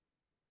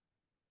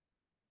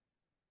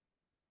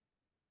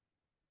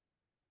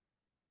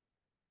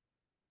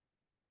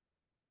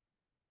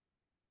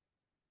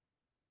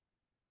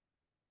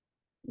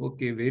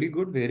 ओके भेरी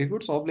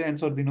गुड सबले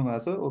answer दिनुभएको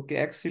छ, okay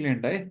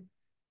excellent है।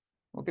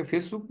 Okay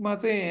फेसबुकमा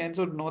चाहिँ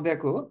answer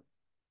नदिएको हो,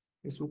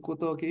 फेसबुकको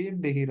त केही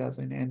पनि देखिरहेको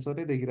छैन,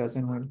 एन्सरै देखिरहेको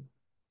छैन मैले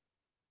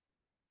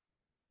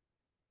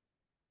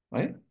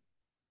है।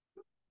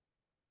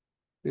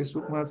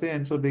 फेसबुकमा चाहिँ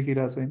एन्सर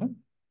देखिरहेको छैन,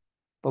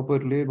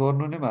 तपाईँहरूले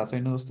गर्नु नै भएको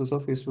छैन जस्तो छ।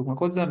 फेसबुकमा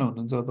कतिजना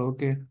हुनुहुन्छ त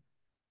ओके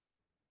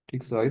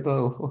ठिक छ है त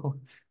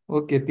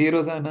ओके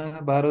 13जना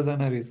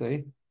 12जना रहेछ है।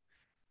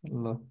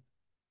 ल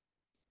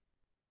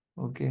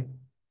ओके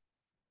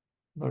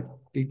ल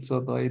ठिक छ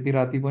त, यति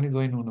राति पनि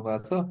जोइन हुनु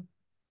भएको छ।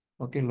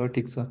 ओके ल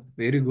ठिक छ,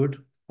 भेरी गुड,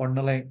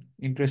 पढ्नलाई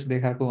इन्ट्रेस्ट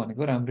देखाएको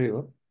भनेको राम्रै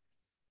हो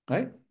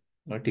है।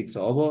 ल ठिक छ,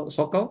 अब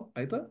सकाउ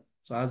है त।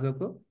 सो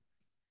आजको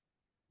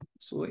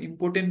सो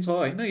इम्पोर्टेन्ट छ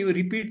होइन, यो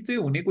रिपिट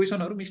चाहिँ हुने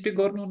क्वेसनहरू मिस्टेक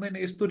गर्नु हुँदैन।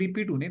 यस्तो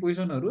रिपिट हुने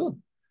क्वेसनहरू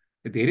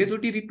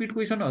धेरैचोटि रिपिट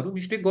क्वेसनहरू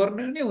मिस्टेक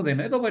गर्नु नै हुँदैन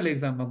है, तपाईँले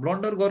एक्जाममा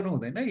ब्लन्डर गर्नु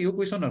हुँदैन, यो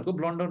क्वेसनहरूको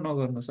ब्लन्डर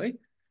नगर्नुहोस् है।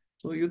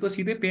 सो यो त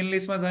सिधै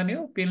पेनलेसमा जाने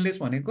हो, पेनलेस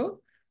भनेको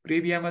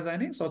प्रेभियामा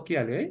जाने,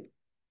 सकिहाल्यो है।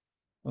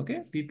 ओके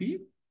पिपी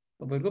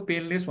तपाईँको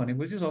पेनलेस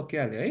भनेपछि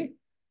सकिहाल्यो है।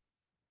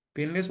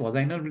 पेनलेस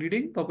भजाइनल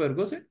ब्लिडिङ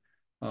तपाईँहरूको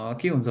चाहिँ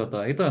के हुन्छ त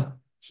है त।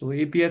 सो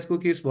एपिएचको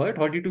केस भयो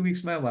 32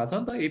 विक्समा भएको छ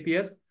नि त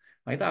एपिएच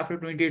है त, आफ्टर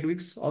 28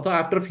 विक्स अथवा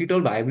आफ्टर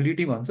फिटल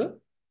भाइबिलिटी भन्छ।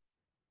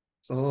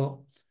 सो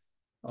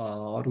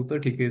अरू त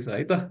ठिकै छ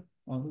है त,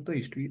 अरू त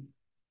हिस्ट्री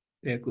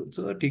दिएको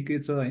छ ठिकै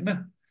छ होइन।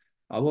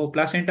 अब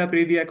प्लासेन्टा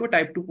प्रेभियाको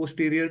टाइप 2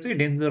 पोस्टेरियर चाहिँ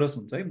डेन्जरस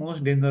हुन्छ है,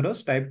 मोस्ट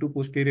डेन्जरस टाइप 2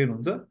 पोस्टेरियर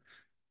हुन्छ,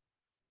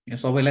 यो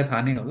सबैलाई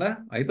थाहा नै होला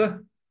है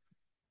त।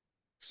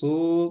 सो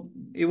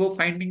अब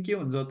फाइन्डिङ के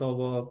हुन्छ त,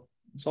 अब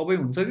सबै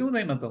हुन्छ कि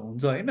हुँदैन त,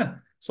 हुन्छ होइन,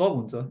 सब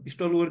हुन्छ,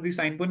 स्टलवर्दी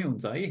साइन पनि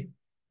हुन्छ है।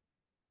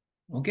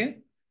 ओके,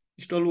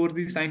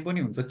 स्टलवर्दी साइन पनि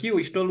हुन्छ। के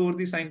हो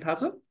स्टलवर्दी साइन थाहा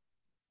छ?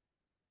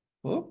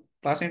 हो,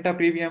 प्लासेन्टा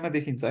प्रेभियामा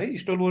देखिन्छ है।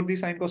 स्टलवर्दी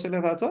साइन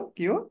कसैलाई थाहा छ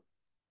के हो?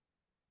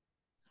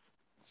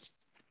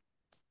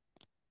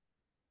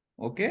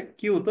 ओके,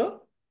 के हो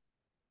त?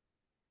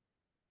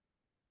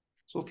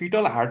 सो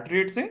फिटल हार्ट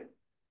रेट चाहिँ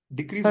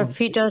डिक्रिज सर हुन्छ।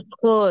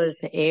 फिटसको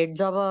हेड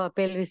जब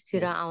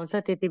पेल्भिसतिर हो, आउँछ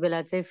त्यति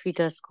बेला चाहिँ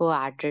फिटसको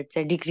हार्ट रेट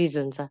चाहिँ डिक्रिज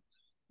हुन्छ।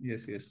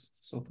 yes yes,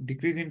 so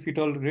decrease in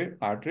fetal rate,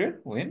 heart rate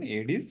when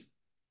head is,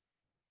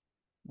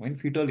 when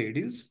fetal head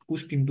is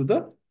pushed into the,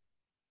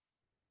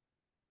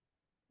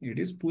 it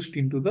is pushed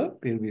into the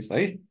pelvis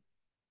है,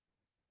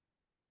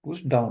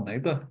 push down है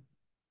त।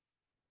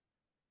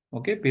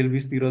 ओके,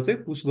 पेल्भिसतिर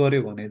चाहिँ पुस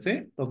गर्यो भने चाहिँ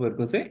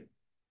तपाईँहरूको चाहिँ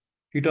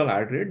फिटल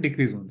हार्ट रेट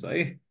डिक्रिज हुन्छ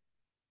है।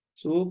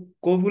 सो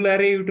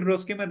कोभुलारे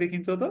युटेरस केमा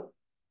देखिन्छ त?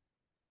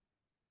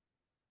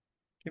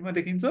 केमा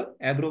देखिन्छ?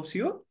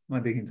 एब्रोप्सियोमा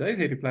देखिन्छ है,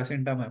 फेरि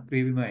प्लासेन्टामा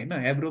प्रेभीमा होइन,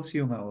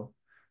 एब्रोप्सियोमा हो,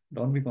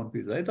 डोन्ट बी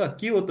कन्फ्युज है त।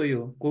 के हो त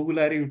यो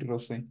कोभुलारे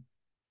युटेरस चाहिँ?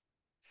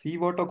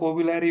 सीबाट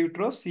कोभुलारे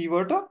युटेरस,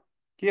 सीबाट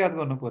के याद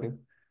गर्नु पर्यो?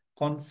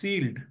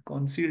 कन्सिल्ड,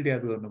 कन्सिल्ड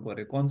याद गर्नु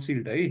पर्यो,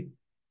 कन्सिल्ड है।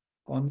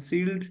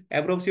 कन्सिल्ड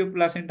एब्रोप्सियो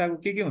प्लासेन्टाको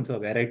के हुन्छ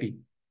भेराइटी?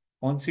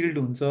 कन्सिल्ड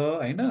हुन्छ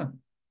होइन,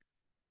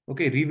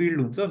 ओके,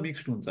 रिभिल्ड हुन्छ,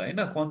 मिक्स्ड हुन्छ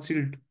होइन।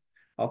 कन्सिल्ड,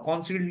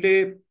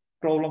 कन्सिल्डले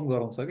प्रब्लम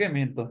गराउँछ क्या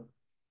मेन त।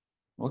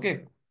 Okay,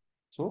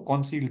 so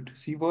concealed,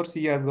 C for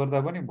C याद गर्दा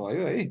पनि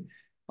भयो है।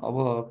 अब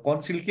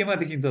कन्सिल्ड केमा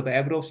देखिन्छ त?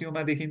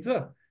 एब्रोप्सियोमा देखिन्छ।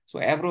 सो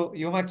एब्रो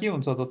योमा के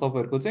हुन्छ त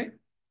तपाईँहरूको चाहिँ?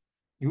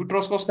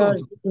 युट्रस कस्तो सर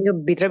हुन्छ? यो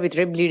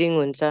भित्रभित्रै ब्लिडिङ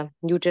हुन्छ,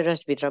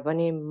 युटेरस भित्र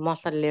पनि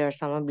मसल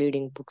लेयरसम्म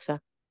ब्लिडिङ पुग्छ।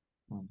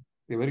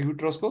 त्यही भएर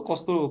युट्रसको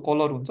कस्तो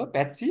कलर हुन्छ?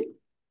 प्याची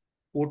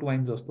पोर्ट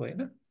वाइन जस्तो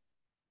होइन,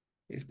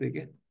 यस्तै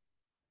के।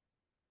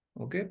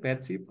 ओके,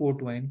 प्याची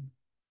पोर्ट वाइन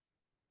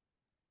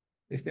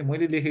यस्तै,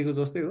 मैले लेखेको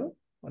जस्तै हो,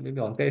 अलिअलि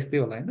हल्का यस्तै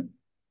होला होइन,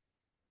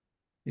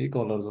 यही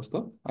कलर जस्तो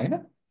होइन।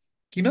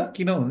 किन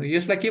किन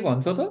यसलाई के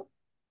भन्छ त?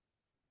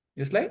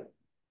 यसलाई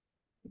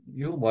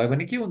यो भयो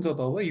भने के हुन्छ त?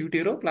 अब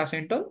युटेरो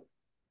प्लासेन्टल,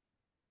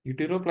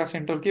 युटेरो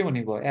प्लासेन्टल के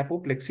भनेको?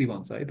 एपोप्लेक्सी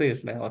भन्छ है त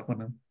यसलाई, अर्को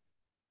नाम।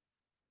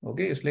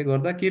 ओके, यसले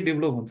गर्दा के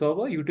डेभलप हुन्छ?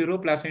 अब युटेरो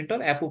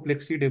प्लासेन्टल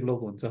एपोप्लेक्सी डेभलप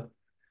हुन्छ।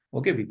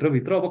 ओके,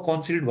 भित्रभित्र अब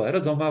कन्सिल्ड भएर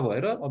जम्मा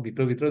भएर अब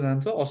भित्रभित्र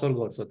जान्छ, असर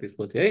गर्छ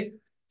त्यसपछि है।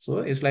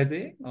 सो यसलाई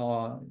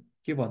चाहिँ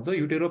के भन्छ?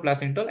 युटेरो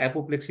प्लासेन्टल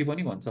एपोप्लेक्सी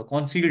पनि भन्छ,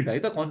 कन्सिल्ड है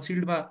त,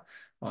 कन्सिल्डमा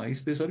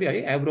स्पेसली है,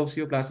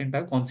 एब्रोप्सियो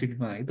प्लासेन्टा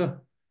कन्सिल्डमा है त।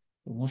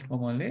 मोस्ट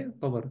कमनली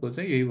तपाईँहरूको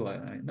चाहिँ यही भयो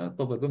होइन,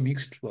 तपाईँहरूको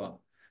मिक्स्ड भयो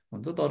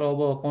हुन्छ। तर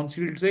अब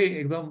कन्सिल्ड चाहिँ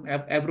एकदम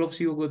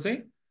एब्रोप्सियोको चाहिँ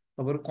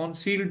तपाईँहरू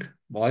कन्सिल्ड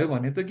भयो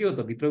भने त के हो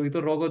त? भित्रभित्र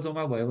रगत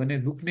जम्मा भयो भने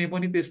दुख्ने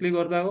पनि त्यसले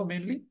गर्दा हो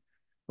मेनली।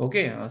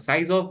 ओके,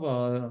 साइज अफ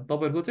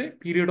तपाईँहरूको चाहिँ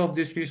पिरियड अफ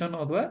जेस्टेसन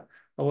अथवा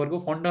तपाईँहरूको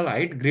फन्डल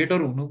हाइट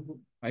ग्रेटर हुनु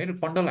है,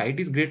 फन्डल height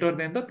is greater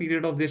than the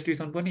period of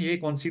जेस्टेसन पनि यही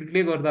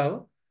कन्सिल्डले गर्दा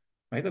हो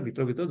है त,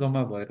 भित्रभित्र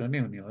जम्मा भएर नै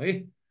हुने हो है।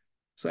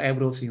 सो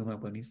एब्रोप्सियोमा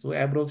पनि, सो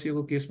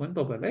एब्रोप्सियोको केस पनि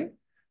तपाईँहरूलाई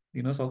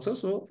दिन सक्छ।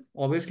 सो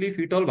अभियसली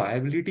फिटल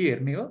भाइबिलिटी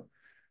हेर्ने हो।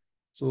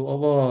 सो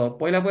अब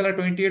पहिला पहिला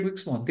 28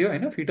 विक्स भन्थ्यो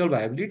होइन फिटल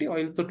भाइबिलिटी,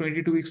 अहिले त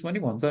 22 विक्स पनि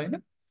भन्छ होइन,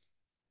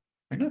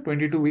 होइन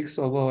 22 विक्स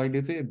अब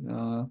अहिले चाहिँ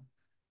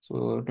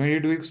सो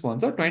 22 विक्स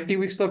भन्छ। 20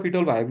 विक्स त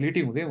फिटल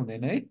भाइबिलिटी हुँदै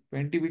हुँदैन है,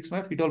 20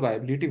 विक्समा फिटल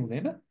भाइबिलिटी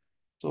हुँदैन।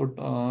 सो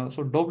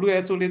सो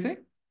डब्लुएचओले चाहिँ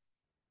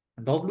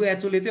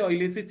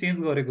अहिले चाहिँ चेन्ज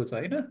गरेको छ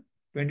होइन,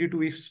 22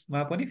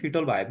 विक्समा पनि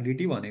फिटल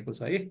भाइबिलिटी भनेको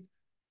छ है।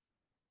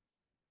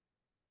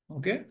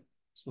 ओके,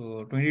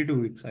 सो 22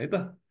 विक्स है त।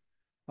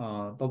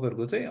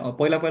 तपाईँहरूको चाहिँ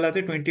पहिला पहिला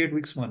चाहिँ 28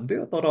 विक्स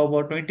भन्थ्यो, तर अब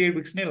 28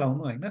 विक्स नै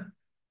लाउनु होइन।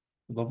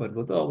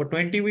 तपाईँहरूको त अब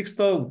 20 विक्स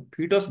त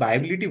फिटस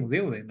भाइबिलिटी हुँदै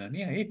हुँदैन नि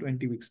है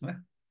 20 विक्समा।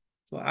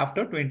 सो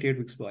आफ्टर 28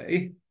 विक्स भयो है,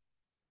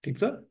 ठिक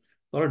छ।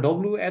 तर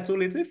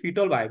डब्लुएचओले चाहिँ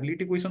फिटल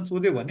भाइबिलिटी क्वेसन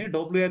सोध्यो भने,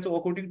 WHO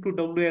according to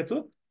WHO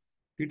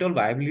foetal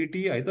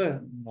viability है त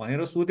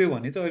भनेर सोध्यो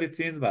भने चाहिँ अहिले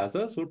चेन्ज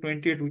भएको छ। सो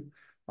 28 विक,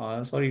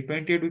 सरी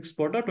 28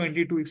 विक्सबाट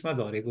 22 विक्समा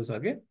झरेको छ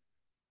कि।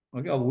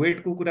 ओके, अब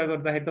वेटको कुरा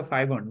गर्दाखेरि त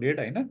 500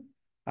 होइन,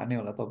 थाहा नै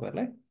होला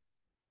तपाईँहरूलाई।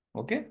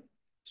 ओके,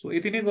 सो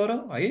यति नै गरौँ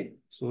है।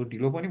 सो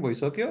ढिलो पनि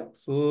भइसक्यो,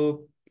 सो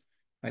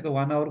है त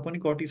 1 आवर पनि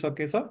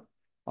कटिसकेछ।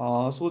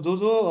 सो जो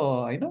जो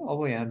होइन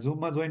अब यहाँ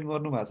जुममा जोइन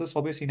गर्नु भएको छ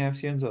सबै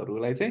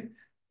सिनाप्सियन्सहरूलाई चाहिँ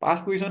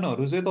पास्ट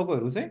क्वेसनहरू चाहिँ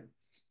तपाईँहरू चाहिँ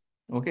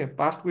ओके,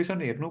 पास्ट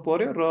क्वेसन हेर्नु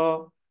पर्यो र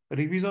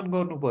रिभिजन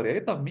गर्नु पर्यो है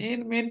त।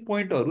 मेन मेन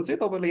पोइन्टहरू चाहिँ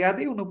तपाईँलाई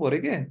यादै हुनु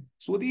पर्यो क्या,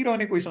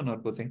 सोधिरहने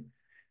क्वेसनहरूको चाहिँ।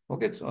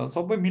 ओके,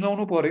 सबै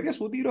मिलाउनु पर्यो क्या,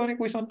 सोधिरहने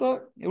क्वेसन त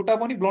एउटा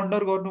पनि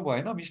ब्लन्डर गर्नु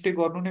भएन, मिस्टेक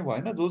गर्नु नै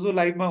भएन। जो जो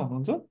लाइभमा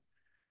हुनुहुन्छ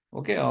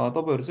ओके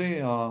तपाईँहरू चाहिँ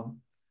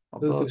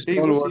त्यो अब त्यही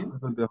स्टल हो वर्ड सेम।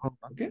 चाहिँ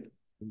देखाउँ ओके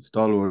न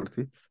स्टल वर्ड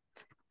थियो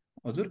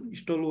हजुर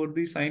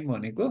स्टलवर्दी साइन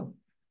भनेको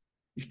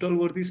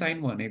स्टलवर्दी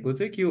साइन भनेको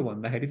चाहिँ के हो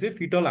भन्दाखेरि चाहिँ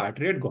फिटल हार्ट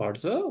रेट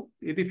घट्छ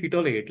यदि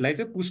फिटल हेडलाई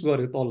चाहिँ पुस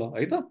गर्यो तल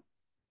है त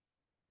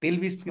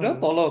पेल्भिसतिर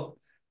तल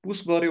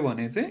पुस गर्यो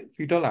भने चाहिँ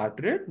foetal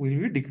heart rate will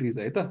be decrease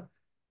है त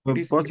इट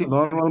इज पछि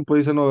नर्मल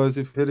पोजिसन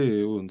गएपछि फेरि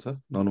ऊ हुन्छ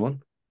नर्मल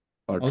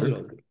हार्ट हजुर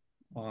रेट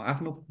हजुर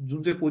आफ्नो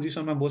जुन चाहिँ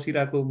पोजिसनमा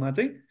बसिरहेकोमा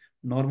चाहिँ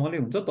नर्मलै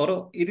हुन्छ तर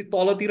यदि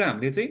तलतिर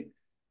हामीले चाहिँ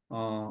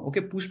ओके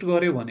पुस्ट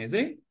गर्यो भने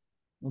चाहिँ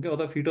ओके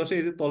अथवा फिटस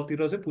चाहिँ यदि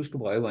तलतिर चाहिँ पुस्ट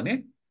भयो भने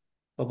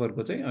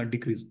तपाईँहरूको चाहिँ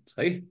डिक्रिज हुन्छ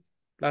है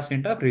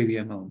प्लासेन्टा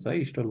प्रेभियममा हुन्छ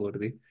है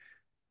स्टलवर्दी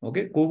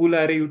ओके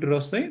कोगुलारे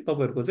युटरस चाहिँ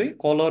तपाईँहरूको चाहिँ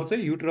कलर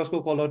चाहिँ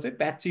युटरसको कलर चाहिँ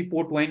प्याची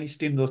पोर्ट वाइन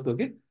स्टेन जस्तो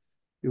के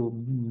त्यो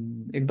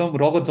एकदम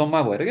रगत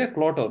जम्मा भएर क्या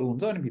क्लटहरू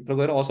हुन्छ अनि भित्र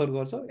गएर असर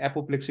गर्छ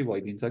एपोप्लेक्सी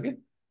भइदिन्छ कि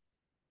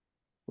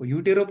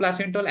युटेरो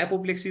प्लासेन्टल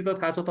एपोप्लेक्सी त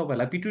थाहा छ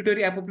तपाईँलाई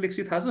पिट्युटरी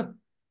एपोप्लेक्सी थाहा छ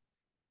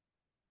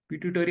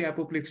पिट्युटरी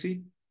एपोप्लेक्सी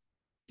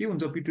के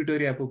हुन्छ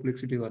पिट्युटरी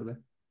एपोप्लेक्सीले गर्दा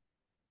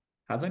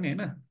थाहा छ नि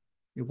होइन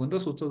यो पनि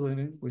त सोध्छ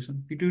जहिले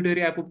क्वेसन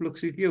पिट्युटरी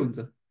एपोप्लेक्सी के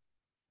हुन्छ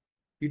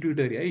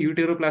पिट्युटरी है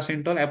युटेरो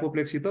प्लासेन्टल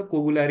एपोप्लेक्सी त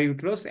कोगुलारी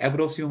युटरस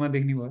एब्रोसियोमा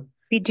देख्ने भयो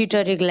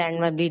पिट्युटरी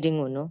ग्ल्यान्डमा ब्लिडिङ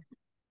हुनु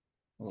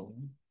हो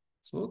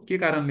सो के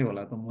कारणले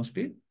होला त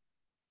मोस्टली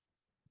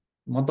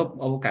मतलब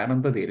अब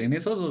कारण त धेरै नै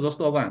छ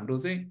जस्तो अब हाम्रो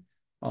चाहिँ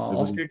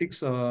अब्स्टेटिक्स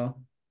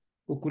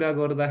को कुरा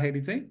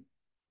गर्दाखेरि चाहिँ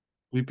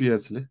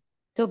पिपिएचले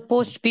त्यो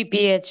पोस्ट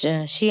पिपिएच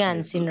सियान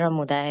यस सिन्ड्रोम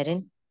हुँदाखेरि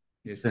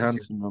यस सेहान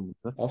यस सिन्ड्रोम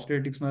हुन्छ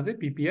अब्स्टेटिक्समा चाहिँ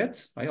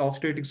पिपिएच है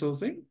अब्स्टेटिक्स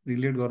चाहिँ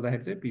रिलेट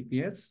गर्दाखेरि चाहिँ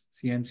पिपिएच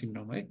सिएन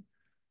सिन्ड्रोम है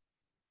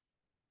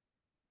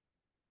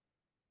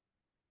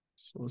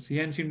सो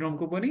सिएन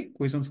सिन्ड्रोमको पनि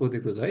क्वेसन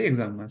सोधेको छ है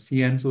एक्जाममा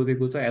सिएन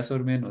सोधेको छ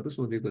एसरम्यानहरू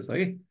सोधेको छ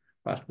है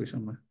फास्ट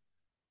क्वेसनमा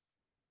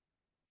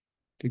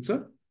ठिक छ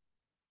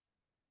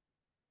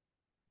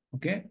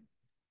ओके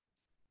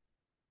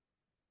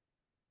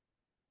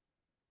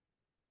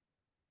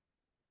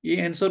ए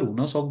एन्सर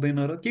हुन सक्दैन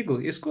र के को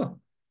यसको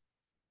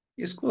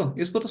यसको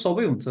यसको त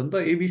सबै हुन्छ नि त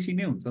एबिसी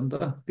नै हुन्छ नि त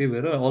त्यही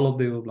भएर अल अफ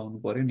द एबभ लाउनु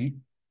पर्यो नि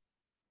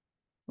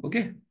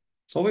ओके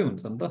सबै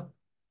हुन्छ नि त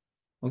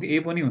ओके ए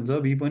पनि हुन्छ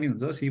बी पनि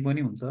हुन्छ सी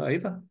पनि हुन्छ है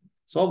त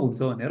सब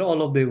हुन्छ भनेर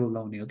अल अफ द एबभ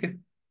लाउने ओके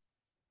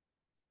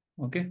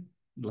ओके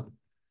ल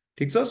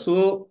ठिक छ सो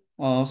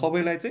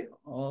सबैलाई चाहिँ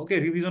ओके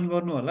रिभिजन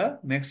गर्नु होला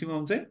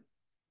म्याक्सिमम् चाहिँ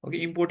ओके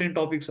इम्पोर्टेन्ट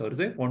टपिक्सहरू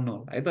चाहिँ पढ्नु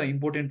होला है त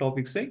इम्पोर्टेन्ट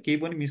टपिक्स चाहिँ केही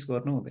पनि मिस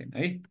गर्नु हुँदैन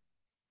है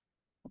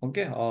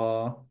ओके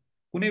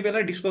कुनै बेला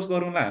डिस्कस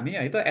गरौँला हामी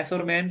है त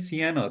एसरम्यान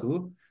सियानहरू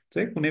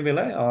चाहिँ कुनै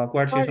बेला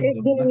क्वाड सर सेसन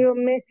एक दिन गरौँला यो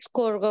मेथ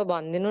स्कोरको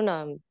भनिदिनु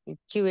न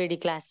क्युएडी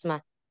क्लासमा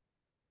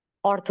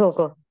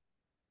अर्थोको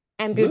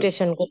हजुर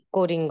एम्प्युटेसनको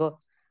स्कोरिङको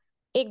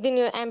एक दिन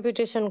यो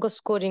एम्प्युटेसनको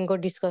स्कोरिङको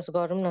डिस्कस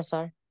गरौँ न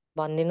सर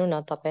भनिदिनु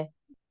न तपाईँ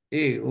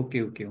ए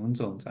ओके ओके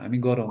हुन्छ हुन्छ हामी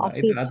गरौँला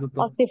है अस्ति त आज त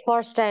अस्ति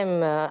फर्स्ट टाइम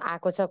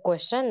आएको छ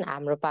क्वेसन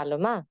हाम्रो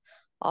पालोमा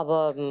अब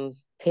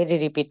फेरि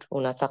रिपिट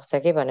हुन सक्छ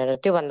कि भनेर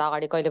त्योभन्दा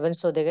अगाडि कहिले पनि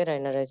सोधेकै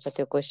रहेन रहेछ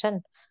त्यो क्वेसन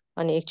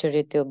अनि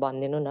एकचोटि त्यो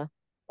भनिदिनु न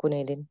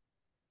कुनै दिन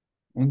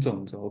हुन्छ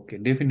हुन्छ ओके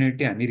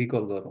डेफिनेटली हामी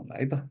रिकल गरौँला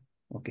है त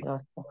ओके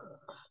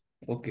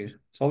ओके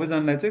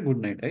सबैजनालाई चाहिँ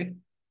गुड नाइट है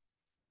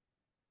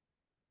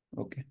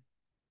ओके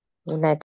गुड नाइट